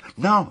find?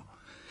 No.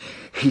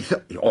 He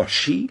or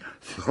she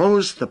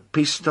throws the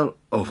pistol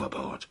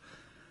overboard.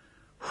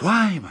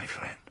 Why, my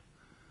friend?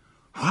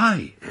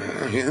 Why?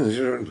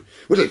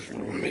 Well,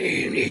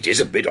 it is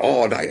a bit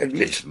odd, I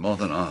admit. It's more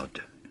than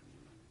odd.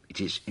 It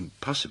is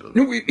impossible.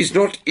 No, it's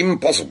not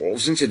impossible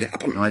since it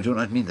happened. No, I do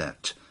not mean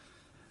that.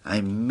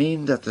 I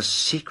mean that the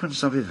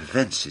sequence of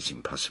events is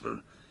impossible.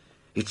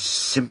 It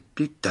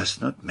simply does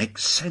not make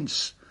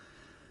sense.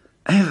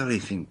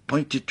 Everything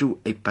pointed to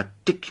a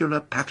particular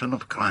pattern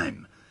of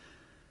crime.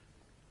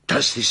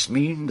 Does this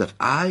mean that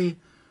I,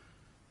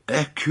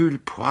 Hercule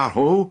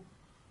Poirot,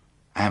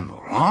 am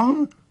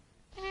wrong?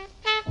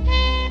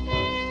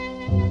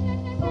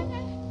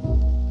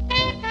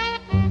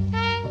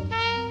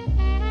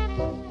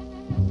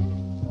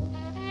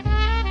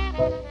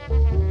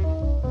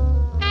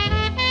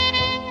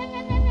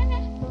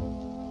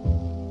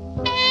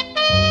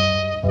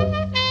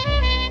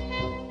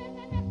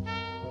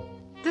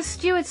 The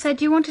steward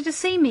said you wanted to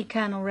see me,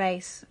 Colonel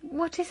Race.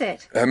 What is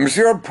it?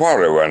 Monsieur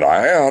Poirot and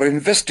I are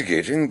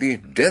investigating the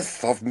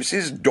death of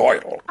Mrs.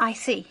 Doyle. I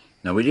see.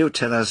 Now, will you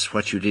tell us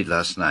what you did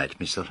last night,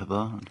 Miss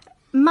Otterbourne?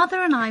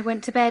 Mother and I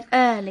went to bed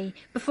early,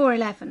 before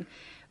 11.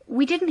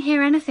 We didn't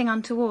hear anything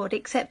untoward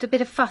except a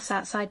bit of fuss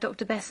outside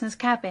Dr. Bessner's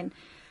cabin.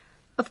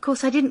 Of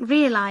course, I didn't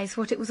realise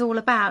what it was all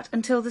about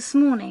until this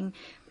morning,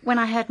 when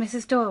I heard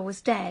Mrs. Doyle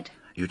was dead.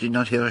 You did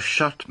not hear a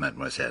shot,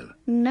 mademoiselle?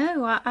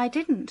 No, I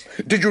didn't.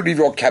 Did you leave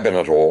your cabin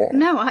at all?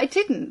 No, I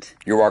didn't.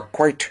 You are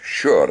quite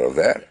sure of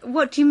that?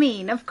 What do you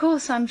mean? Of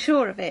course I'm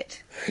sure of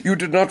it. You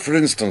did not, for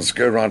instance,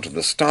 go round to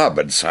the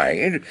starboard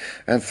side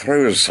and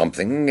throw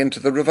something into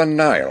the River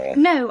Nile?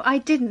 No, I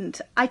didn't.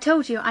 I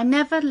told you I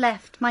never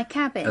left my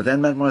cabin.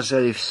 Then,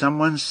 mademoiselle, if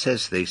someone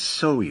says they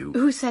saw you...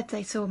 Who said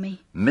they saw me?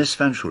 Miss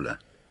Van Schuler.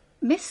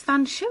 Miss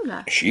Van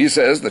Schuler? She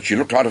says that she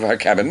looked out of her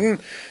cabin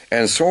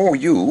and saw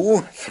you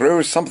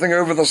throw something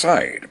over the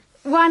side.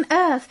 Why on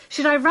earth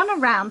should I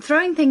run around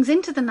throwing things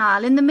into the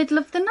Nile in the middle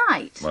of the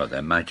night? Well,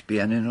 there might be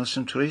an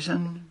innocent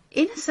reason.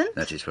 Innocent?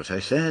 That is what I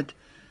said.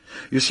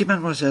 You see,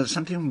 mademoiselle,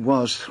 something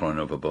was thrown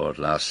overboard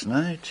last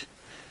night.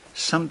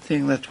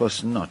 Something that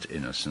was not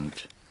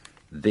innocent.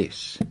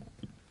 This.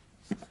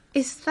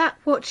 Is that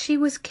what she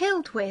was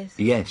killed with?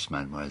 Yes,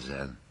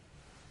 mademoiselle.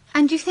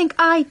 And you think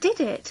I did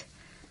it?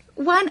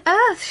 Why on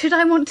earth should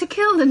I want to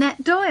kill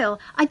Lynette Doyle?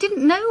 I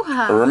didn't know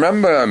her.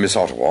 Remember, Miss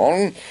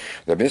Otterbourne,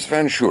 that Miss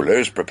Van Schuler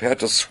is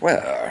prepared to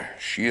swear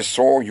she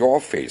saw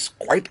your face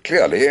quite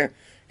clearly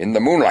in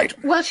the moonlight.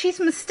 Well, she's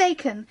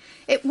mistaken.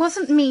 It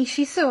wasn't me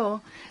she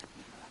saw.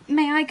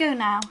 May I go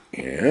now?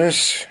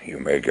 Yes, you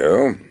may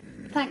go.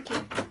 Thank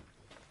you.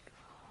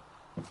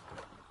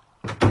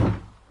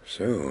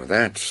 So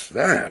that's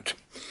that.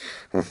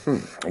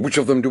 Which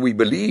of them do we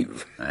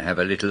believe? I have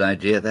a little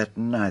idea that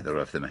neither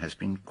of them has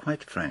been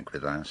quite frank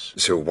with us.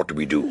 So what do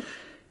we do?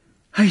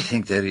 I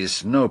think there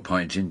is no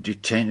point in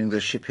detaining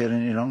the ship here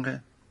any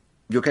longer.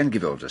 You can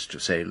give orders to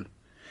sail.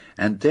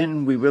 And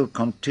then we will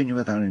continue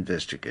with our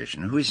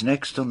investigation. Who is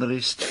next on the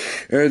list?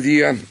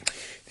 The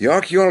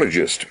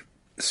archaeologist,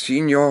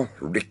 Signor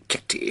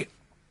Richetti.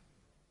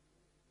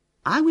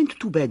 I went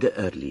to bed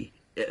early,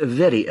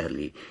 very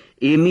early,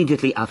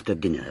 immediately after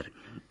dinner.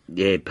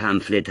 A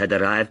pamphlet had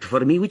arrived for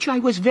me, which I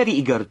was very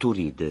eager to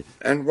read.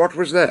 And what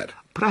was that?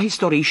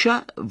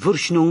 Prahistorische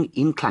Forschung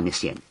in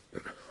Klannesien.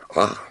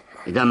 Ah.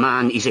 The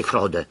man is a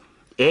fraud.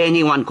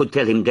 Anyone could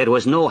tell him there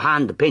was no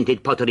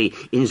hand-painted pottery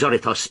in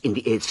Zorithos in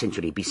the 8th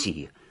century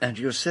BC. And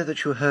you said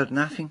that you heard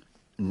nothing?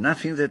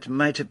 Nothing that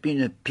might have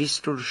been a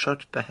pistol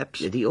shot, perhaps?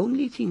 The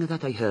only thing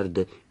that I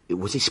heard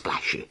was a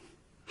splash.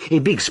 A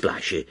big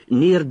splash,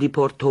 near the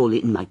porthole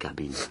in my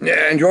cabin.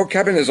 And your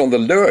cabin is on the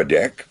lower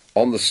deck,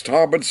 on the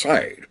starboard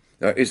side.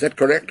 Is that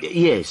correct?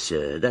 Yes,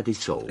 that is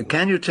so.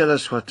 Can you tell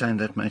us what time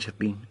that might have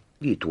been?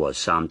 It was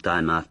some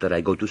time after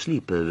I go to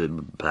sleep,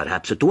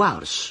 perhaps 2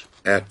 hours.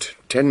 At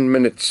 10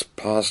 minutes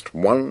past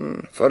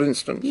 1, for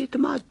instance? It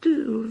might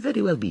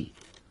very well be.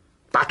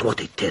 But what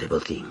a terrible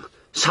thing.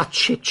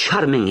 Such a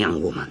charming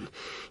young woman.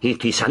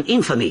 It is an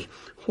infamy.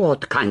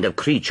 What kind of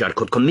creature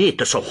could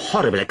commit so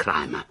horrible a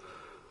crime?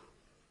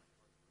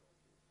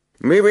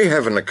 May we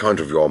have an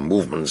account of your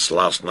movements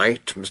last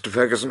night, Mr.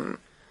 Ferguson?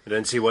 I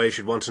don't see why you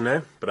should want to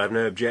know, but I've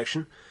no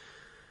objection.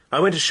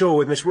 I went ashore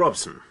with Miss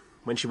Robson.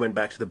 When she went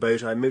back to the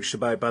boat, I mooched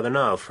about by the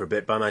Nile for a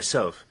bit by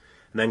myself,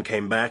 and then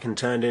came back and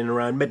turned in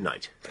around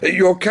midnight.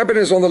 Your cabin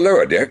is on the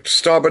lower deck,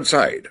 starboard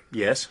side?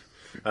 Yes.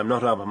 I'm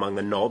not up among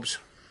the knobs.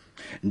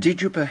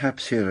 Did you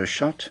perhaps hear a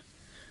shot?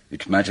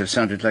 It might have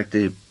sounded like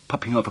the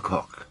popping of a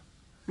cork.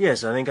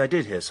 Yes, I think I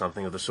did hear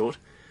something of the sort.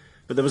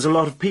 But there was a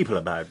lot of people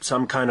about,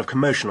 some kind of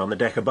commotion on the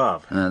deck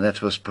above.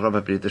 That was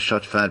probably the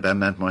shot fired by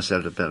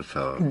Mademoiselle de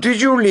Belfort.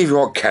 Did you leave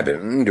your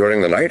cabin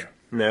during the night?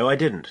 No, I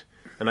didn't.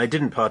 And I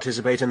didn't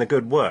participate in the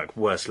good work,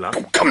 worse luck.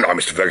 Oh, come now,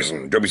 Mr.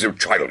 Ferguson. Don't be so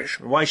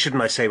childish. Why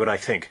shouldn't I say what I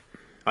think?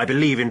 I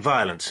believe in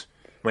violence,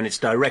 when it's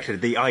directed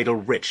at the idle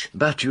rich.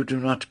 But you do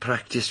not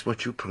practice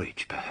what you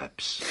preach,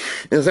 perhaps.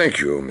 Thank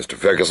you, Mr.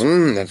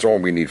 Ferguson. That's all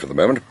we need for the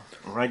moment.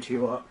 Right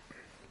you are.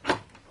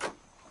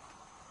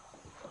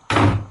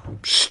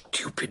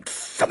 Stupid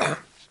fellow.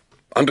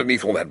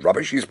 Underneath all that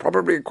rubbish, he's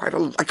probably quite a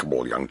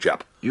likeable young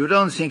chap. You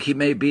don't think he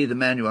may be the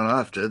man you are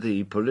after,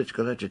 the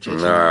political agitator?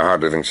 No, I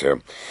hardly think so.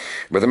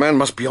 But the man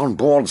must be on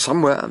board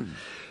somewhere.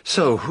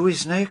 So, who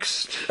is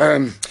next?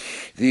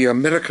 The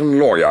American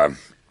lawyer,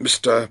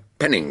 Mr.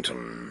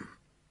 Pennington.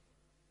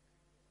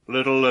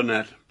 Little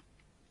Lynette.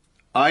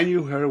 I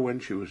knew her when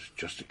she was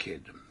just a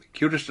kid. The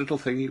cutest little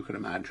thing you can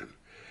imagine.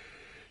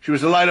 She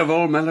was the light of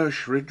old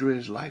Mellish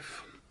Ridgway's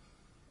life.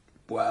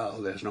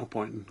 Well, there's no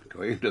point in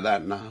going into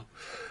that now.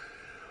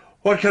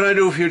 What can I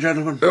do for you,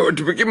 gentlemen?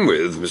 To begin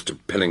with, Mr.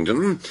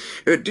 Pennington,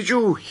 did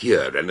you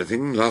hear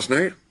anything last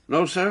night?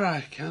 No, sir,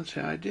 I can't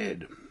say I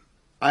did.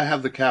 I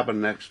have the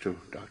cabin next to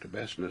Dr.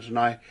 Bessner's, and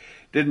I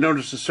did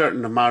notice a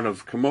certain amount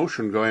of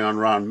commotion going on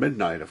around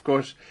midnight. Of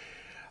course,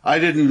 I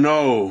didn't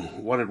know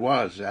what it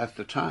was at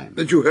the time.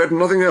 That you heard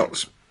nothing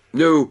else?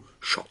 No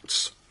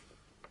shots?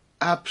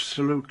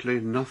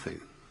 Absolutely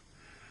nothing.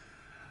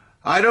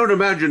 I don't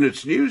imagine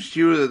it's news to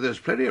you that there's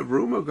plenty of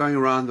rumour going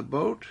around the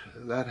boat.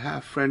 That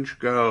half-French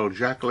girl,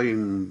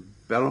 Jacqueline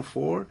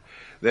Belfort,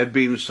 there'd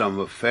been some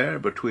affair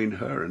between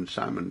her and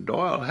Simon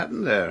Doyle,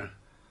 hadn't there?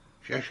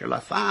 Cherchez la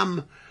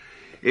femme.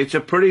 It's a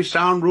pretty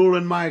sound rule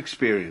in my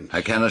experience.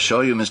 I can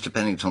assure you, Mr.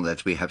 Pennington,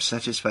 that we have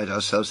satisfied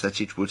ourselves that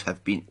it would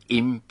have been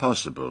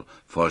impossible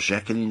for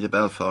Jacqueline de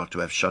Belfort to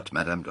have shot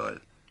Madame Doyle.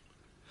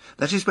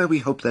 That is why we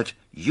hope that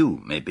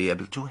you may be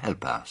able to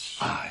help us.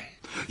 Aye.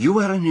 You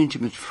are an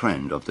intimate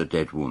friend of the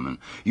dead woman.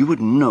 You would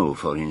know,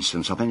 for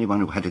instance, of anyone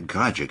who had a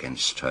grudge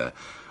against her,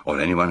 or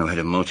anyone who had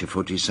a motive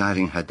for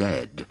desiring her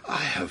dead. I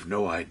have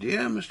no idea,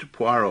 Mr.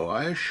 Poirot,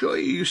 I assure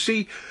you. You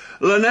see,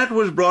 Lynette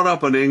was brought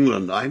up in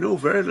England. I know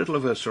very little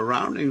of her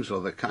surroundings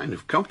or the kind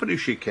of company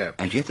she kept.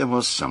 And yet there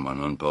was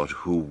someone on board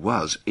who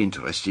was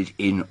interested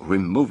in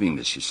removing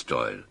Mrs.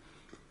 Doyle.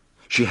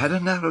 She had a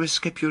narrow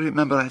escape, you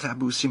remember, at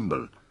Abu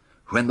Simbel,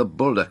 when the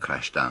boulder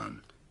crashed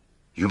down.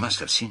 You must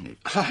have seen it.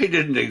 I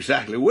didn't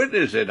exactly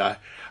witness it. I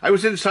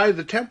was inside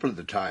the temple at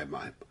the time.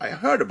 I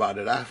heard about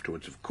it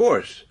afterwards, of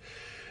course.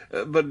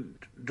 But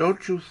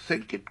don't you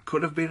think it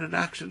could have been an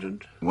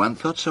accident? One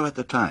thought so at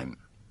the time.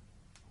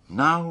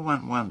 Now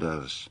one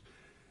wonders.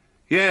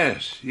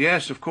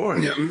 Yes, of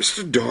course. Yeah,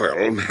 Mr.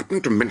 Doyle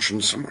happened to mention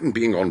someone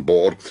being on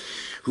board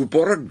who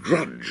bore a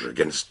grudge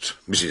against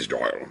Mrs.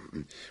 Doyle,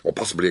 or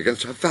possibly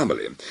against her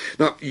family.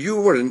 Now,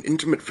 you were an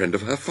intimate friend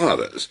of her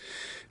father's.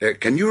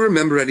 Can you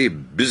remember any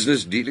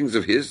business dealings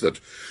of his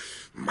that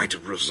might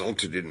have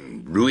resulted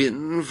in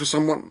ruin for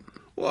someone?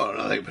 Well,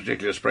 nothing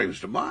particular springs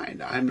to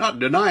mind. I'm not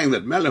denying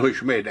that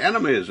Mellish made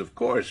enemies, of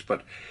course,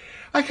 but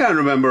I can't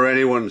remember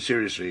anyone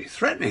seriously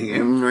threatening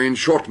him. In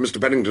short,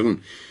 Mr.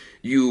 Pennington,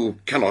 you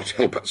cannot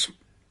help us.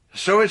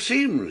 So it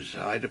seems.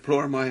 I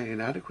deplore my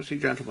inadequacy,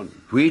 gentlemen.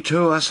 We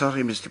too are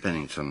sorry, Mr.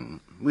 Pennington.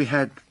 We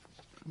had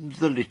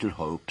the little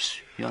hopes,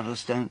 you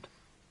understand?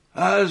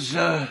 As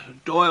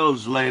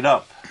Doyle's laid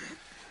up,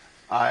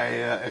 I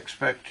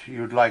expect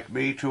you'd like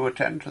me to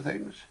attend to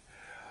things.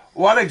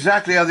 What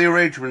exactly are the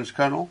arrangements,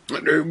 Colonel?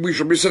 We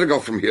shall be setting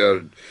off from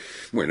here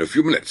in a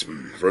few minutes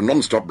for a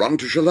non-stop run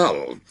to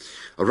Chalal,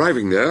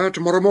 arriving there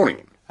tomorrow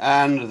morning.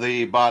 And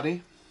the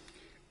body?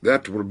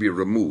 That will be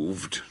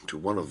removed to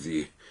one of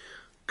the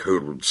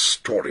cold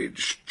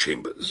storage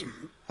chambers.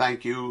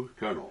 Thank you,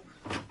 Colonel.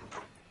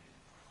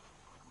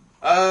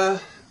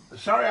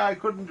 Sorry I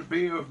couldn't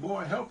be of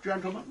more help,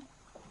 gentlemen.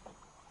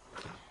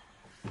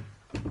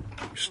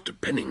 Mr.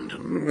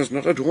 Pennington was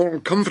not at all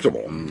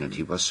comfortable. And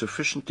he was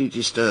sufficiently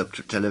disturbed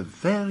to tell a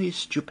very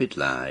stupid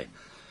lie.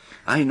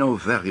 I know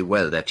very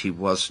well that he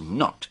was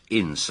not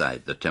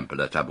inside the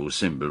temple at Abu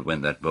Simbel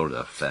when that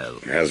boulder fell.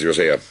 As you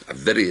say, a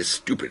very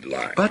stupid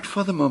lie. But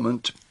for the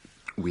moment,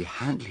 we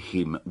handle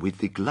him with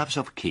the gloves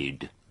of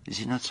kid. Is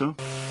it not so?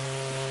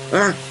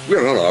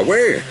 We're on our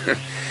way.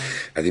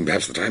 I think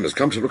perhaps the time has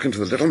come to look into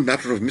the little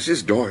matter of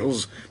Mrs.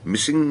 Doyle's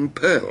missing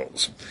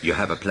pearls. You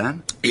have a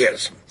plan?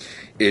 Yes.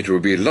 It will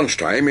be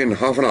lunchtime in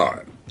half an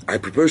hour. I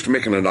propose to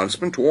make an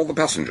announcement to all the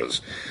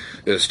passengers,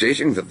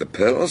 stating that the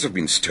pearls have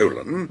been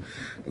stolen,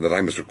 and that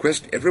I must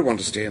request everyone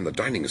to stay in the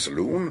dining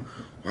saloon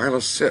while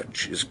a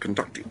search is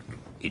conducted.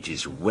 It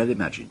is well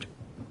imagined.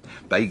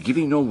 By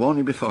giving no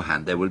warning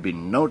beforehand, there will be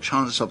no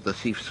chance of the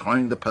thief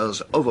throwing the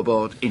pearls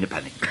overboard in a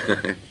panic.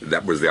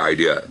 That was the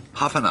idea.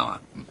 Half an hour.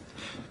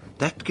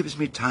 That gives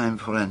me time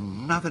for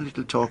another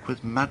little talk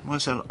with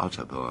Mademoiselle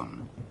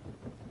Otterborn.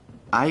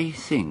 I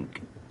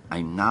think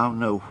I now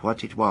know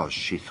what it was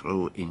she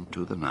threw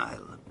into the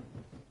Nile.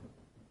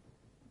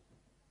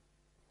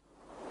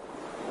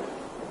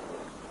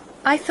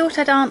 I thought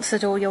I'd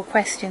answered all your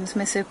questions,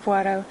 Monsieur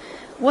Poirot.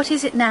 What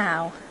is it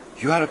now?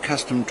 You are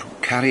accustomed to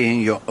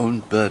carrying your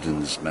own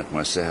burdens,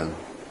 mademoiselle.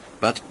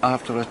 But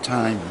after a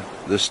time,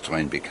 the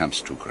strain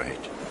becomes too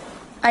great.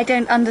 I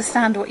don't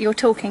understand what you're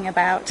talking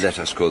about. Let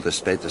us call the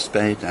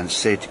spade and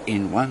say it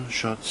in one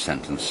short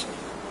sentence.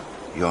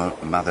 Your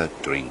mother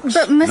drinks.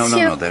 But,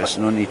 Monsieur... No, there is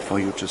no need for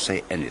you to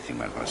say anything,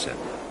 mademoiselle.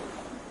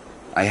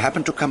 I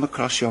happened to come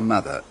across your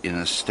mother in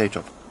a state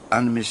of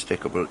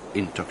unmistakable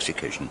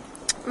intoxication.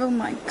 Oh,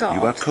 my God.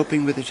 You are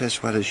coping with it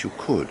as well as you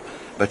could,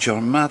 but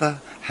your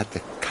mother had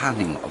the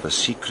cunning of a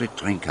secret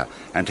drinker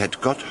and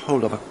had got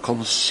hold of a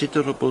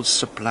considerable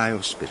supply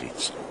of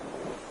spirits.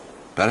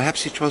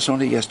 Perhaps it was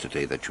only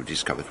yesterday that you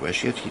discovered where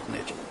she had hidden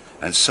it.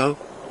 And so,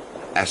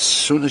 as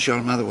soon as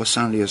your mother was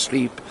soundly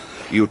asleep,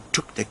 you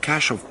took the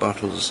cache of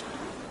bottles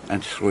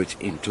and threw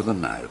it into the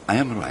Nile. I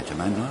am right,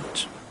 am I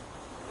not?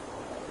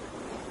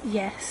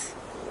 Yes,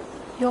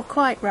 you're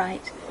quite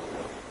right.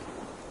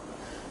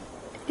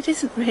 It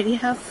isn't really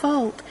her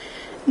fault.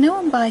 No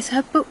one buys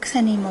her books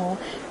anymore.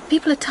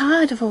 People are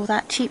tired of all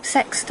that cheap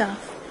sex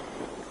stuff.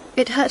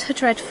 It hurt her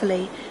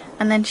dreadfully,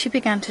 and then she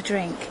began to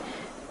drink.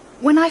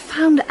 When I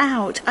found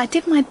out, I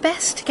did my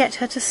best to get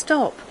her to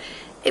stop.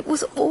 It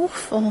was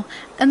awful,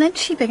 and then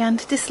she began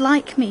to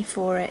dislike me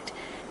for it.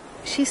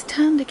 She's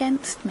turned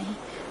against me.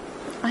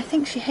 I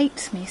think she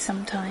hates me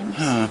sometimes.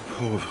 Ah,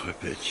 pauvre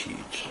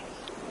petite.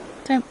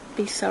 Don't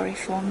be sorry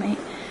for me.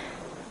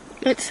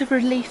 It's a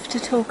relief to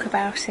talk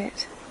about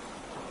it.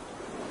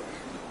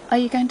 Are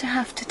you going to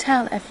have to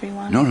tell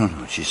everyone? No,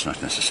 it is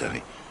not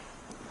necessary.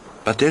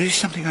 But there is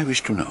something I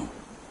wish to know.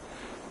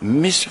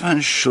 Miss Van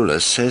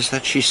Schuller says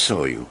that she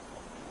saw you.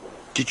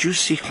 Did you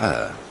see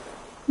her?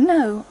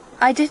 No,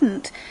 I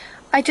didn't.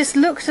 I just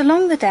looked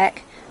along the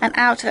deck and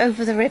out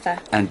over the river.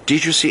 And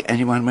did you see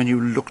anyone when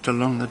you looked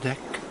along the deck?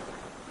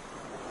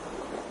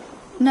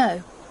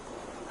 No,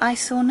 I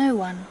saw no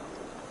one.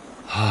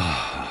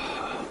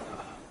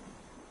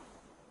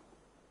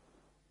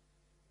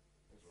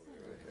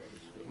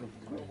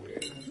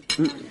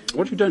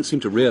 What you don't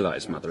seem to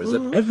realise, Mother, is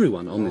that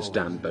everyone on this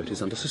damned boat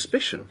is under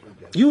suspicion.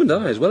 You and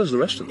I, as well as the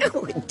rest of them.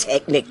 Oh,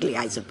 technically,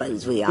 I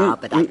suppose we are,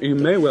 but You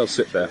may well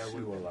sit there,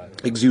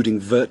 exuding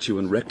virtue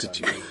and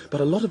rectitude,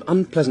 but a lot of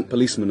unpleasant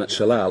policemen at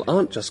Shalal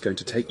aren't just going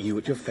to take you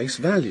at your face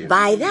value.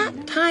 By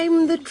that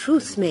time, the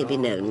truth may be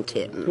known,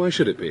 Tim. Why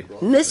should it be?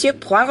 Monsieur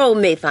Poirot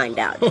may find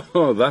out.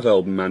 Oh, that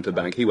old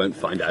mountebank, he won't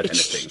find out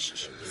anything.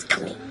 He's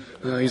coming.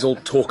 He's all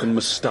talk and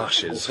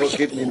moustaches.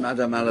 Forgive me,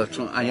 Madame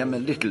Allerton. I am a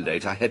little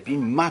late. I have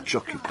been much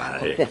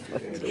occupied.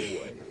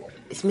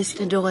 Is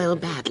Mr. Doyle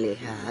badly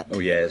hurt? Oh,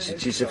 yes,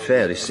 it is a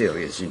fairly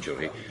serious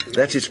injury.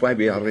 That is why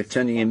we are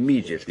returning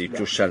immediately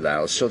to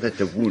Shalal, so that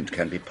the wound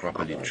can be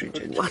properly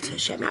treated. What a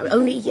shame. Now,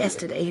 only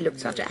yesterday he looked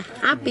such a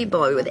happy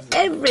boy with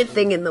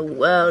everything in the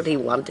world he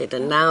wanted,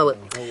 and now...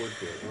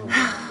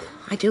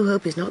 I do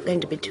hope he's not going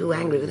to be too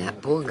angry with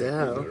that poor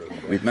girl.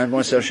 With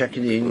Mademoiselle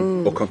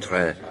Jacqueline, au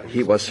contraire,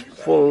 he was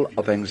full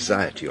of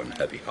anxiety on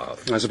her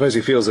behalf. I suppose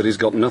he feels that he's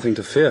got nothing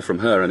to fear from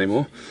her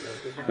anymore.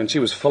 When she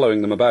was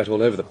following them about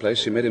all over the place,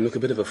 she made him look a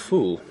bit of a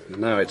fool.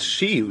 Now it's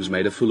she who's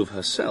made a fool of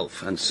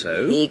herself, and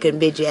so... He can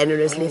be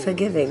generously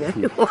forgiving.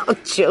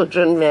 What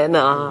children men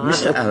are.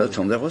 Mr.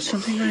 Allerton, there was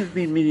something I've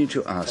been meaning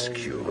to ask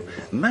you.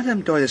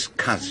 Madame Doyle's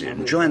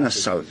cousin, Joanna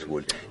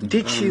Southwood,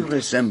 did she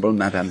resemble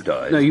Madame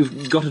Doyle? No,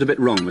 you've got it a bit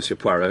wrong, Monsieur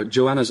Poirot.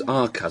 Joanna's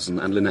our cousin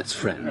and Lynette's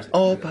friend.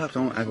 Oh,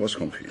 pardon, I was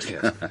confused.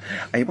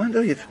 I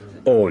wonder if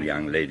all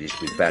young ladies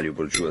with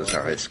valuable jewels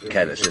are as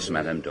careless as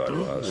Madame Doyle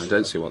was. I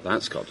don't see what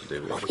that's got to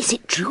do with it. Is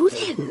it true,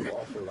 then?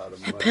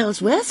 Her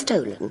pearls were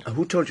stolen.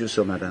 Who told you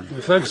so, madame?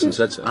 Ferguson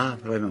said so. Ah,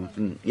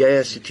 vraiment.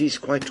 Yes, it is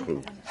quite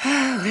true.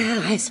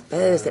 Well, I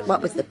suppose that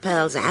what with the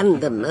pearls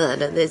and the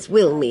murder, this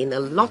will mean a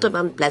lot of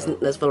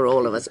unpleasantness for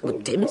all of us. Well,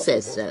 Tim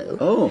says so.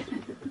 Oh,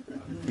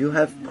 you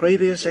have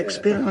previous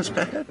experience,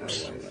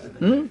 perhaps?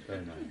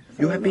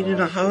 You have been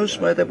in a house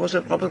where there was a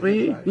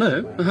robbery?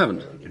 No, I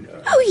haven't.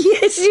 Oh,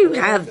 yes, you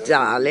have,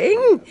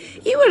 darling.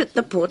 You were at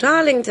the Port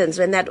Arlingtons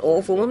when that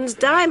awful woman's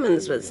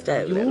diamonds were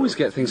stolen. You always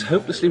get things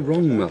hopelessly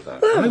wrong, Mother.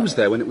 I was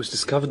there when it was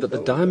discovered that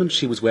the diamonds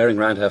she was wearing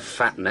round her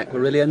fat neck were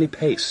really only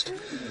paste.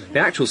 The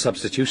actual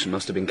substitution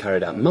must have been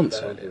carried out months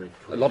earlier.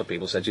 A lot of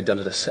people said she'd done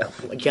it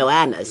herself. Well,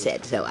 Joanna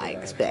said so, I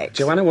expect.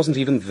 Joanna wasn't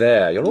even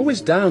there. You're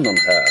always down on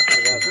her.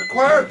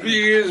 Quiet,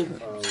 please.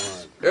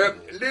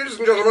 Ladies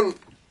and gentlemen,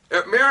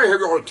 may I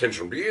have your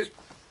attention, please?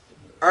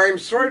 I'm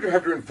sorry to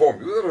have to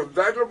inform you that a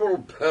valuable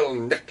pearl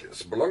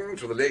necklace belonging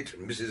to the late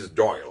Mrs.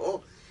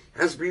 Doyle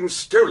has been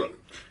stolen.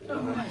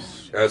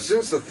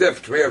 Since the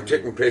theft may have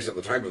taken place at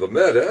the time of the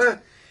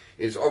murder,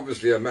 it's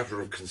obviously a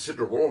matter of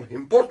considerable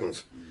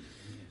importance.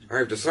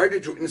 I've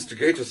decided to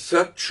instigate a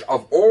search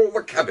of all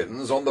the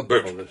cabins on the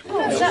boat.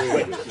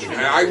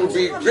 I would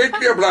be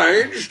greatly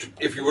obliged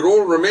if you would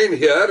all remain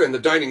here in the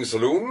dining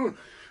saloon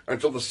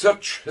until the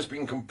search has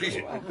been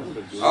completed.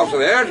 After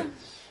that,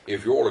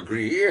 if you all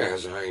agree,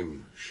 as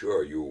I'm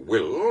sure you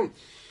will,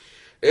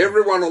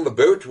 everyone on the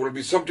boat will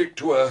be subject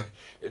to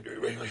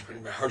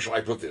how shall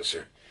I put this,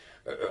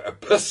 a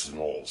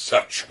personal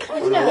search.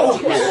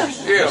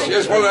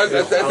 Yes,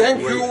 well,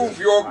 thank you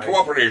for your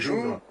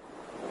cooperation.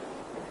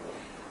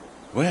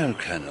 Well,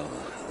 Colonel,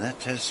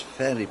 that has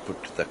fairly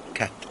put the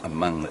cat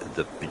among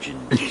the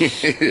pigeons.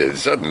 It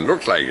certainly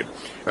looks like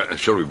it.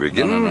 Shall we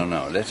begin?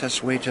 No. Let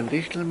us wait a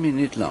little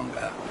minute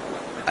longer.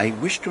 I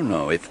wish to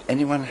know if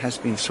anyone has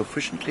been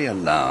sufficiently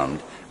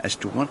alarmed as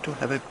to want to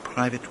have a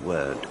private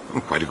word.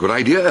 Quite a good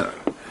idea.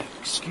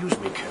 Excuse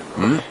me,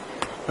 Colonel.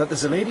 But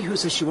there's a lady who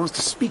says she wants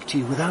to speak to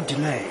you without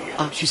delay.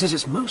 She says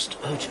it's most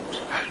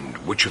urgent. And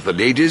which of the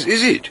ladies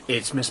is it?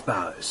 It's Miss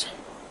Bowers.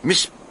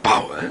 Miss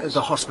Bowers?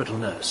 The hospital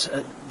nurse.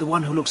 The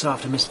one who looks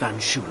after Miss Van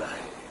Schuler.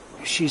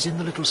 She's in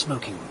the little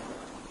smoking room.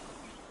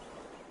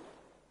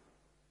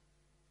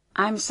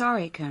 I'm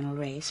sorry, Colonel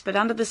Race, but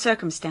under the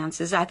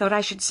circumstances, I thought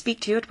I should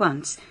speak to you at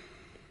once.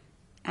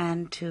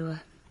 And to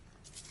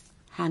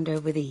hand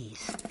over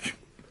these.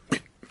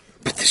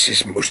 But this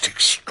is most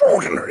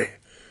extraordinary.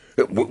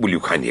 Will you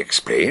kindly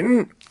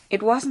explain?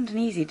 It wasn't an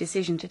easy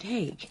decision to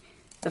take.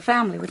 The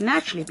family would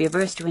naturally be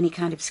averse to any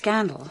kind of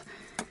scandal.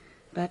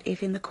 But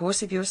if in the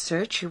course of your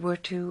search you were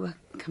to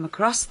come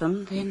across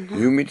them, then...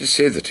 You mean to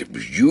say that it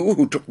was you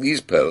who took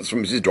these pearls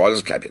from Mrs.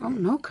 Doyle's cabin? Oh,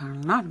 no,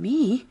 Colonel, not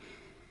me.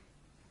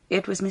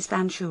 It was Miss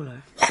Van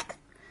Schuler. What?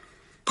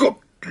 Good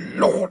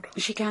Lord.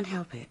 She can't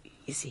help it,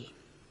 you see.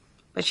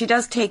 But she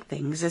does take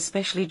things,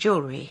 especially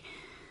jewelry.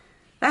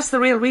 That's the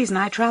real reason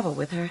I travel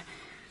with her.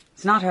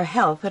 It's not her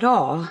health at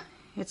all.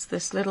 It's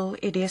this little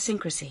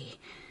idiosyncrasy.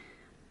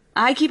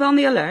 I keep on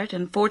the alert,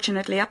 and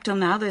fortunately up till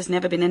now there's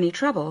never been any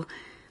trouble.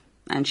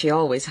 And she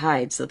always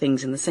hides the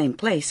things in the same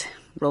place,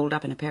 rolled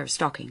up in a pair of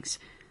stockings.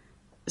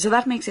 So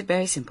that makes it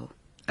very simple.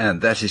 And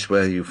that is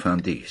where you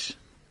found these?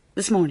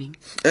 This morning.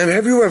 And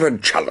have you ever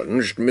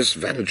challenged Miss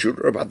Van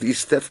Schuler about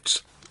these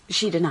thefts?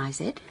 She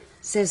denies it.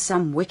 Says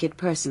some wicked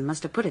person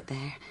must have put it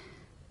there.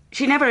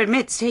 She never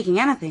admits taking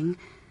anything.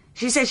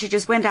 She says she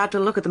just went out to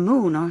look at the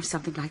moon or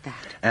something like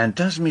that. And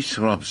does Miss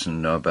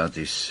Robson know about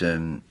this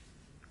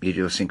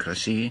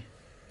idiosyncrasy?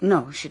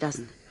 No, she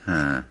doesn't.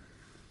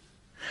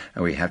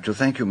 We have to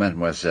thank you,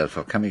 mademoiselle,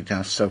 for coming to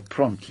us so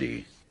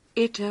promptly.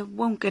 It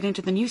won't get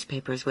into the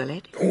newspapers, will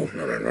it? Oh,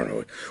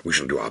 no. We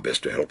shall do our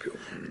best to help you.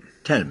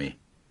 Tell me,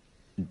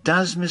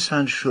 does Miss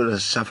Van Schuler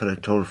suffer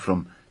at all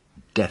from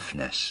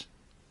deafness?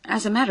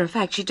 As a matter of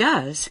fact, she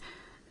does.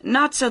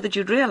 Not so that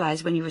you'd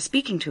realize when you were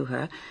speaking to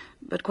her,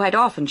 but quite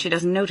often she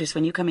doesn't notice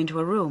when you come into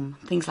a room,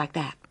 things like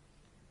that.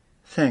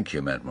 Thank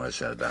you,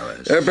 Mademoiselle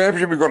Bowers.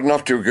 Perhaps we've got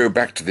enough to go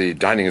back to the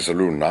dining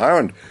saloon now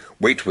and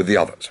wait with the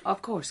others.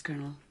 Of course,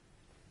 Colonel.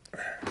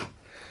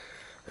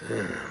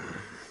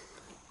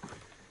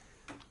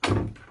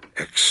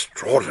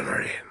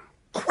 Extraordinary.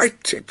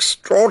 Quite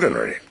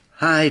extraordinary.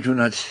 I do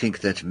not think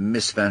that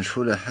Miss Van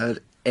Schuler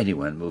heard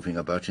anyone moving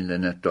about in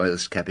Lynette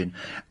Doyle's cabin.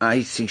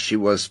 I think she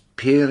was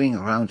peering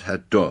round her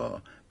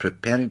door,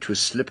 preparing to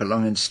slip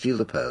along and steal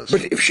the pearls.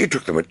 But if she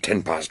took them at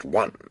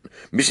 1:10,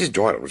 Mrs.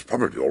 Doyle was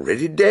probably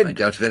already dead. I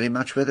doubt very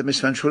much whether Miss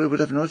Van Schuler would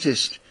have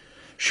noticed.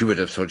 She would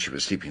have thought she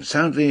was sleeping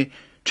soundly,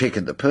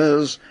 taken the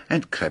pearls,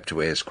 and crept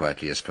away as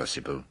quietly as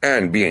possible.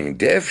 And being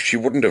deaf, she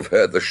wouldn't have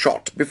heard the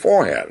shot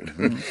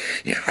beforehand.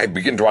 Yeah, I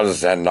begin to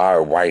understand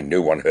now why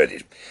no one heard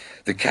it.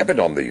 The cabin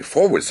on the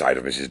forward side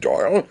of Mrs.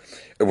 Doyle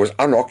was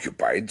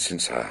unoccupied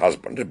since her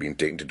husband had been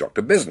taken to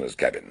Dr. Besner's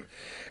cabin,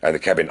 and the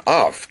cabin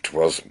aft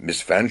was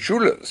Miss Van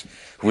Schuler's,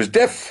 who was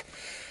deaf.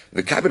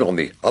 The cabin on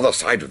the other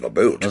side of the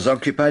boat was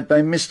occupied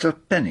by Mr.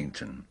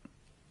 Pennington.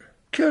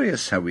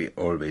 Curious how we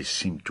always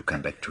seem to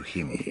come back to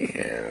him.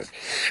 Yes.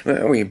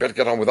 Well, we'd better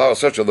get on with our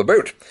search of the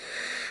boat.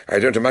 I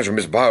don't imagine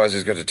Miss Bowers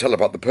is going to tell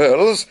about the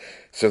pearls,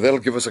 so they'll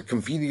give us a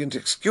convenient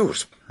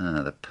excuse.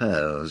 The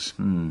pearls.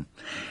 And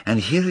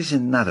here is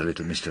another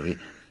little mystery.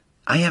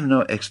 I am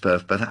no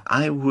expert, but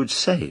I would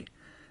say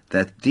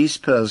that these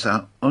pearls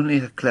are only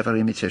a clever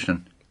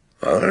imitation.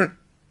 Huh?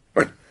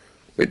 Wait.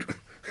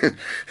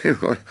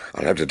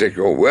 I'll have to take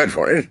your word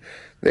for it.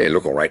 They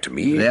look all right to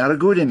me. They are a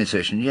good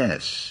imitation,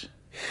 yes.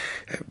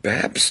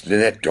 Perhaps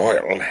Lynette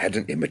Doyle had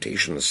an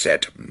imitation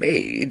set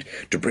made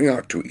to bring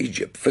out to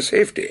Egypt for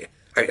safety.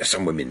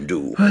 Some women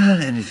do.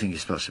 Well, anything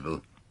is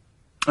possible.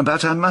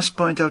 But I must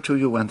point out to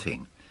you one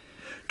thing.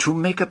 To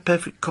make a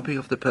perfect copy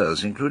of the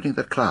pearls, including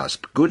the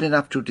clasp, good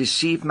enough to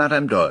deceive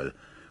Madame Doyle,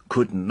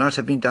 could not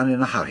have been done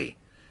in a hurry.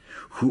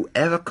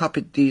 Whoever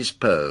copied these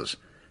pearls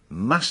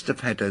must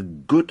have had a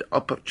good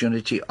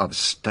opportunity of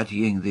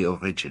studying the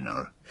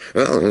original.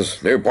 Well,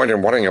 there's no point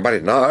in worrying about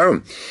it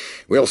now.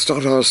 We'll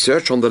start our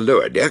search on the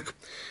lower deck.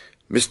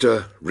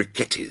 Mr.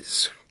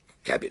 Ricchetti's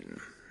cabin.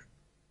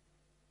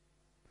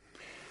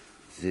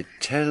 The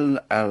Tel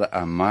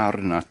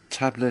al-Amarna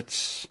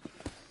tablets,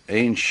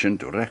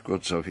 ancient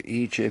records of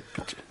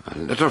Egypt. A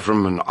letter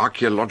from an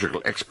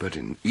archaeological expert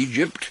in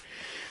Egypt,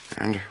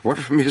 and one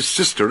from his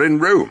sister in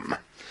Rome.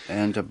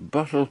 And a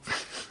bottle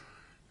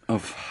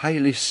of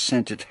highly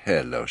scented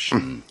hair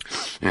lotion.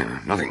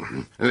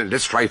 Nothing.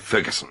 Let's try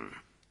Ferguson.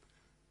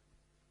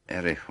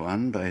 Erich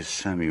One by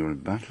Samuel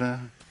Butler.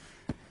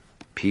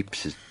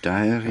 Pepys's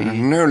diary.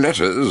 No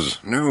letters,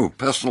 no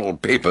personal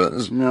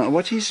papers. Now,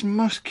 what is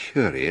most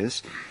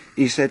curious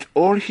is that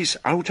all his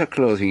outer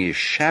clothing is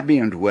shabby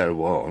and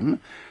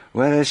well-worn,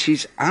 whereas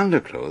his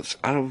underclothes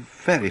are of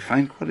very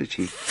fine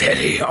quality.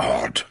 Very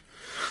odd.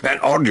 An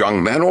odd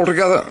young man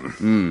altogether.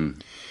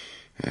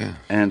 Yeah.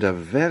 And a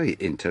very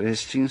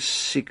interesting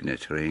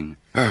signet ring.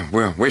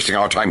 We're wasting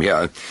our time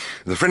here.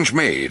 The French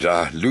maid,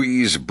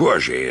 Louise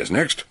Bourget, is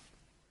next.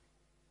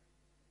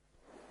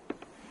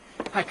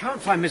 I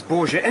can't find Miss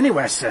Bourget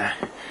anywhere, sir.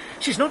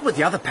 She's not with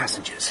the other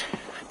passengers.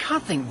 I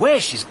can't think where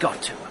she's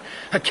got to.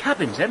 Her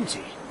cabin's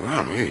empty.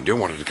 Well, we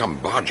don't want her to come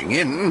barging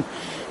in.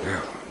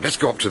 Let's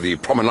go up to the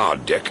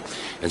promenade deck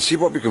and see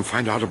what we can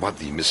find out about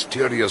the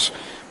mysterious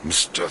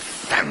Mr.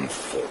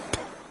 Fanthorpe.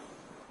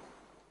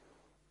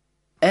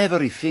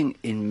 Everything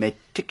in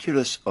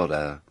meticulous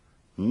order.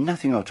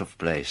 Nothing out of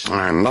place.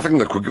 Nothing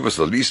that could give us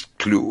the least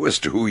clue as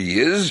to who he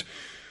is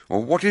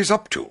or what he's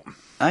up to.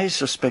 I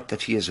suspect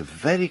that he is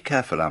very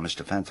careful, our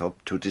Mr.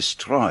 Fanthorpe, to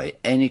destroy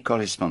any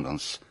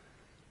correspondence.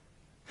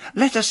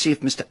 Let us see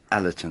if Mr.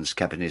 Allerton's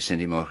cabin is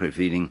any more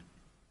revealing.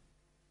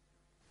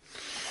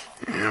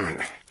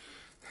 The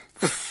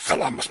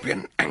fellow must be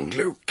an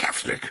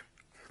Anglo-Catholic.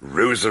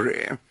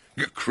 Rosary,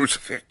 a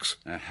crucifix.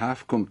 A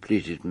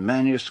half-completed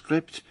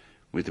manuscript,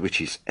 with which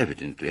he's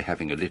evidently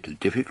having a little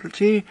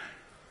difficulty,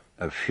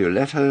 a few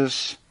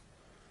letters,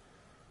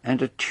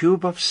 and a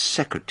tube of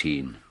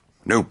secotine.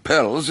 No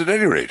pearls, at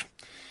any rate.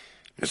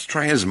 Let's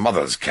try his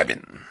mother's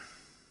cabin.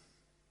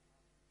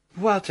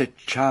 What a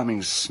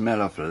charming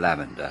smell of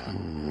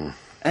lavender.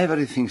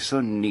 Everything so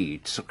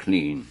neat, so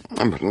clean.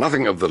 But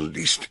nothing of the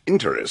least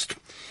interest.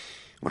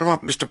 What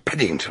about Mr.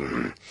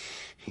 Paddington?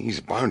 He's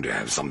bound to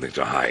have something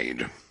to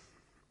hide.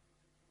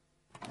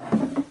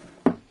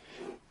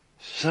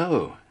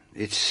 So,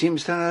 it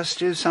seems there are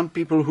still some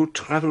people who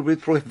travel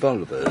with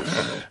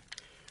revolvers.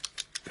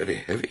 Very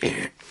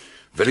heavy.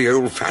 Very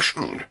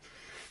old-fashioned.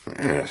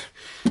 Yes.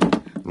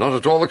 Not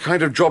at all the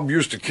kind of job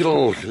used to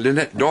kill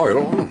Lynette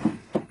Doyle.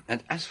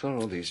 And as for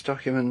all these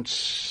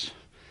documents,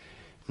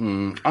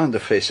 on the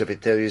face of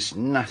it, there is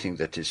nothing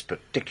that is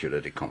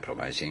particularly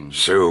compromising.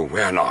 So,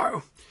 where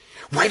now?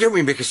 Why don't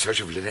we make a search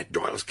of Lynette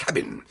Doyle's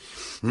cabin?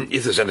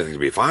 If there's anything to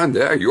be found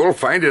there, you'll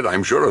find it,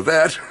 I'm sure of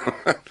that.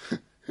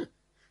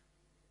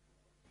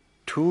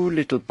 2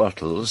 little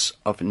bottles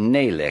of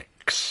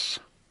Nailex.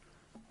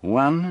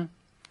 One,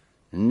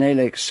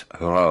 Nailex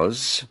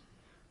Rose,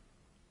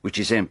 which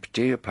is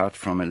empty apart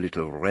from a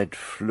little red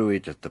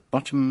fluid at the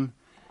bottom,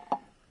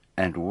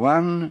 and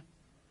one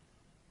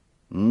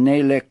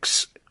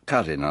Nailex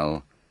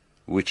Cardinal,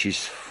 which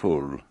is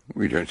full.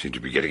 We don't seem to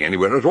be getting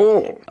anywhere at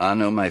all. Ah,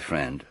 no, my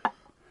friend.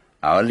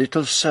 Our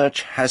little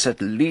search has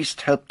at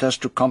least helped us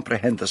to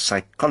comprehend the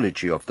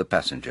psychology of the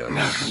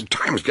passengers.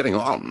 Time's getting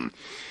on.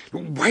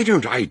 Why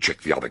don't I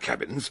check the other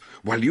cabins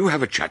while you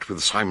have a chat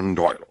with Simon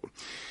Doyle?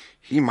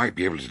 He might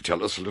be able to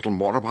tell us a little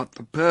more about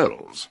the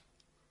pearls.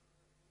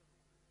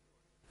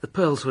 The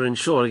pearls were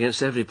insured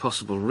against every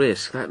possible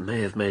risk. That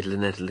may have made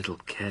Lynette a little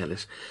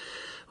careless.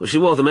 Well, she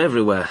wore them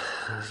everywhere.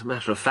 As a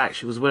matter of fact,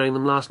 she was wearing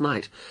them last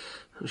night.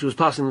 She was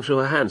passing them through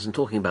her hands and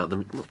talking about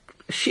them.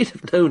 She'd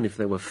have known if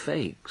they were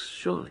fakes,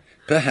 surely.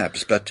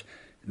 Perhaps, but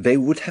they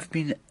would have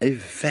been a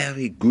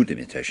very good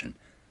imitation.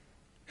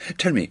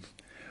 Tell me,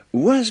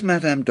 was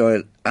Madame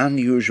Doyle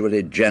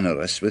unusually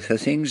generous with her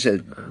things?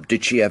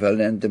 Did she ever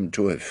lend them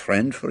to a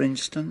friend, for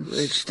instance?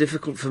 It's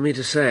difficult for me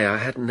to say. I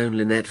hadn't known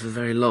Lynette for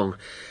very long.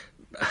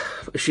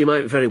 She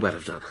might very well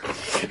have done.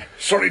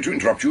 Sorry to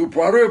interrupt you,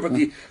 Poirot, but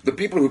the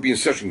people who've been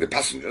searching the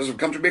passengers have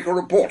come to make a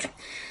report.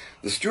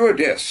 The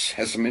stewardess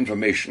has some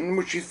information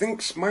which she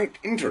thinks might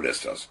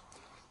interest us.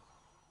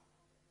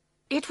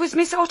 It was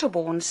Miss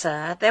Otterbourne,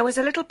 sir. There was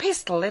a little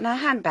pistol in her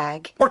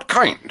handbag. What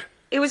kind?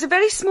 It was a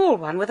very small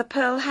one with a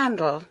pearl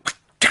handle.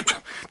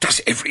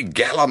 Does every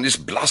gal on this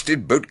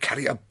blasted boat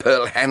carry a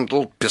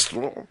pearl-handled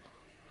pistol?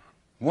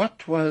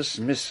 What was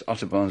Miss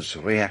Otterbourne's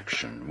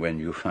reaction when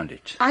you found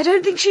it? I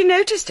don't think she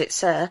noticed it,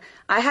 sir.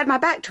 I had my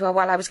back to her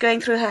while I was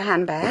going through her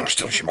handbag. Well,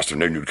 still, she must have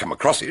known you'd come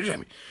across it.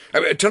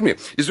 Tell me,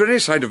 is there any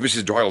sign of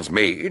Mrs. Doyle's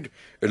maid,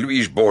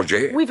 Louise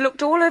Bourget? We've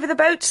looked all over the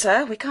boat,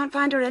 sir. We can't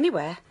find her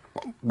anywhere.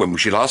 When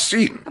was she last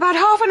seen? About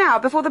half an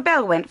hour before the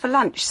bell went for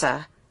lunch,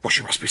 sir. Well,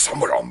 she must be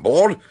somewhere on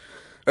board.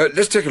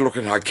 Let's take a look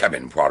in her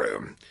cabin,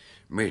 Poirot.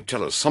 May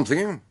tell us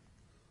something.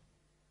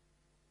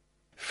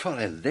 For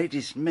a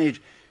lady's maid,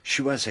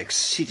 she was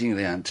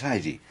exceedingly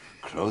untidy.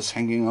 Clothes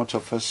hanging out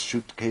of her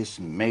suitcase,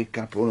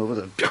 makeup all over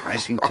the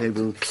dressing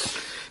table.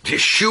 The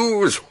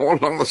shoes all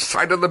along the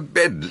side of the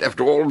bed, left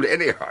all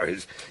anyhow.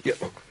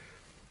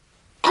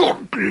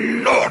 Good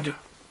Lord!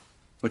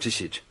 What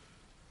is it?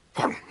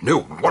 Well,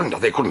 no wonder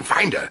they couldn't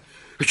find her.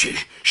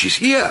 She's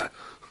here,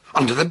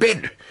 under the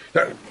bed.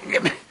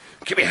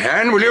 Give me a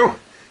hand, will you?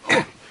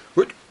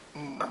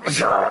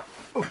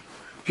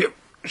 Here,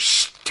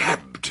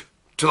 stabbed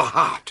to the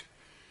heart.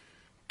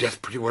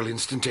 Death pretty well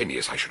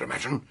instantaneous, I should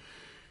imagine.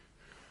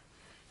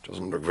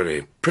 Doesn't look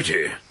very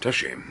pretty, does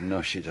she?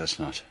 No, she does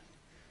not.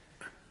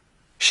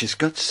 She's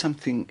got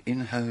something in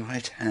her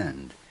right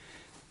hand.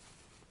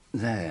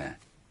 There.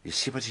 You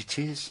see what it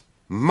is?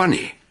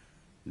 Money.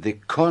 The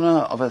corner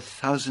of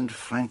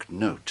 1,000-franc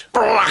note.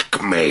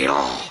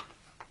 Blackmail!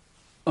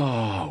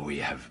 Oh, we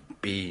have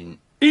been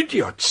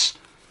idiots.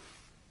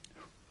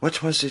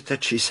 What was it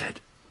that she said?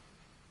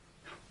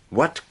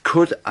 What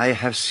could I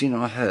have seen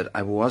or heard?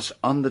 I was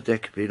on the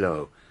deck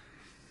below.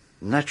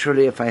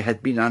 Naturally, if I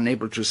had been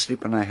unable to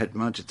sleep and I had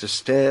mounted the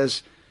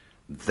stairs,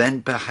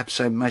 then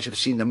perhaps I might have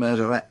seen the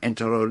murderer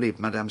enter or leave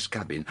Madame's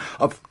cabin.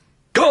 Of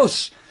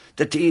course,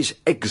 that is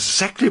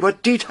exactly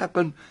what did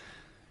happen.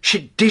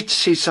 She did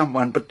see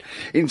someone, but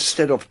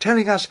instead of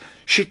telling us,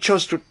 she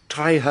chose to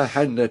try her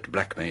hand at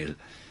blackmail.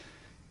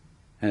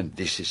 And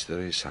this is the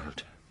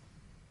result.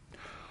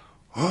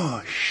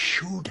 Oh, I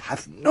should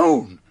have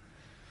known.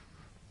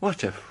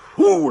 What a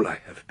fool I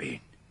have been.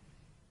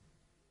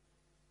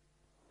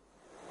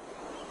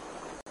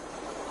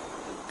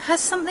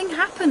 Has something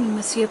happened,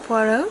 Monsieur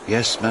Poirot?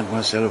 Yes,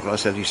 Mademoiselle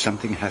Rosalie,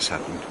 something has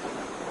happened.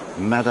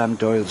 Madame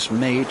Doyle's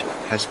maid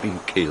has been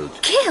killed.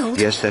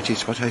 Killed? Yes, that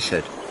is what I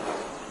said.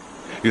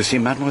 You see,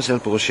 Mademoiselle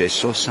Bourget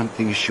saw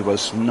something she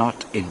was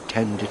not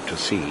intended to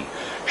see.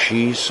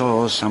 She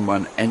saw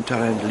someone enter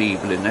and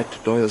leave Lynette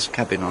Doyle's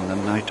cabin on the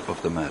night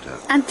of the murder.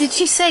 And did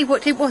she say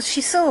what it was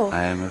she saw?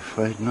 I am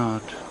afraid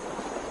not.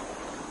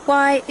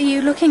 Why are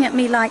you looking at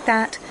me like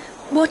that?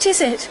 What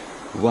is it?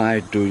 Why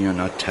do you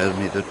not tell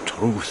me the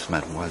truth,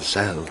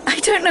 mademoiselle?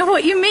 I don't know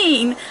what you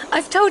mean.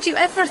 I've told you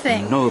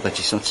everything. No, that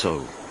is not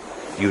so.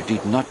 You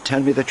did not tell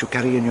me that you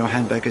carry in your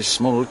handbag a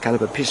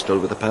small-caliber pistol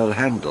with a pearl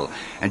handle,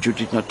 and you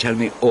did not tell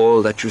me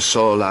all that you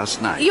saw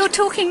last night. You're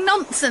talking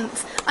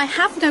nonsense. I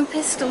have no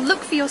pistol.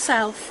 Look for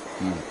yourself.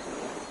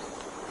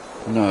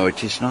 No,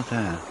 it is not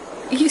there.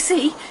 You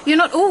see, you're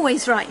not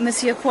always right,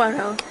 Monsieur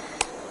Poirot.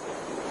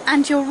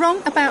 And you're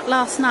wrong about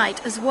last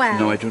night as well.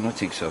 No, I do not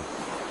think so.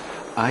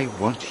 I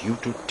want you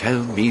to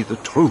tell me the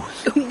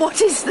truth.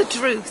 What is the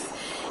truth?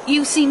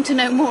 You seem to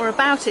know more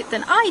about it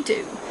than I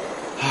do.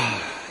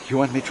 You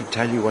want me to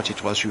tell you what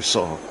it was you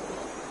saw?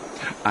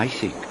 I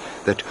think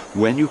that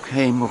when you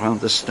came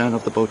around the stern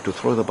of the boat to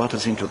throw the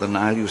bottles into the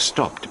Nile, you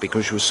stopped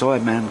because you saw a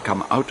man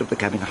come out of the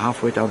cabin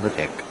halfway down the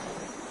deck.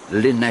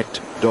 Lynette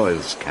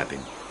Doyle's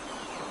cabin.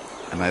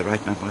 Am I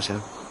right,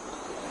 mademoiselle?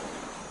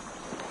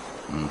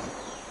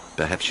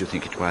 Perhaps you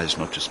think it wise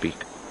not to speak.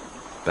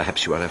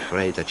 Perhaps you are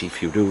afraid that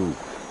if you do,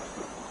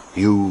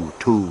 you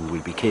too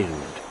will be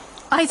killed.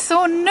 I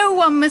saw no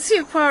one,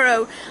 Monsieur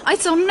Poirot. I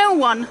saw no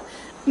one.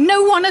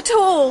 No one at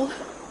all.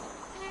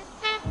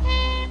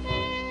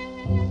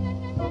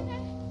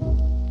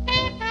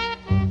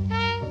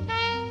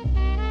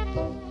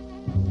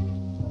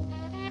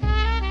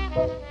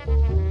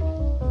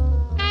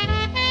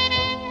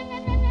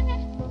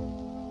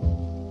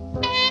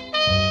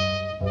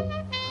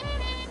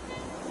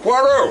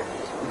 Poirot,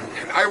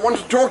 I want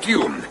to talk to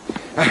you.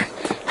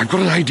 I've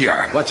got an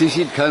idea. What is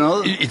it,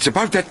 Colonel? It's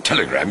about that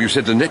telegram you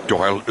said Lynette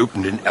Doyle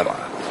opened in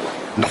error.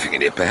 Nothing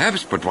in it,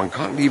 perhaps, but one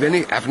can't leave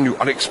any avenue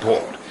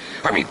unexplored.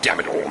 I mean,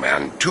 damn it all,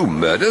 man. 2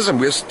 murders and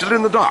we're still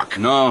in the dark.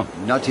 No,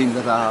 not in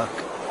the dark.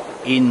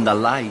 In the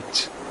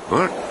light.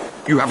 What?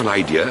 You have an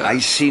idea? I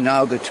see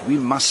now that we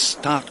must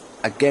start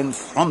again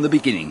from the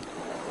beginning.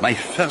 My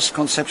first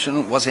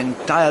conception was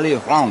entirely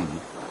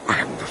wrong. I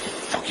haven't the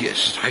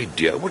foggiest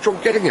idea what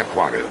you're getting at,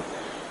 Poirot.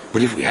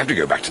 But if we have to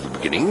go back to the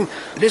beginning,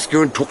 let's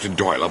go and talk to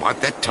Doyle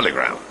about that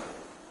telegram.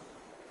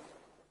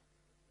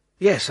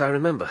 Yes, I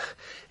remember.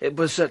 It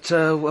was at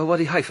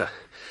Wadi Haifa.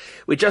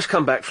 We'd just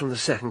come back from the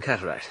Second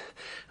Cataract.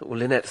 Well,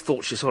 Lynette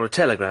thought she saw a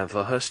telegram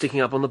for her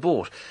sticking up on the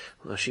board.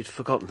 Well, she'd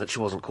forgotten that she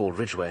wasn't called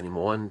Ridgway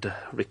anymore, and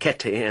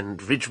Riquetti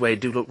and Ridgway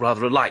do look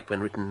rather alike when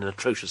written in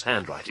atrocious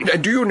handwriting.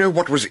 Do you know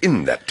what was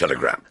in that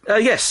telegram?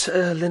 Yes,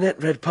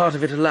 Lynette read part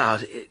of it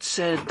aloud. It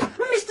said...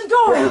 Mr.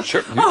 Doyle!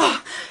 Certainly.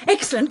 Oh,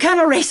 excellent.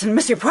 Colonel Rayson,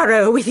 Monsieur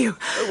Poirot, with you.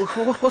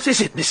 What is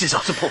it, Mrs.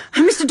 Ottermore?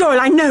 Mr. Doyle,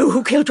 I know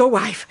who killed your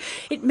wife.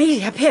 It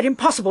may appear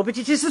impossible, but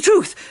it is the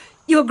truth.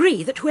 You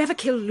agree that whoever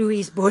killed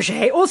Louise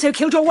Bourget also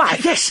killed your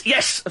wife?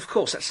 Yes, of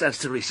course, that stands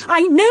to reason.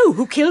 I know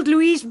who killed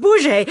Louise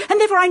Bourget, and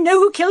therefore I know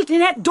who killed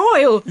Lynette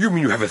Doyle. You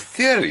mean you have a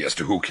theory as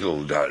to who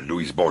killed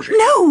Louise Bourget?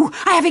 No,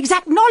 I have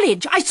exact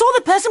knowledge. I saw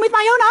the person with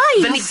my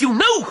own eyes. Then if you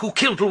know who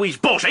killed Louise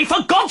Bourget,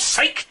 for God's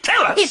sake,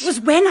 tell us! It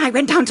was when I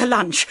went down to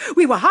lunch.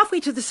 We were halfway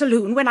to the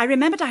saloon when I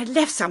remembered I had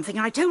left something,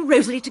 and I told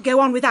Rosalie to go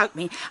on without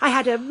me. I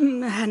had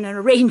an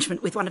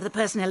arrangement with one of the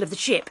personnel of the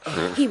ship.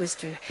 He was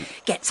to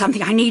get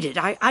something I needed.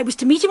 I was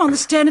to meet him on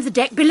the stern of the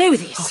deck below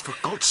this. Oh, for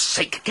God's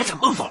sake, get a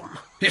move on.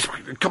 Yes,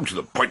 come to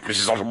the point,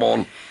 Mrs.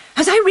 Ottermore.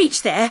 As I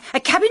reached there, a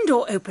cabin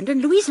door opened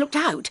and Louise looked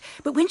out.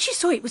 But when she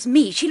saw it was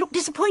me, she looked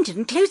disappointed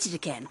and closed it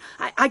again.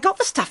 I got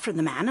the stuff from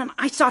the man and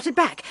I started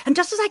back. And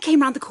just as I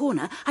came round the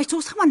corner, I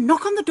saw someone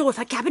knock on the door of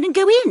her cabin and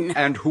go in.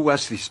 And who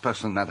was this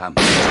person, madame?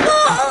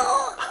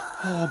 Oh,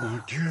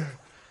 mon Dieu.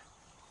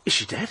 Is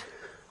she dead?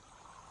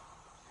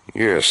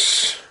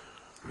 Yes,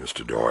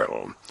 Mr.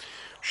 Doyle.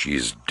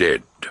 She's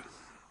dead.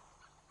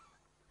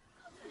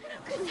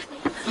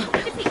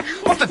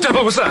 What the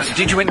devil was that?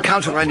 Did you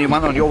encounter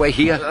anyone on your way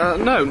here?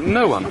 No,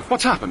 no one.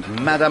 What's happened?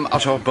 Madame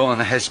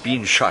Otterborn has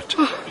been shot,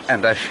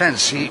 and I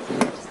fancy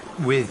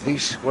with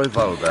this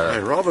revolver. I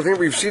rather think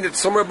we've seen it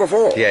somewhere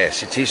before.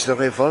 Yes, it is the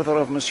revolver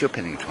of Monsieur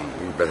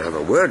Pennington. We'd better have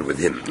a word with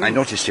him. I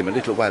noticed him a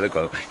little while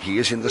ago. He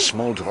is in the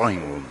small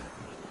drawing room.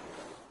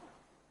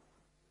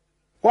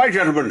 Why,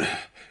 gentlemen,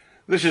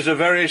 this is a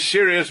very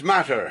serious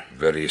matter.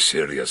 Very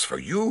serious for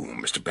you,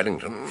 Mr.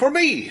 Pennington. For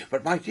me,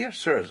 but my dear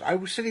sirs, I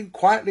was sitting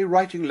quietly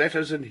writing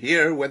letters in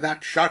here when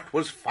that shot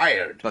was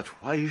fired. But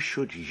why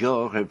should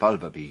your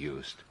revolver be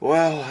used?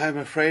 Well, I'm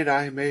afraid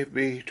I may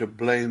be to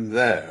blame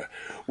there.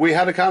 We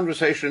had a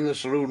conversation in the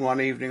saloon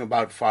one evening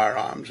about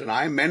firearms, and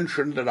I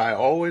mentioned that I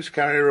always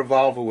carry a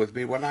revolver with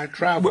me when I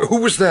travel.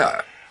 Who was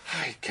there?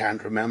 I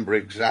can't remember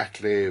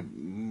exactly.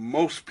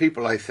 Most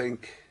people, I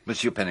think.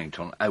 Monsieur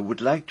Pennington, I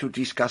would like to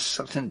discuss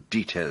certain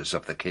details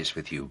of the case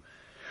with you.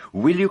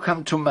 Will you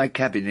come to my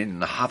cabin in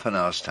half an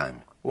hour's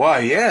time? Why,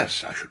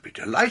 yes, I should be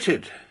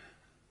delighted.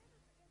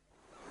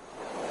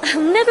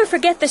 I'll never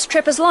forget this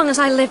trip as long as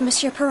I live,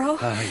 Monsieur Poirot.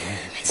 Yes.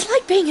 It's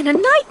like being in a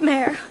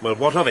nightmare. Well,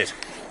 what of it?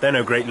 They're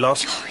no great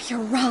loss. Oh, you're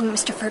wrong,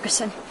 Mr.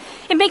 Ferguson.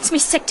 It makes me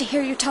sick to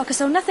hear you talk as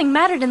though nothing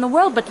mattered in the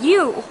world but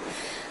you.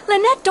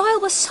 Lynette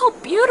Doyle was so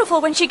beautiful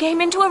when she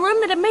came into a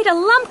room that it made a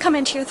lump come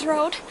into your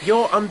throat.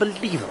 You're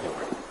unbelievable.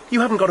 You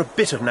haven't got a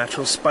bit of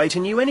natural spite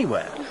in you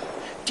anywhere.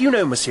 Do you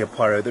know, Monsieur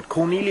Poirot, that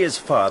Cornelia's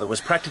father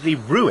was practically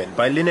ruined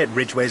by Lynette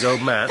Ridgway's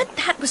old man? But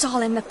that was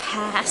all in the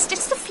past.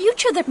 It's the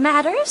future that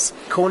matters.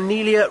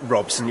 Cornelia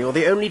Robson, you're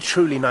the only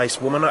truly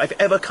nice woman I've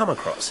ever come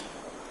across.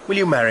 Will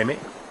you marry me?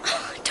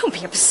 Don't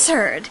be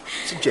absurd.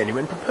 It's a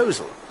genuine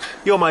proposal.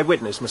 You're my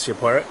witness, Monsieur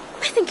Poirot.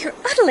 I think you're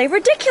utterly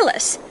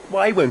ridiculous.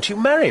 Why won't you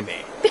marry me?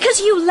 Because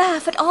you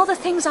laugh at all the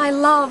things I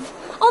love.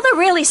 All the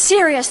really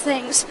serious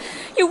things.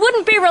 You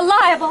wouldn't be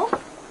reliable.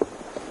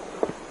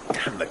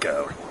 Damn the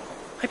girl.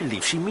 I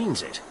believe she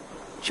means it.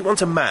 She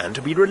wants a man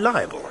to be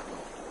reliable.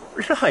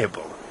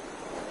 Reliable?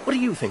 What do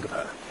you think of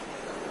her?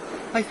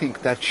 I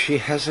think that she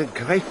has a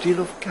great deal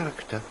of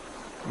character.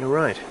 You're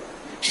right.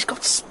 She's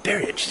got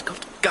spirit. She's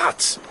got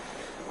guts.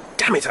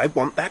 Damn it, I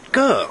want that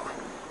girl.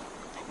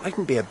 It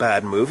mightn't be a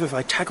bad move if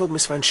I tackled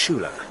Miss Van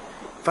Schuyler.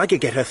 If I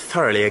could get her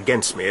thoroughly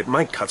against me, it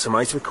might cut some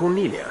ice with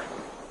Cornelia.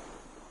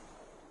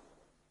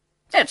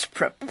 It's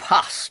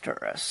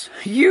preposterous.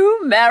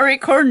 You marry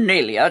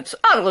Cornelia. It's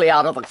utterly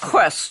out of the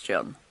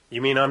question.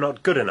 You mean I'm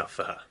not good enough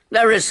for her?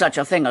 There is such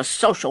a thing as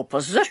social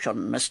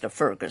position, Mr.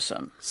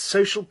 Ferguson.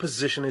 Social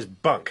position is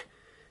bunk.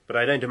 But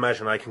I don't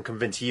imagine I can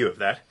convince you of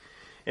that.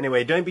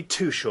 Anyway, don't be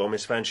too sure,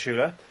 Miss Van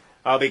Schuyler.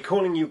 I'll be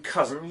calling you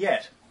cousin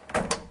yet.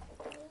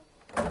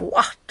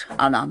 What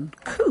an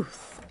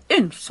uncouth,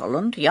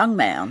 insolent young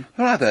man.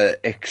 Rather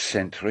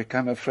eccentric,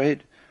 I'm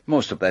afraid.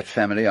 Most of that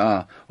family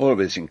are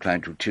always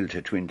inclined to tilt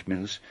at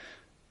windmills.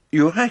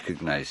 You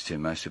recognized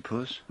him, I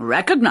suppose?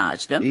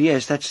 Recognized him?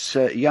 Yes, that's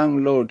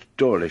young Lord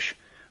Dawlish.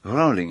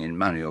 Rolling in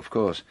money, of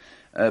course.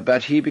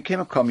 But he became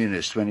a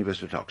communist when he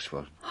was at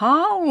Oxford.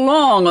 How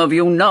long have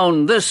you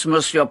known this,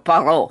 Monsieur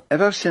Poirot?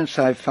 Ever since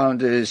I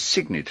found a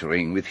signet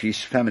ring with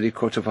his family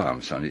coat of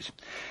arms on it.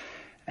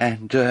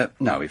 And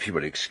now, if you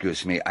will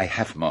excuse me, I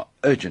have more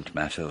urgent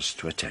matters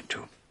to attend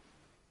to.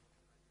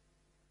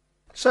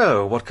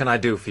 So, what can I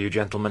do for you,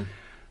 gentlemen?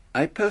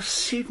 I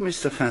perceive,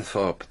 Mr.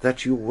 Fanthorpe,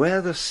 that you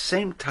wear the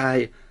same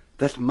tie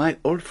that my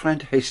old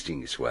friend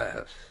Hastings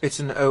wears. It's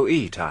an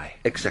OE tie.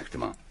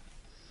 Exactement.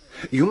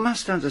 You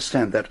must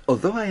understand that,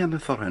 although I am a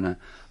foreigner,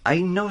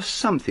 I know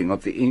something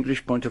of the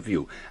English point of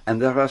view,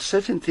 and there are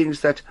certain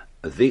things that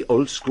the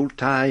old-school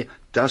tie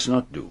does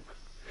not do.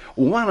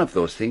 One of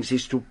those things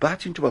is to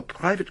butt into a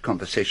private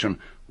conversation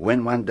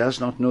when one does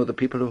not know the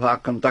people who are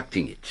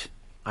conducting it.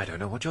 I don't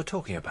know what you're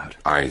talking about.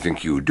 I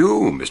think you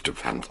do, Mr.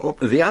 Fanthorpe.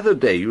 The other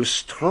day you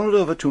strolled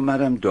over to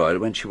Madame Doyle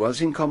when she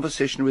was in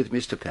conversation with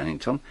Mr.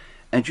 Pennington,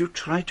 and you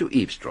tried to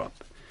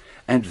eavesdrop.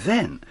 And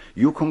then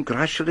you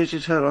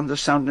congratulated her on the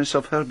soundness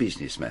of her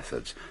business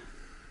methods.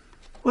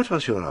 What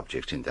was your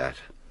object in that?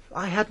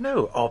 I had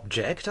no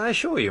object, I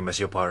assure you,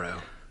 Monsieur Poirot.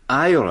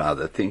 I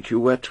rather think you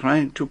were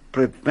trying to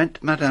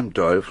prevent Madame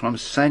Doyle from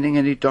signing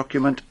any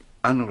document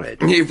unread.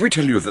 If we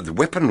tell you that the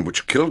weapon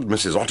which killed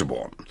Mrs.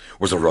 Otterbourne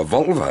was a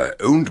revolver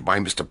owned by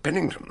Mr.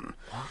 Pennington,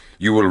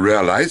 you will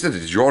realize that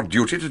it is your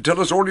duty to tell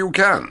us all you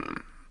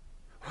can.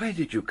 Why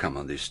did you come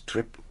on this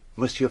trip,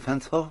 Monsieur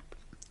Fanthorpe?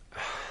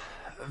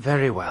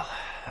 Very well.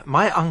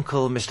 My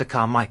uncle, Mr.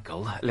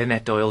 Carmichael,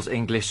 Lynette Doyle's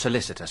English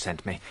solicitor,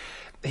 sent me.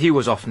 He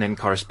was often in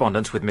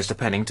correspondence with Mr.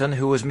 Pennington,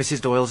 who was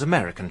Mrs. Doyle's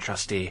American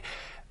trustee.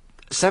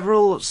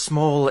 Several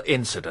small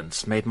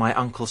incidents made my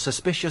uncle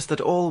suspicious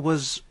that all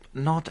was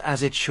not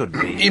as it should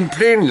be. In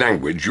plain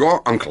language,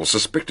 your uncle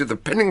suspected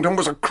that Pennington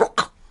was a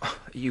crook.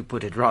 You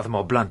put it rather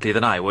more bluntly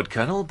than I would,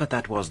 Colonel, but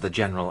that was the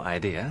general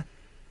idea.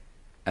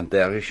 And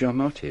there is your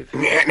motive.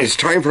 And it's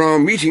time for our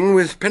meeting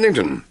with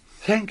Pennington.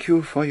 Thank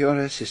you for your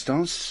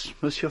assistance,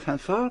 Monsieur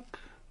Fanthorpe.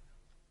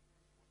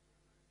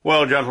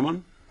 Well,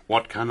 gentlemen,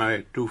 what can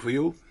I do for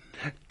you?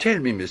 Tell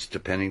me,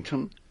 Mr.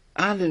 Pennington,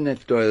 are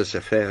Lynette Doyle's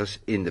affairs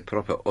in the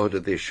proper order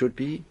they should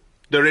be?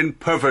 They're in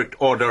perfect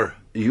order.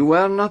 You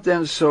were not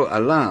then so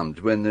alarmed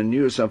when the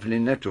news of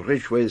Lynette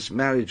Ridgway's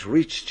marriage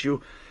reached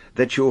you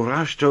that you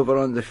rushed over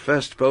on the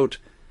first boat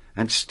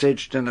and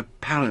staged an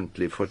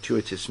apparently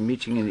fortuitous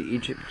meeting in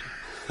Egypt?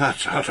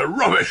 That's utter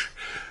rubbish.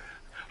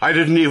 I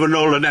didn't even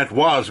know Lynette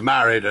was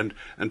married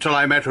until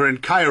I met her in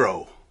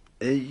Cairo.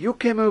 You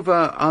came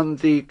over on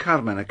the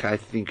Carmanac, I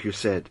think you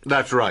said.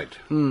 That's right.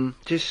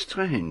 'Tis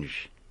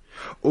strange.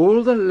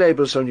 All the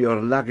labels on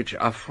your luggage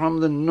are from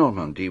the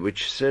Normandy,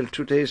 which sailed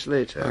 2 days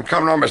later.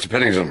 Come now, Mr.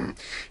 Pennington.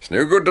 It's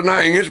no good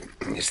denying it.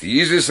 It's the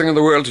easiest thing in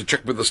the world to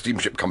check with the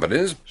steamship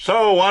companies.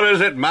 So what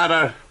does it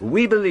matter?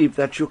 We believe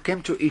that you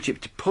came to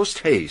Egypt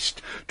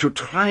post-haste to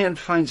try and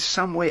find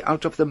some way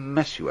out of the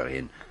mess you are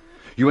in.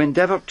 You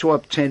endeavoured to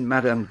obtain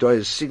Madame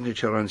Doyle's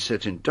signature on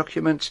certain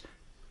documents,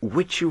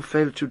 which you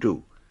failed to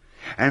do.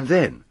 And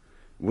then,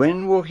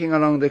 when walking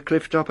along the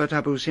cliff top at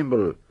Abu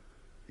Simbel,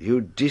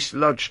 you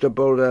dislodged a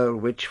boulder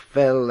which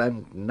fell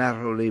and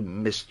narrowly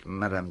missed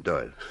Madame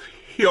Doyle.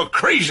 You're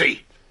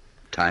crazy!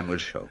 Time will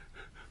show.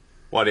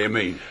 What do you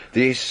mean?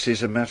 This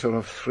is a matter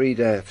of 3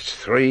 deaths,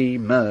 3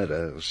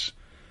 murders.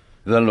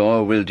 The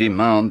law will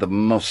demand the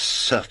most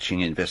searching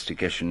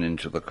investigation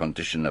into the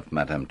condition of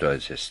Madame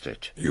Doyle's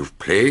estate. You've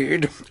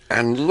played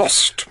and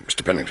lost,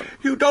 Mr. Pennington.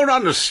 You don't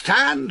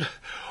understand.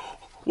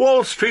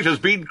 Wall Street has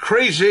been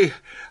crazy.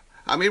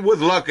 I mean,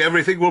 with luck,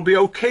 everything will be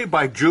okay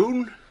by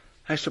June.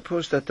 I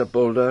suppose that the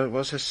boulder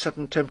was a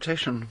sudden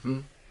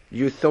temptation.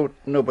 You thought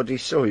nobody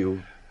saw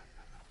you.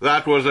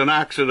 That was an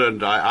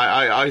accident.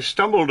 I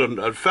stumbled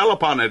and fell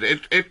upon it.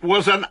 It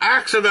was an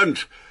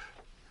accident.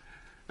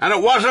 And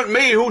it wasn't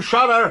me who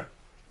shot her.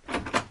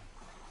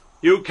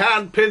 You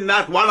can't pin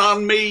that one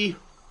on me.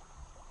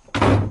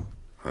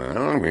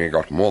 Well, we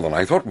got more than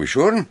I thought we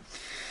should.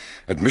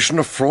 Admission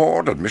of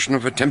fraud, admission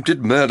of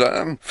attempted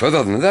murder.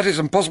 Further than that is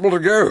impossible to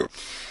go.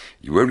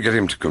 You won't get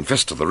him to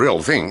confess to the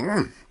real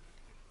thing.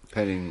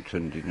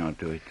 Pennington did not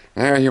do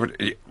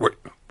it.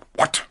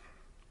 What?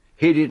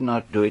 He did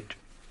not do it.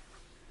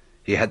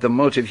 He had the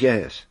motive,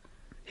 yes.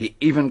 He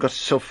even got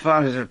so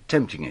far as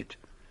attempting it.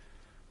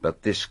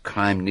 But this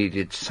crime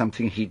needed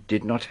something he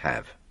did not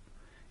have.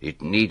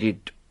 It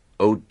needed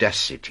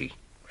audacity.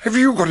 Have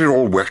you got it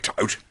all worked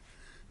out?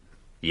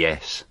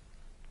 Yes.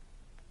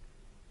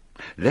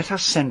 Let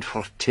us send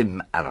for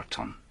Tim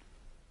Allerton.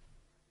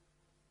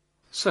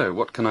 So,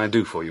 what can I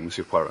do for you,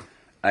 Monsieur Poirot?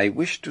 I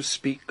wish to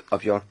speak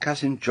of your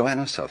cousin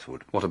Joanna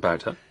Southwood. What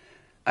about her?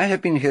 I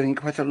have been hearing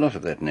quite a lot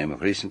of that name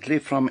recently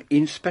from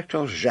Inspector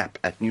Japp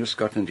at New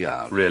Scotland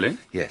Yard. Really?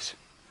 Yes.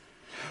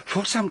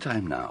 For some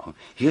time now,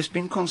 he has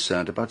been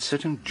concerned about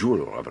certain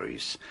jewel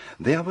robberies.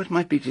 They are what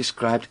might be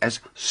described as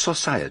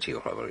society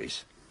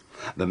robberies.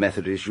 The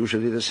method is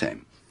usually the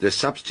same, the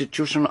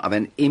substitution of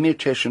an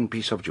imitation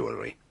piece of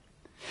jewellery.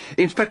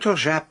 Inspector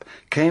Japp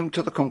came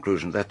to the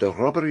conclusion that the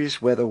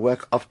robberies were the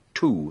work of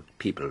 2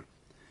 people,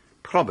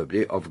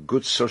 probably of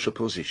good social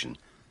position,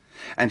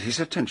 and his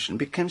attention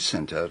became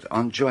centred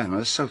on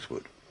Joanna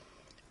Southwood.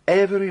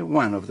 Every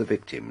one of the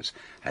victims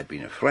had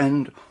been a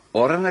friend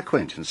or an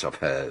acquaintance of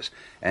hers,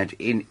 and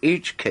in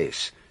each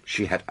case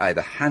she had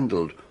either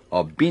handled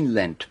or been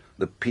lent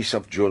the piece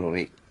of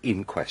jewellery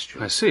in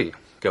question. I see.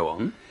 Go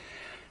on.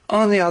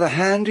 On the other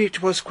hand,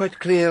 it was quite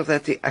clear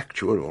that the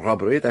actual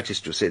robbery, that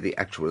is to say, the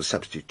actual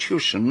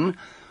substitution,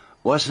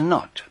 was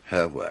not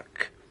her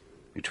work.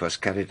 It was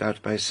carried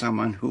out by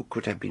someone who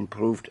could have been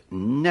proved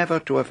never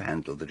to have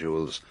handled the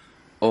jewels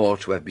or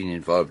to have been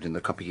involved in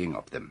the copying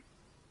of them.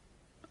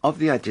 Of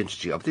the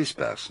identity of this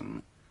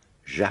person,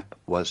 Japp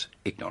was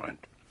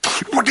ignorant.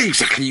 What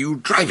exactly are you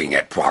driving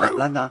at, Poirot?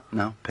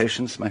 Now,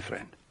 patience, my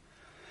friend.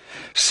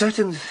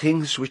 Certain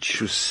things which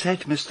you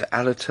said, Mr.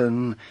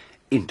 Allerton,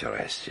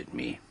 interested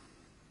me.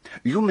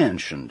 You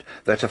mentioned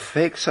that a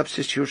fake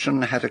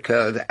substitution had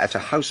occurred at a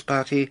house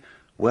party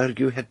where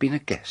you had been a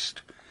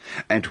guest,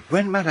 And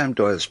when Madame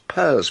Doyle's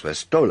pearls were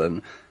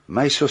stolen,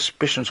 my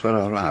suspicions were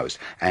aroused.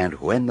 And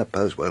when the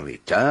pearls were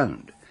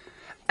returned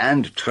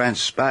and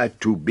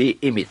transpired to be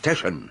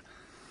imitation,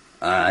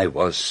 I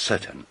was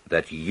certain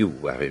that you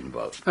were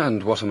involved.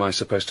 And what am I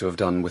supposed to have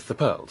done with the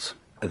pearls?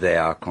 They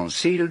are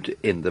concealed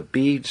in the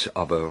beads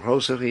of a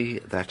rosary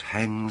that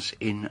hangs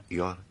in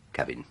your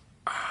cabin.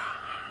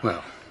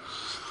 Well,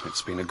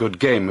 it's been a good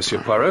game,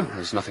 Monsieur Poirot.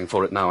 There's nothing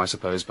for it now, I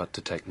suppose, but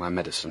to take my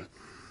medicine.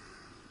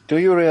 Do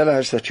you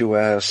realize that you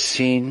were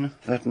seen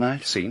that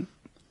night? Seen?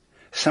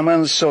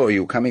 Someone saw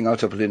you coming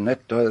out of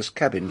Lynette Doyle's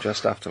cabin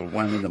just after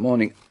 1 in the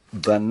morning,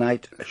 the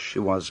night she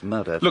was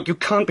murdered. Look, you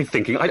can't be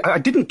thinking. I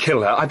didn't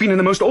kill her. I've been in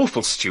the most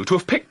awful stew. To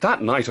have picked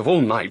that night of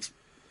all nights.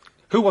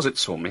 Who was it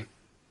saw me?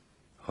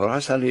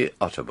 Rosalie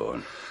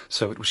Otterborn.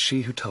 So it was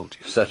she who told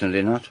you?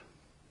 Certainly not.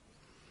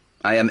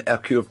 I am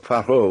Hercule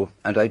Poirot,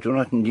 and I do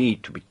not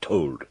need to be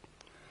told.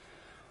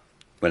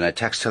 When I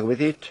taxed her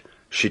with it,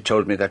 she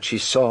told me that she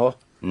saw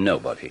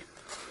nobody.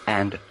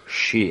 And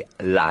she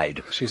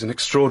lied. She's an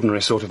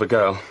extraordinary sort of a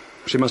girl.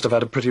 She must have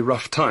had a pretty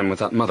rough time with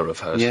that mother of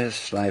hers.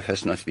 Yes, life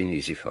has not been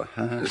easy for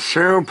her.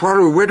 So,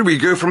 Poirot, where do we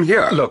go from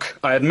here? Look,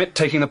 I admit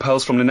taking the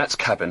pearls from Lynette's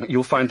cabin.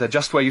 You'll find they're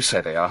just where you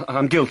say they are.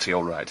 I'm guilty,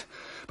 all right.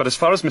 But as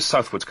far as Miss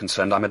Southwood's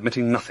concerned, I'm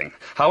admitting nothing.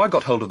 How I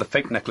got hold of the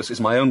fake necklace is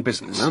my own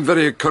business. A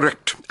very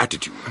correct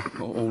attitude.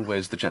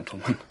 Always the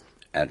gentleman.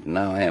 And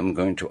now I am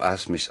going to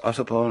ask Miss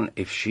Otterborn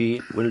if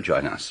she will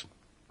join us.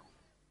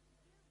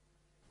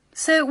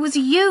 So it was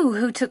you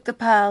who took the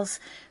pearls,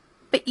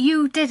 but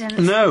you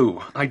didn't?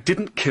 No, I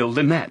didn't kill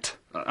Lynette.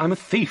 I'm a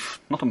thief,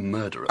 not a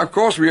murderer. Of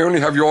course, we only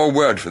have your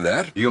word for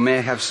that. You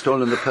may have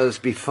stolen the pearls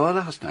before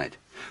last night.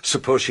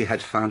 Suppose she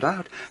had found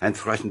out and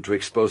threatened to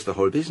expose the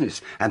whole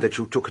business, and that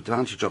you took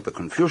advantage of the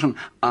confusion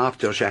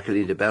after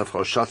Jacqueline de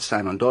Belfort shot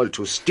Simon Doyle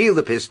to steal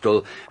the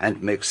pistol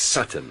and make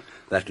certain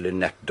that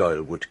Lynette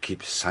Doyle would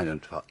keep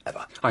silent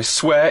forever. I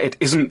swear it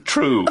isn't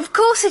true. Of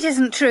course it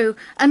isn't true,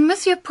 and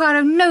Monsieur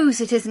Poirot knows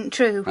it isn't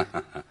true.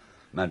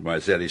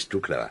 Mademoiselle is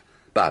too clever.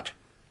 But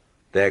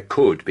there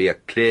could be a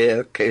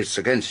clear case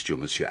against you,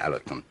 Monsieur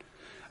Allerton.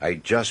 I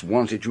just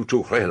wanted you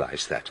to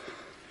realize that.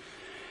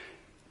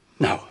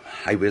 Now,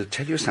 I will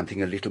tell you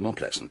something a little more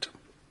pleasant.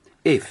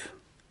 If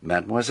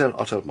Mademoiselle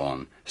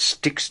Otterborn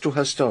sticks to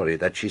her story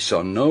that she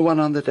saw no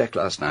one on the deck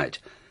last night,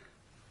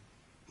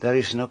 there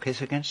is no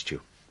case against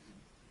you.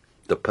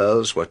 The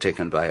pearls were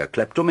taken by a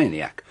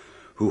kleptomaniac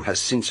who has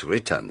since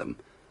returned them.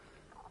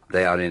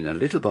 They are in a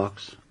little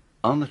box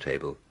on the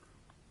table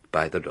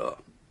by the door.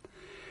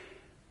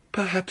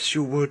 Perhaps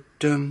you would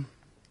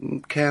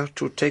care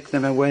to take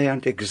them away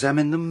and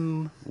examine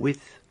them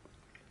with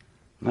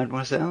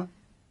Mademoiselle?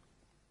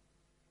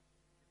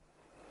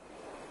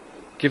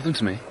 Give them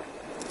to me.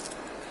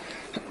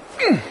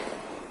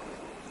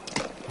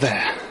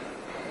 There.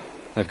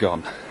 They've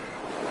gone.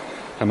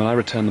 And when I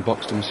return the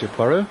box to Monsieur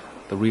Poirot,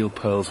 the real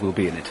pearls will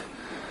be in it.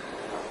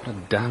 What a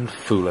damned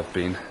fool I've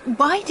been.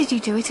 Why did you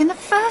do it in the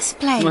first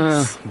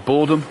place?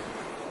 Boredom,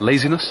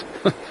 laziness,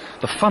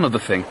 the fun of the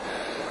thing.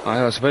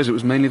 I suppose it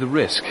was mainly the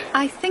risk.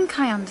 I think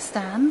I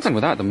understand. And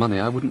without the money,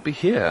 I wouldn't be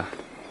here.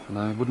 And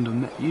I wouldn't have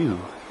met you.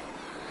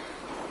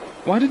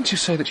 Why didn't you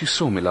say that you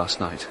saw me last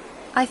night?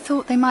 I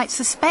thought they might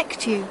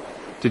suspect you.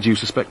 Did you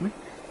suspect me?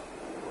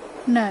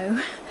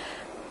 No.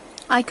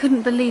 I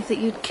couldn't believe that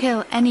you'd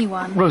kill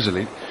anyone.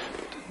 Rosalie,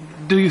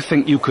 do you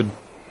think you could...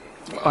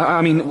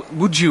 I mean,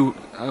 would you...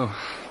 Oh.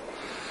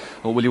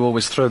 Or will you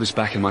always throw this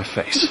back in my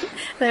face?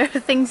 There are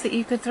things that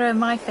you could throw in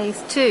my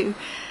face, too.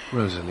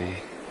 Rosalie...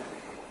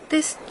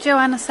 This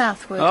Joanna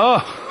Southwood.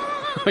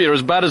 Oh, you're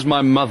as bad as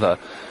my mother.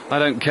 I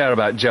don't care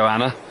about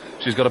Joanna.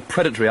 She's got a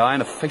predatory eye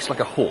and a face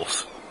like a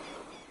horse.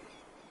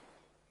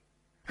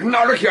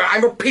 Now, look here,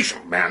 I'm a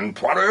patient man,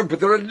 Poirot, but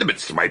there are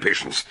limits to my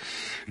patience.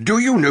 Do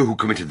you know who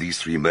committed these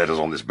 3 murders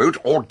on this boat,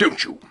 or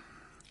don't you?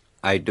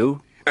 I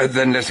do.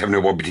 Then let's have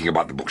no more beating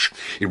about the bush.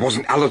 It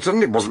wasn't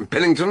Allerton, it wasn't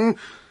Pellington.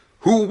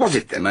 Who was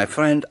it, then? My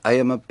friend, I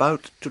am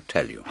about to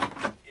tell you.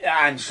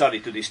 I'm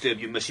sorry to disturb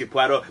you, Monsieur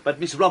Poirot, but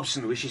Miss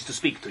Robson wishes to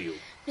speak to you.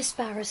 Miss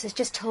Barrows has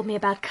just told me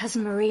about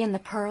Cousin Marie and the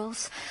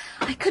pearls.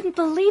 I couldn't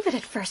believe it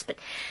at first, but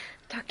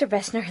Dr.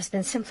 Bessner has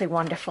been simply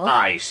wonderful.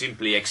 I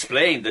simply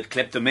explained that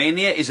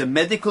kleptomania is a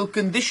medical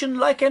condition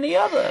like any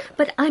other.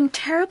 But I'm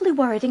terribly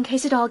worried in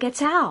case it all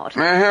gets out.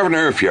 I have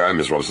no fear,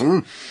 Miss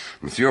Robson.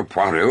 Monsieur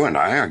Poirot and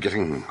I are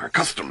getting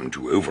accustomed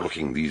to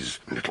overlooking these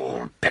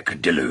little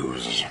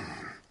peccadilloes.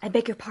 I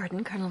beg your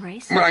pardon, Colonel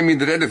Race? Well, I mean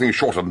that anything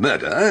short of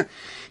murder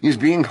is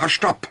being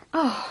hushed up.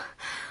 Oh,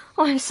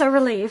 I'm so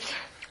relieved.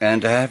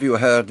 And have you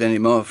heard any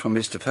more from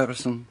Mr.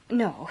 Ferguson?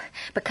 No,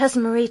 but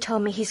Cousin Marie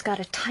told me he's got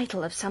a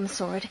title of some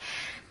sort.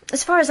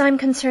 As far as I'm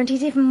concerned,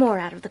 he's even more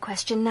out of the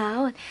question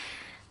now.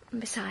 And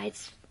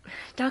besides,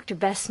 Dr.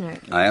 Bessner...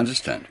 I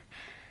understand.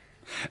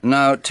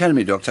 Now, tell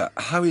me, Doctor,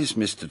 how is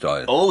Mr.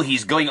 Doyle? Oh,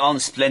 he's going on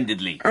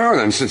splendidly. Oh,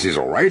 then since he's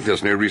all right,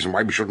 there's no reason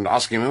why we shouldn't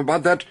ask him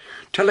about that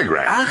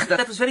telegram. Ah,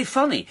 that was very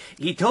funny.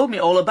 He told me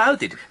all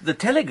about it. The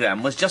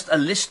telegram was just a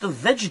list of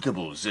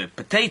vegetables,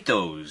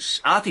 potatoes,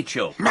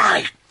 artichoke.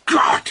 My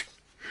God!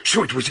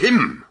 So it was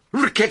him,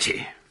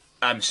 Riquetti.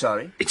 I'm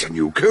sorry? It's a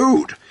new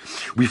code.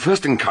 We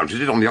first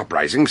encountered it on the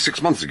uprising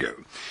 6 months ago.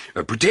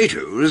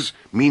 Potatoes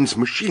means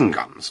machine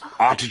guns.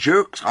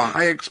 Artichokes are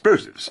high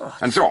explosives.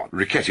 And so on.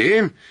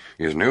 Riquetti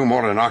is no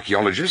more an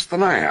archaeologist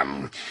than I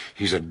am.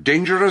 He's a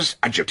dangerous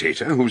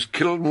agitator who's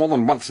killed more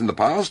than once in the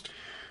past,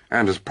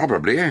 and has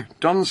probably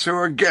done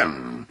so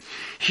again.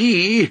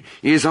 He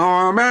is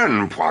our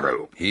man,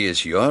 Poirot. He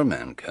is your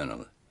man,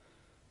 Colonel.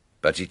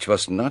 But it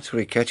was not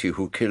Riquetti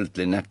who killed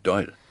Lynette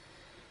Doyle.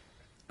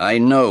 I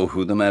know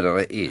who the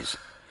murderer is.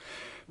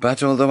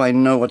 But although I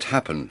know what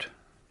happened,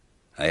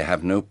 I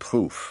have no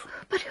proof.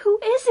 But who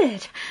is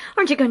it?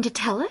 Aren't you going to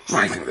tell us?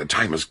 I think the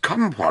time has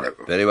come,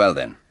 Poirot. Very well,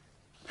 then.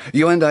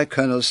 You and I,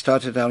 Colonel,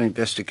 started our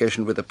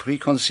investigation with a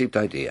preconceived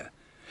idea.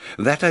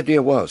 That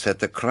idea was that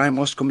the crime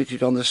was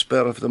committed on the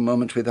spur of the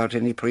moment without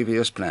any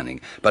previous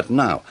planning. But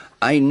now,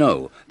 I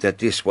know that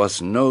this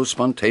was no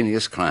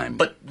spontaneous crime.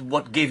 But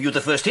what gave you the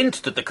first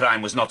hint that the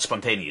crime was not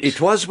spontaneous? It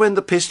was when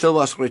the pistol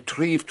was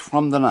retrieved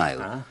from the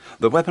Nile.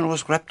 The weapon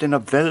was wrapped in a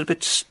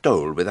velvet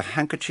stole with a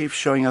handkerchief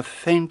showing a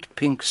faint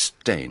pink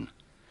stain.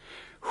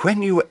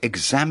 When you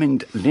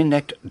examined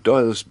Lynette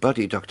Doyle's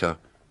body, Doctor,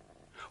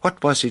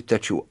 what was it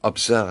that you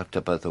observed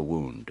about the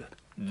wound?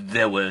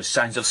 There were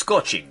signs of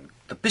scorching.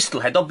 The pistol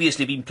had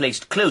obviously been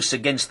placed close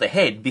against the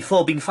head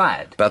before being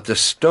fired. But the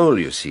stole,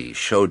 you see,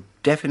 showed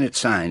definite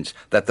signs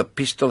that the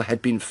pistol had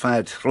been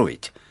fired through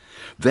it.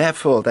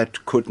 Therefore,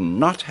 that could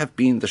not have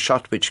been the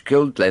shot which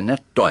killed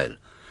Lynette Doyle,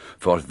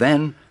 for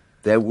then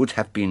there would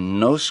have been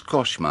no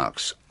scorch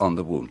marks on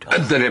the wound.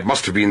 Then it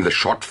must have been the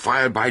shot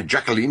fired by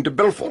Jacqueline de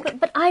Belfort.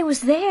 But I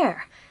was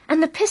there,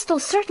 and the pistol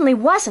certainly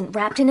wasn't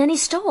wrapped in any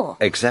stole.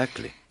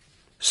 Exactly.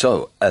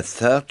 So, a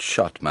third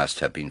shot must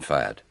have been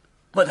fired.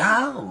 But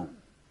how?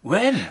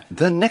 When?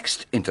 The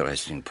next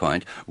interesting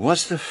point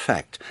was the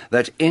fact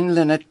that in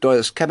Lynette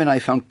Doyle's cabin I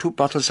found 2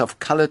 bottles of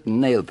coloured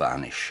nail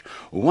varnish.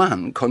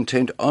 One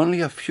contained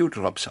only a few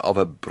drops of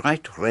a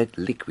bright red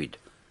liquid,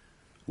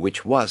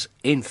 which was,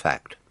 in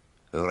fact,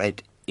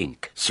 red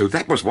ink. So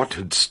that was what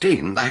had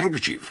stained the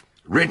handkerchief.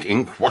 Red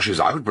ink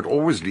washes out but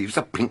always leaves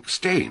a pink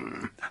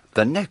stain.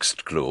 The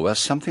next clue was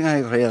something I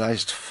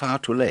realized far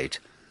too late.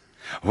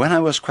 When I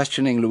was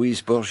questioning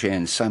Louise Bourget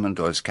in Simon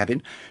Doyle's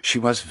cabin, she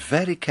was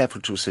very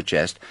careful to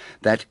suggest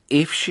that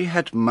if she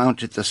had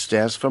mounted the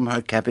stairs from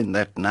her cabin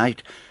that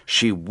night,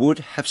 she would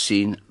have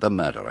seen the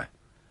murderer.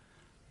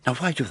 Now,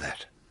 why do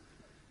that?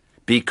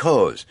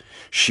 Because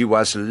she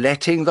was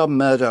letting the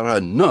murderer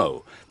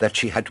know that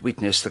she had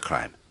witnessed the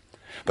crime.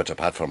 But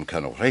apart from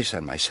Colonel Race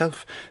and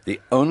myself,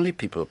 the only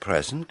people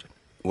present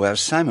were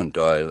Simon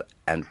Doyle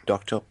and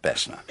Dr.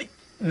 Bessner.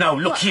 Now,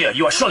 look here,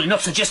 you are surely not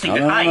suggesting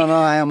that I... No,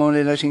 I am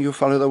only letting you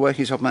follow the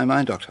workings of my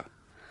mind, Doctor.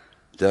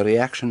 The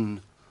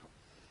reaction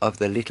of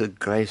the little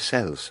grey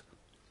cells.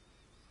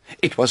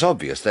 It was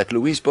obvious that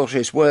Louise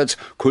Bourget's words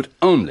could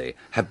only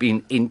have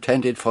been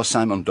intended for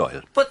Simon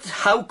Doyle. But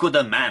how could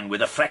a man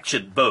with a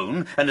fractured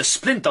bone and a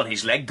splint on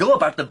his leg go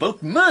about the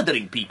boat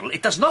murdering people?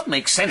 It does not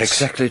make sense.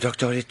 Exactly,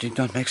 Doctor, it did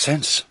not make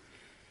sense.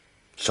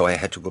 So I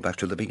had to go back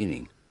to the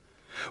beginning.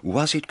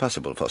 Was it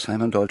possible for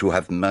Simon Doyle to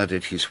have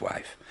murdered his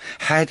wife?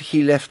 Had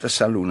he left the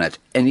saloon at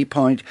any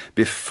point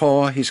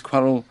before his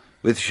quarrel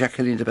with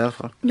Jacqueline de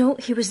Belfort? No,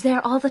 he was there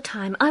all the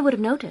time. I would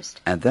have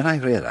noticed. And then I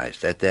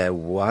realized that there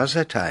was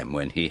a time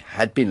when he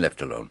had been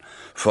left alone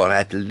for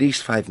at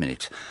least 5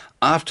 minutes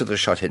after the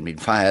shot had been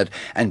fired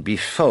and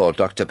before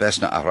Dr.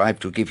 Bessner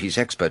arrived to give his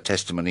expert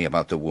testimony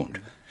about the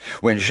wound.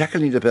 When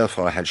Jacqueline de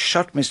Belfort had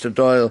shot Mr.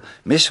 Doyle,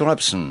 Miss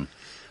Robson,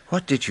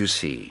 what did you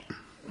see?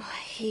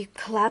 He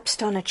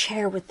collapsed on a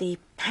chair with the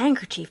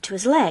handkerchief to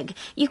his leg.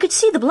 You could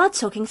see the blood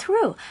soaking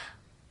through.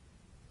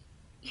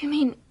 You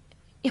mean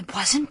it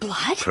wasn't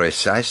blood?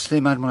 Precisely,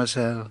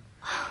 mademoiselle.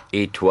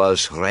 It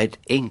was red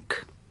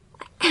ink.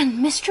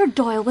 And Mr.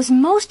 Doyle was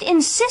most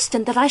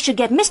insistent that I should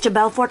get Mr.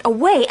 Belfort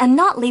away and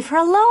not leave her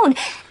alone.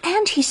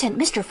 And he sent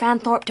Mr.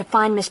 Fanthorpe to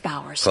find Miss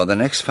Bowers. For the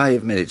next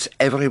 5 minutes,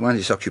 everyone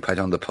is occupied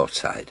on the port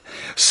side.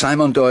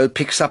 Simon Doyle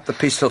picks up the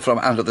pistol from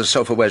under the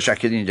sofa where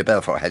Jacqueline de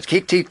Belfort had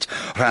kicked it,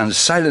 runs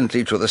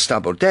silently to the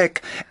starboard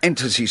deck,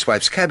 enters his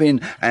wife's cabin,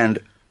 and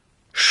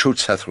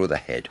shoots her through the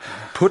head,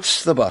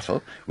 puts the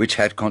bottle, which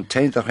had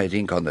contained the red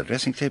ink, on the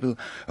dressing table,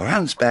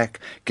 runs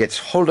back, gets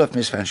hold of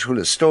Miss Van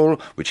Schuler's stole,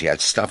 which he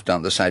had stuffed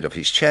down the side of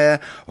his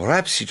chair,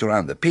 wraps it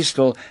around the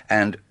pistol,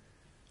 and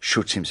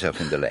shoots himself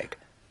in the leg.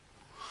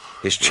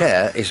 His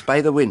chair is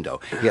by the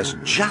window. He has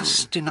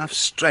just enough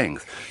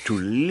strength to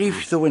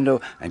lift the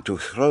window and to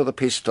throw the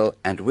pistol,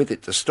 and with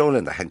it the stole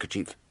and the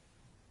handkerchief,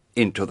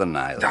 into the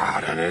Nile.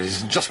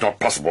 It's just not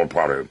possible,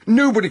 Poirot.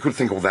 Nobody could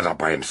think all that up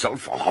by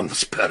himself on the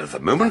spur of the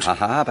moment.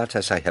 But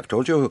as I have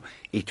told you,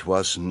 it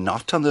was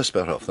not on the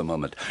spur of the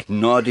moment,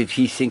 nor did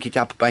he think it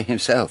up by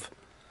himself.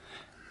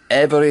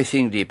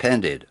 Everything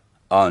depended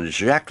on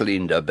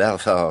Jacqueline de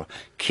Belfort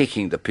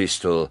kicking the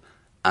pistol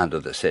under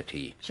the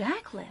settee.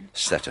 Jacqueline?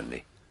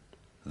 Certainly.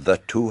 The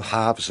 2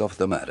 halves of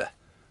the murder.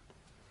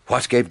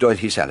 What gave Doyle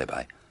his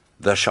alibi?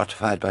 The shot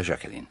fired by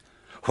Jacqueline.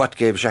 What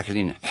gave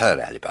Jacqueline her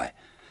alibi?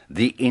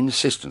 The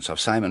insistence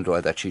of Simon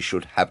Doyle that she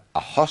should have a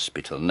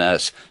hospital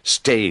nurse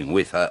staying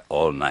with her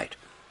all night.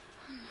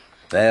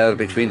 There,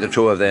 between the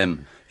two of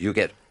them, you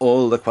get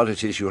all the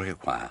qualities you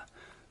require.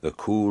 The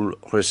cool,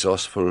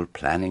 resourceful,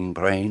 planning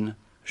brain,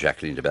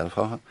 Jacqueline de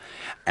Belfort,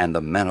 and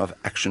the man of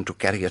action to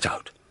carry it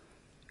out.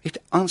 It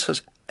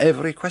answers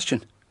every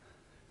question.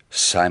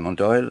 Simon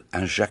Doyle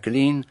and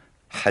Jacqueline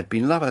had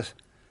been lovers.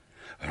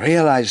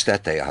 Realize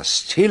that they are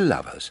still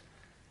lovers.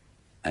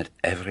 And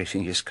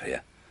everything is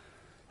clear.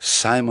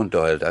 Simon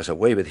Doyle does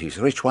away with his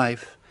rich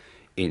wife,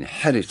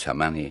 inherits her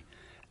money,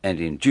 and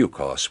in due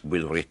course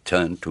will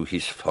return to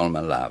his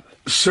former love.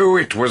 So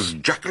it was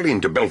Jacqueline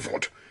de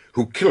Belfort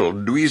who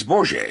killed Louise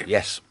Bourget?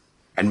 Yes.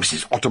 And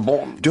Mrs.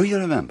 Otterborn? Do you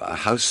remember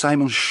how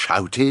Simon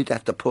shouted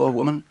at the poor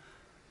woman?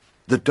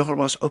 The door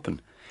was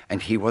open,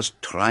 and he was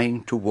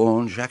trying to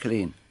warn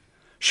Jacqueline.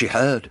 She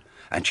heard,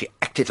 and she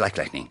acted like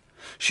lightning.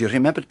 She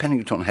remembered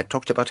Pennington had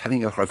talked about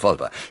having a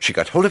revolver. She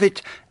got hold of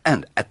it,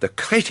 and at the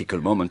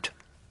critical moment,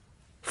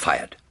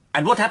 fired.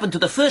 And what happened to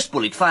the first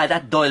bullet fired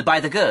at Doyle by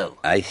the girl?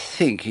 I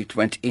think it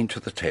went into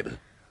the table.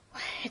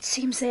 It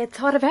seems they had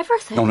thought of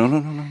everything.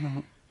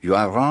 No. You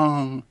are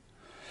wrong.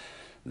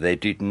 They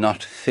did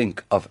not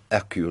think of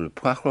Hercule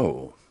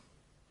Poirot.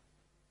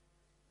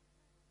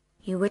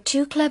 You were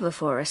too clever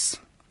for us.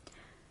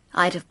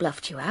 I'd have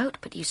bluffed you out,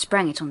 but you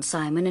sprang it on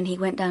Simon and he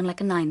went down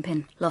like a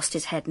ninepin, lost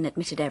his head and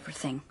admitted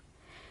everything.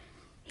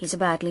 He's a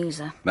bad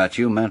loser. But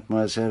you,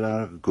 mademoiselle,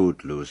 are a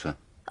good loser.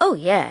 Oh,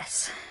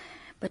 yes.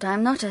 But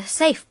I'm not a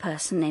safe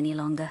person any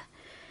longer.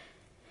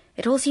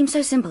 It all seemed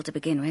so simple to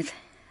begin with.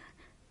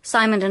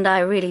 Simon and I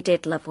really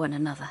did love one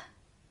another.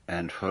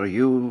 And for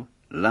you,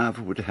 love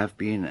would have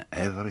been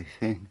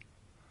everything.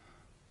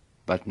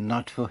 But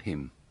not for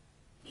him.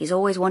 He's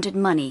always wanted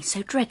money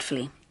so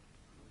dreadfully.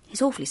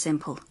 He's awfully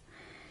simple.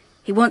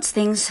 He wants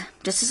things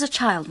just as a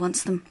child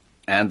wants them.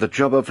 And the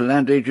job of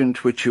land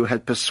agent which you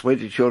had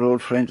persuaded your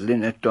old friend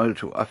Lynette Doyle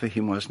to offer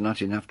him was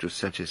not enough to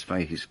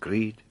satisfy his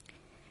greed?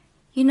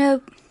 You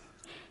know,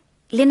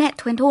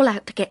 Lynette went all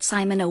out to get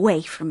Simon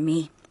away from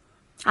me.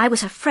 I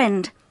was her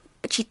friend,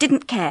 but she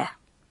didn't care.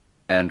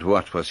 And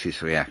what was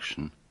his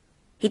reaction?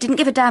 He didn't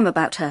give a damn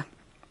about her.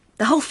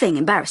 The whole thing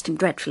embarrassed him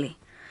dreadfully.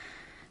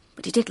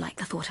 But he did like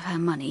the thought of her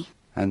money.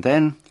 And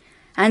then?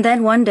 And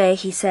then one day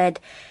he said,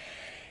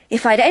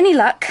 if I'd any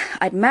luck,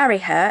 I'd marry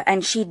her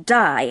and she'd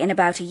die in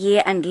about a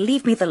year and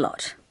leave me the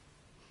lot.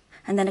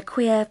 And then a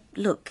queer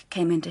look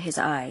came into his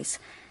eyes.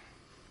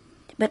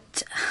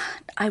 But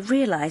I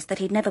realized that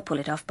he'd never pull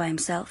it off by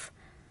himself.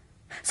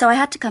 So I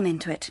had to come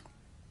into it.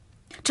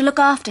 To look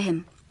after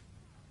him.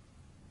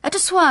 At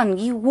Aswan,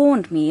 you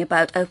warned me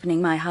about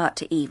opening my heart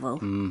to evil.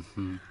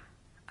 Mm-hmm.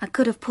 I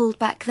could have pulled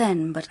back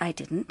then, but I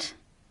didn't.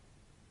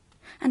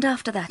 And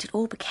after that, it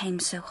all became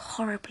so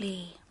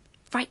horribly,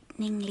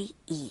 frighteningly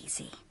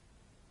easy.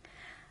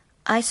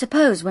 I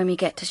suppose when we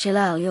get to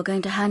Shillal, you're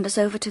going to hand us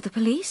over to the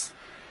police?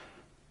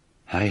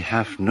 I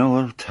have no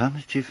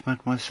alternative,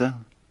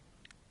 mademoiselle.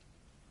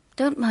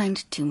 Don't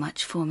mind too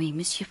much for me,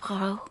 Monsieur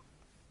Poirot.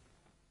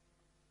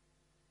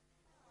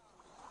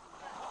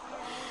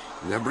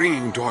 They're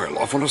bringing Doyle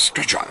off on a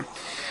stretcher.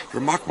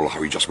 Remarkable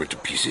how he just went to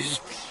pieces.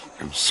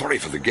 I'm sorry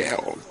for the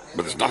girl,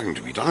 but there's nothing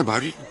to be done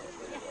about it.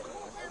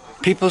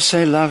 People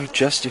say love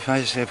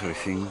justifies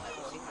everything,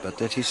 but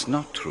that is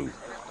not true.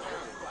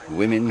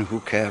 Women who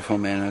care for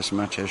men as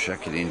much as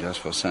Jacqueline does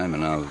for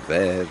Simon are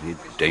very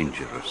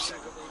dangerous.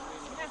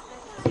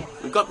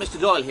 We've got Mr.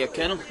 Doyle here,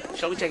 Colonel.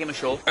 Shall we take him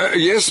ashore?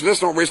 Yes,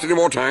 let's not waste any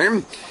more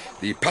time.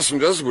 The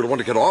passengers will want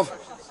to get off.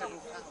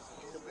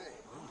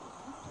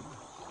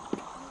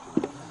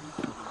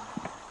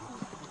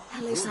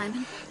 Hello,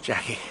 Simon.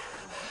 Jackie,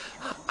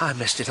 I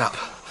messed it up.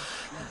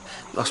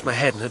 Lost my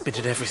head and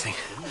admitted everything.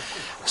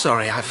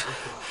 Sorry, I've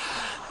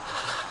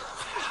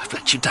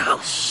let you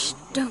down. Shh,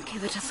 don't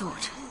give it a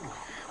thought.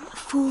 A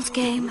fool's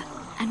game,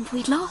 and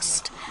we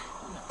lost.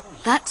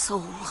 That's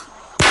all.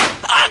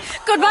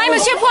 Goodbye,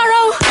 Monsieur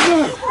Poirot.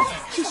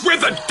 Where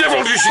the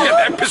devil did she get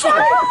that pistol?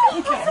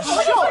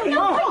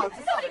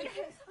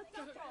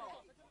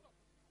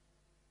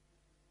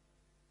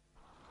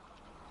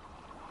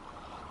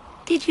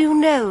 Did you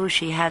know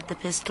she had the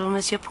pistol,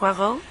 Monsieur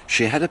Poirot?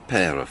 She had a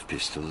pair of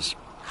pistols.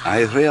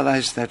 I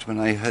realized that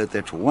when I heard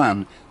that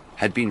one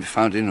had been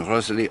found in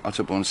Rosalie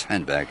Otterborn's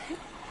handbag.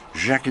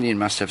 Jacqueline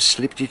must have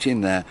slipped it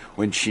in there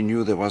when she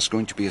knew there was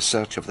going to be a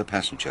search of the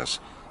passengers,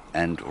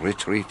 and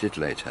retrieved it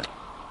later.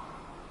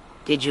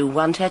 Did you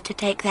want her to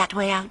take that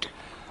way out?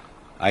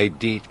 I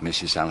did,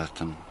 Mrs.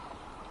 Allerton.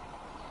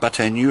 But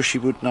I knew she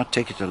would not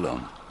take it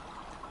alone.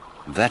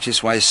 That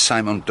is why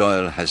Simon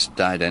Doyle has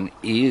died an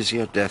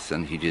easier death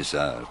than he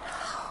deserved.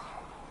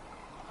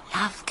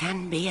 Love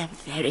can be a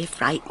very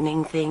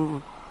frightening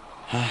thing.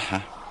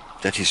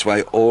 That is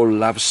why all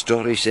love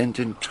stories end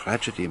in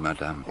tragedy,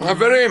 madame. A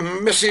very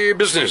messy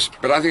business,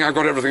 but I think I've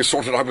got everything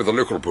sorted out with the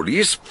local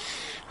police.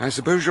 I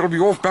suppose you'll be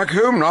off back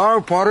home now,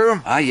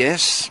 Poirot? Ah,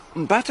 yes,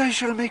 but I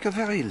shall make a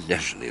very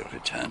leisurely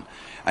return.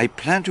 I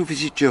plan to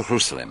visit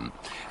Jerusalem,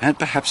 and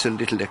perhaps a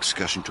little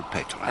excursion to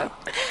Petra.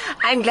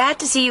 I'm glad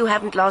to see you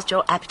haven't lost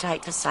your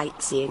appetite for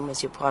sightseeing,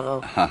 Monsieur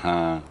Poirot.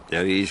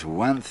 There is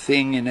one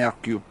thing in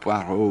Hercule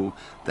Poirot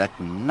that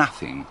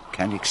nothing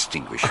can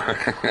extinguish.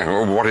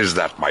 What is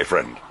that, my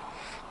friend?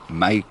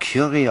 My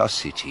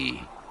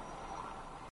curiosity.